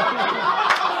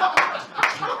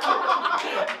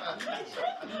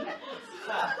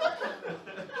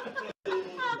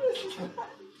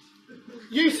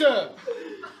 You, sir,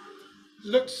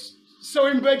 looks so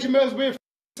in bed you may as well be a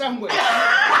sandwich. Name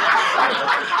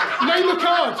a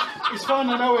card. It's fine,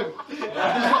 I know him.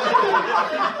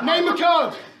 Name a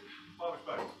card.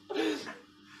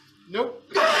 Nope.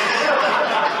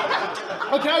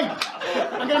 Okay,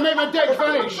 I'm going to make my deck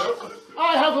vanish.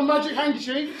 I have a magic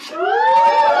handkerchief.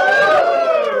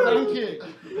 Thank you.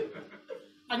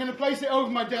 I'm going to place it over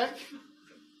my deck.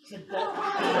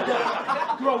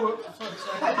 Grow up.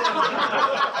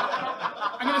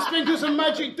 I'm going to sprinkle some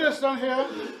magic dust on here.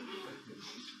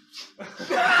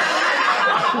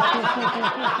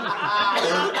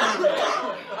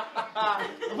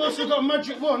 I've also got a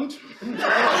magic wand.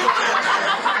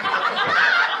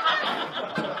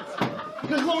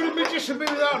 Because what would a magician be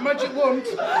without a magic wand?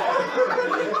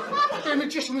 Be a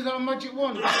magician without a magic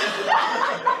wand.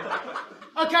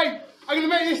 Okay, I'm going to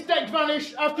make this deck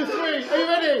vanish after 3. Are you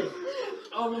ready?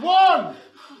 1,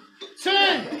 2,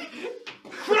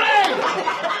 3!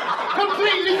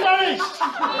 Completely vanished!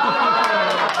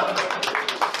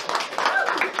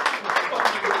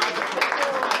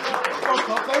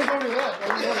 Those are already there.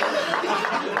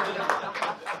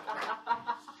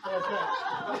 Okay.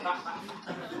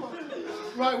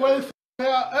 Right, well,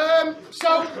 so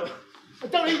I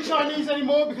don't eat Chinese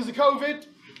anymore because of COVID.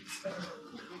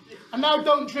 And now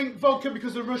don't drink vodka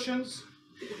because of Russians.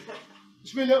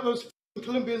 Just really hope those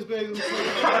Colombians be able to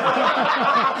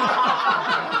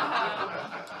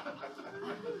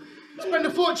spend a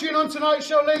fortune on tonight's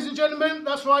show, ladies and gentlemen.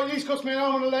 That's right, these cost me an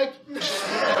arm and a leg.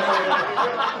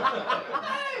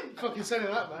 Fucking saying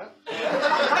that, man.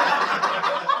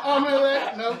 Arm and a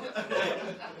leg, no.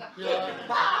 Yeah.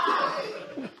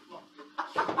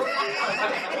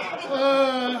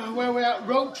 Where are we at?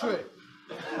 Road trip.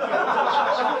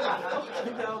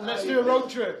 Let's do a road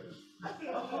trip.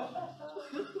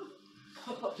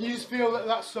 Can you just feel that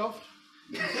that's soft?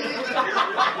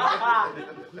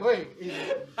 Wait,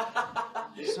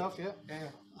 it's soft, yeah?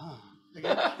 Yeah.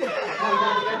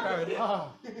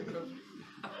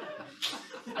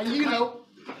 And you know,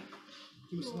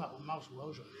 you must not my mouth's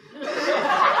well shut.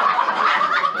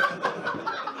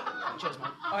 Cheers,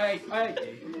 man. I hate you.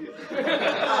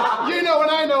 You know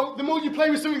and I know, the more you play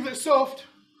with something that's soft,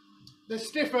 the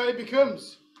stiffer it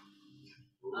becomes.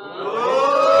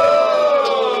 Oh.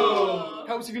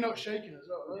 Helps if you're not shaking as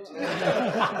well. Right?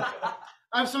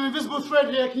 I have some invisible thread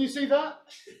here. Can you see that?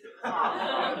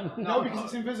 No, because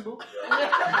it's invisible.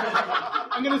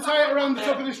 I'm going to tie it around the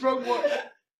top of this rope watch.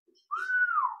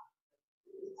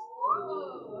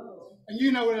 And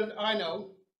you know and I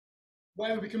know,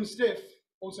 whatever becomes stiff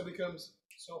also becomes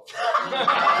soft.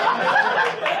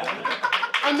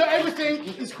 And that everything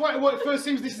is quite what it first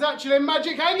seems. This is actually a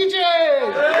magic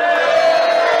handkerchief!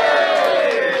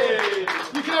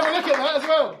 You can have a look at that as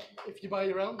well, if you buy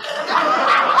your own.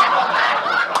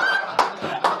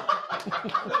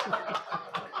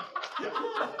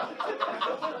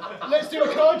 Let's do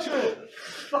a card trick.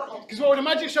 Because what would a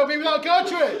magic show be without a card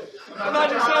trick? A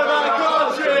magic show without a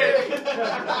card trick!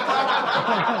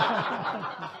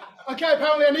 Okay,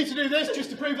 apparently I need to do this just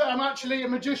to prove that I'm actually a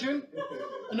magician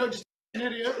and not just an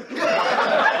idiot.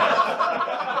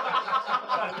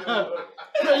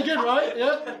 Pretty good, right?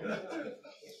 Yeah.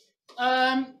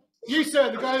 You,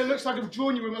 sir, the guy that looks like I've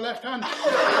drawn you with my left hand.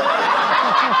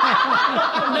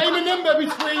 Name a number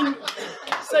between,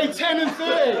 say, 10 and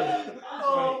 30.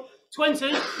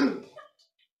 20.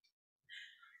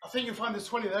 I think you'll find there's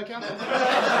 20 there, can't you?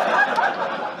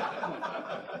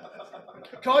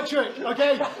 Card trick,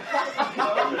 okay.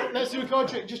 Let's do a card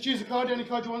trick. Just choose a card, any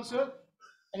card you want, sir.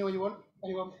 Anyone you want.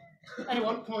 Anyone.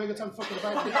 Anyone. Come on, you got time fucking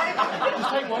about it. Just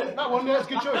take one. That one, yeah, it's a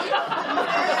good choice.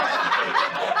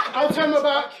 I'll turn my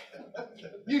back.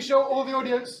 You show all the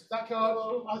audience that card.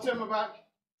 I'll turn my back.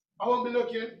 I won't be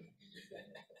looking.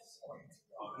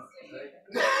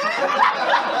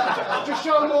 Just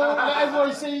show them all, let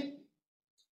everyone see.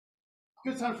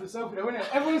 Good time for the selfie though, isn't it?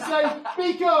 Everyone say,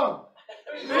 be calm!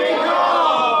 Be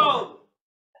calm!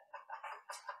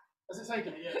 Has it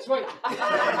taken it yet? Sweet.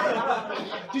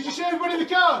 Did you show everybody the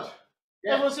card?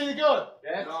 Yeah. Everyone see the card?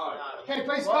 Yeah. No. Okay,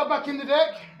 place the card back in the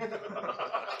deck.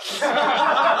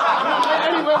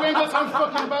 Anyway, we ain't got time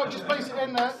fucking about, just place it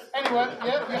in there. Anyway,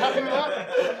 yeah, you happy with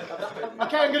that?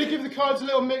 Okay, I'm going to give the cards a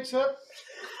little mix up.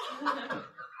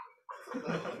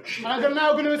 And I'm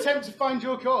now going to attempt to find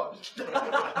your card.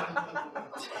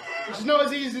 Which is not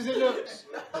as easy as it looks.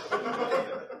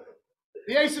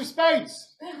 The Ace of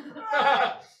Spades.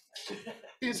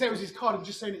 He didn't say it was his card, I'm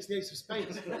just saying it's the Ace of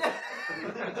Spades.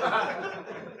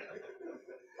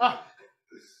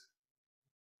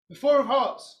 The Four of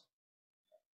Hearts.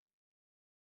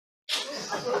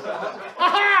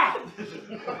 Aha!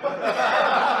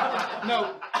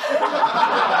 No.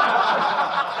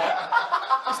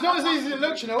 It's not as easy as it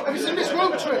looks, you know. Have you seen this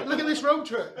rope trick? Look at this rope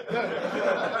trick.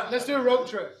 Yeah. Let's do a rope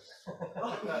trick.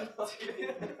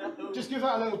 Just give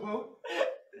that a little pull.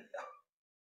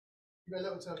 Give it a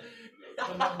little tug.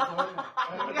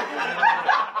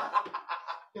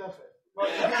 Get off it.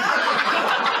 Right.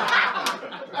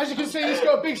 As you can see, it's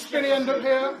got a big spinny end up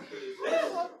here.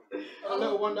 A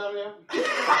little one down here.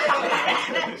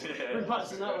 Been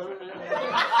practicing that one.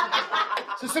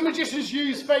 So some magicians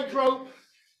use fake rope.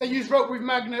 They use rope with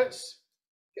magnets.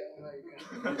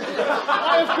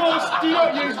 I, of course, do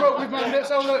not use rope with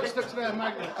magnets. Oh, look, it stuck to their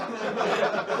magnet.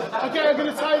 Okay, I'm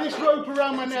going to tie this rope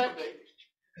around my neck.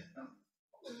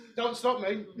 Don't stop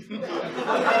me.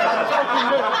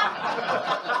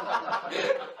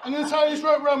 I'm going to tie this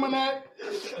rope around my neck.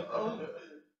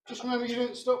 Just remember you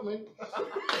didn't stop me.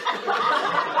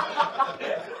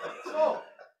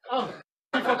 Oh,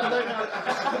 you fucking late now.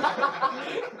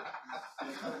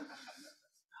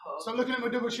 So I'm looking at my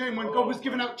double chin. When God was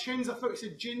giving out chins, I thought he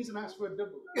said gins and asked for a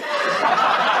double.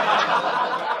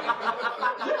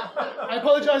 I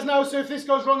apologise now, so if this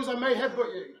goes wrong, as I may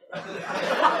headbutt you.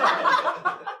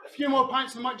 A few more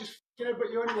pints, I might just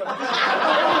headbutt you anyway. Here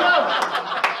we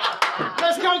go.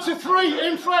 Let's count to 3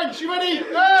 in French. You ready? 1,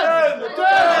 2, 3.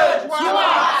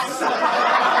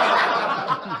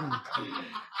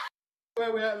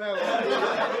 Where we at now?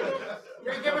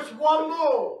 Can you give us one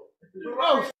more?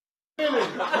 Oh, really?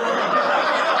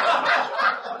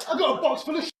 I've got a box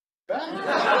full of shit,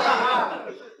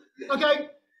 man. Okay.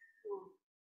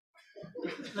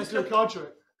 Let's do a card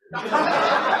trick.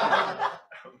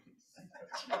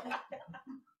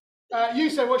 You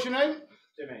say, what's your name?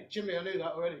 Jimmy. Jimmy, I knew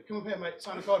that already. Come up here, mate.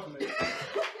 Sign a card for me.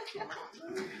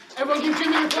 Everyone give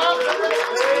Jimmy a clap.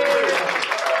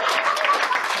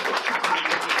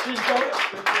 Cheers, Joe.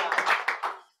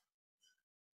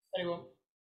 Anyone?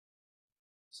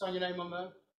 Sign your name on there.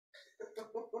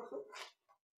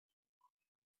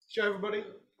 Show everybody.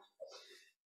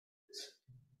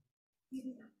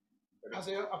 How's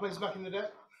it? I played this back in the day. A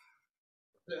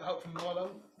little help from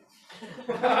Harlan.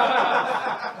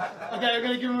 Okay, I'm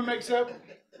going to give him a mix-up.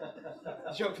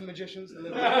 A joke from magicians.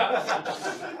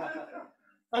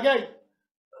 Okay,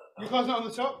 your card's not on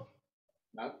the top?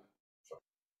 No.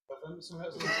 And it's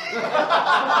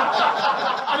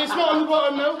not on the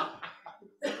bottom, no?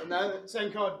 No.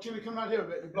 Same card. Jimmy, come around here a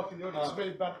bit. You're blocking the audience. It's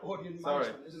really bad audience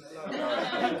management, isn't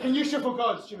it? Can you shuffle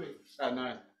cards, Jimmy?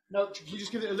 No. No, can you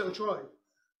just give it a little try?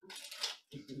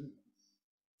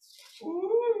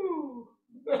 Ooh.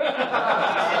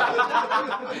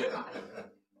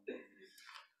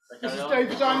 This is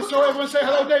David Dinosaur. Everyone say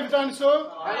hello, David Dinosaur.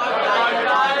 Hello,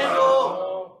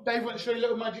 Dinosaur. Dave wants to show you a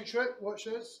little magic trick. Watch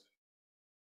this.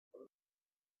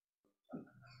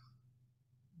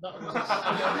 That was a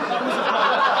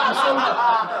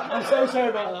I'm so sorry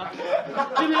about that.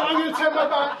 Jimmy, I'm going to turn my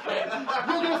back.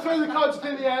 You're going to throw the cards up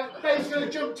in the air. Dave's going to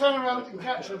jump, turn around and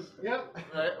catch them. Yeah?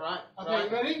 Right. Okay, you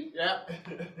ready? Yeah.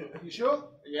 You sure?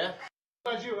 Yeah.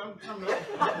 Glad you, I'm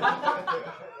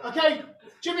okay,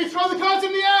 Jimmy, throw the cards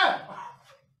in the air.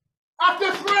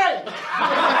 After 3.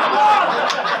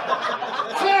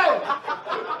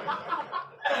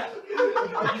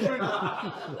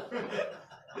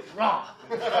 1,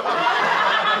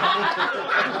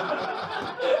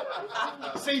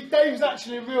 2. See, Dave's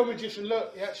actually a real magician.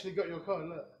 Look, he actually got your card.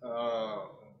 Look.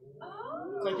 Oh.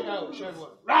 Take it out. Show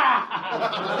everyone.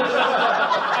 How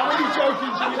are you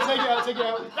joking, Jimmy? Take it out. Take it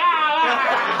out.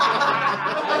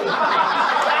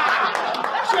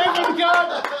 Show everyone the card.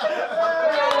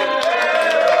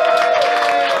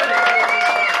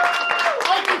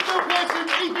 I've been Phil Pearson,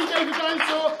 EP David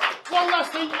Dinosaur. One last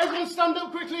thing. Everyone stand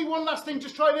up quickly. One last thing.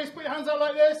 Just try this. Put your hands out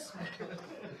like this.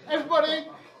 Everybody.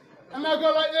 And now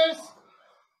go like this.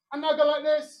 And now go like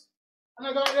this. And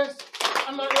now go like this.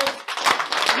 And like this.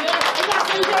 Yes. And that's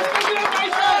it, guys.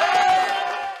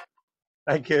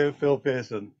 Thank you, Phil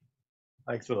Pearson.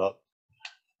 Thanks a lot.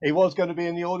 He was going to be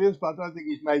in the audience, but I don't think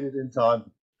he's made it in time.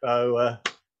 So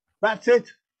that's it.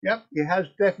 Yep, he has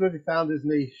definitely found his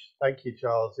niche. Thank you,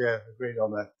 Charles. Yeah, agreed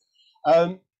on that.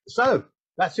 So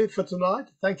that's it for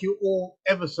tonight. Thank you all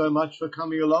ever so much for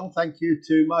coming along. Thank you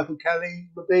to Michael Kelly,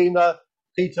 Robina,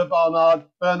 Peter Bernard,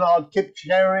 Kipp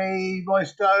Sherry, Roy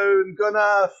Stone,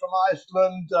 Gunnar from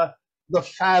Iceland, the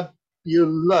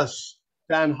fabulous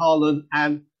Dan Harlan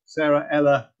and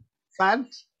SarahElla.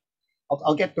 Fans.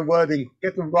 I'll get the wording,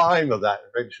 get the rhyme of that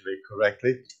eventually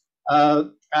correctly.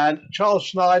 And Charles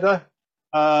Schneider,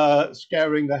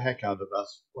 scaring the heck out of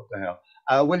us. What the hell?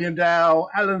 William Dow,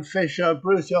 Alan Fisher,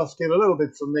 Bruce Yoskin, a little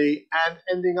bit from me, and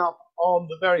ending up on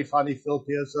the very funny Phil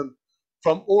Pearson.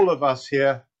 From all of us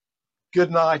here,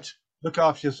 good night. Look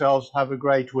after yourselves. Have a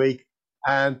great week.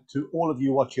 And to all of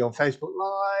you watching on Facebook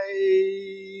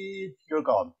Live, you're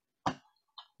gone.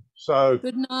 So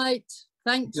good night.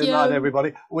 Thank you. Good night,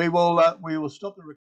 everybody. We will stop the recording.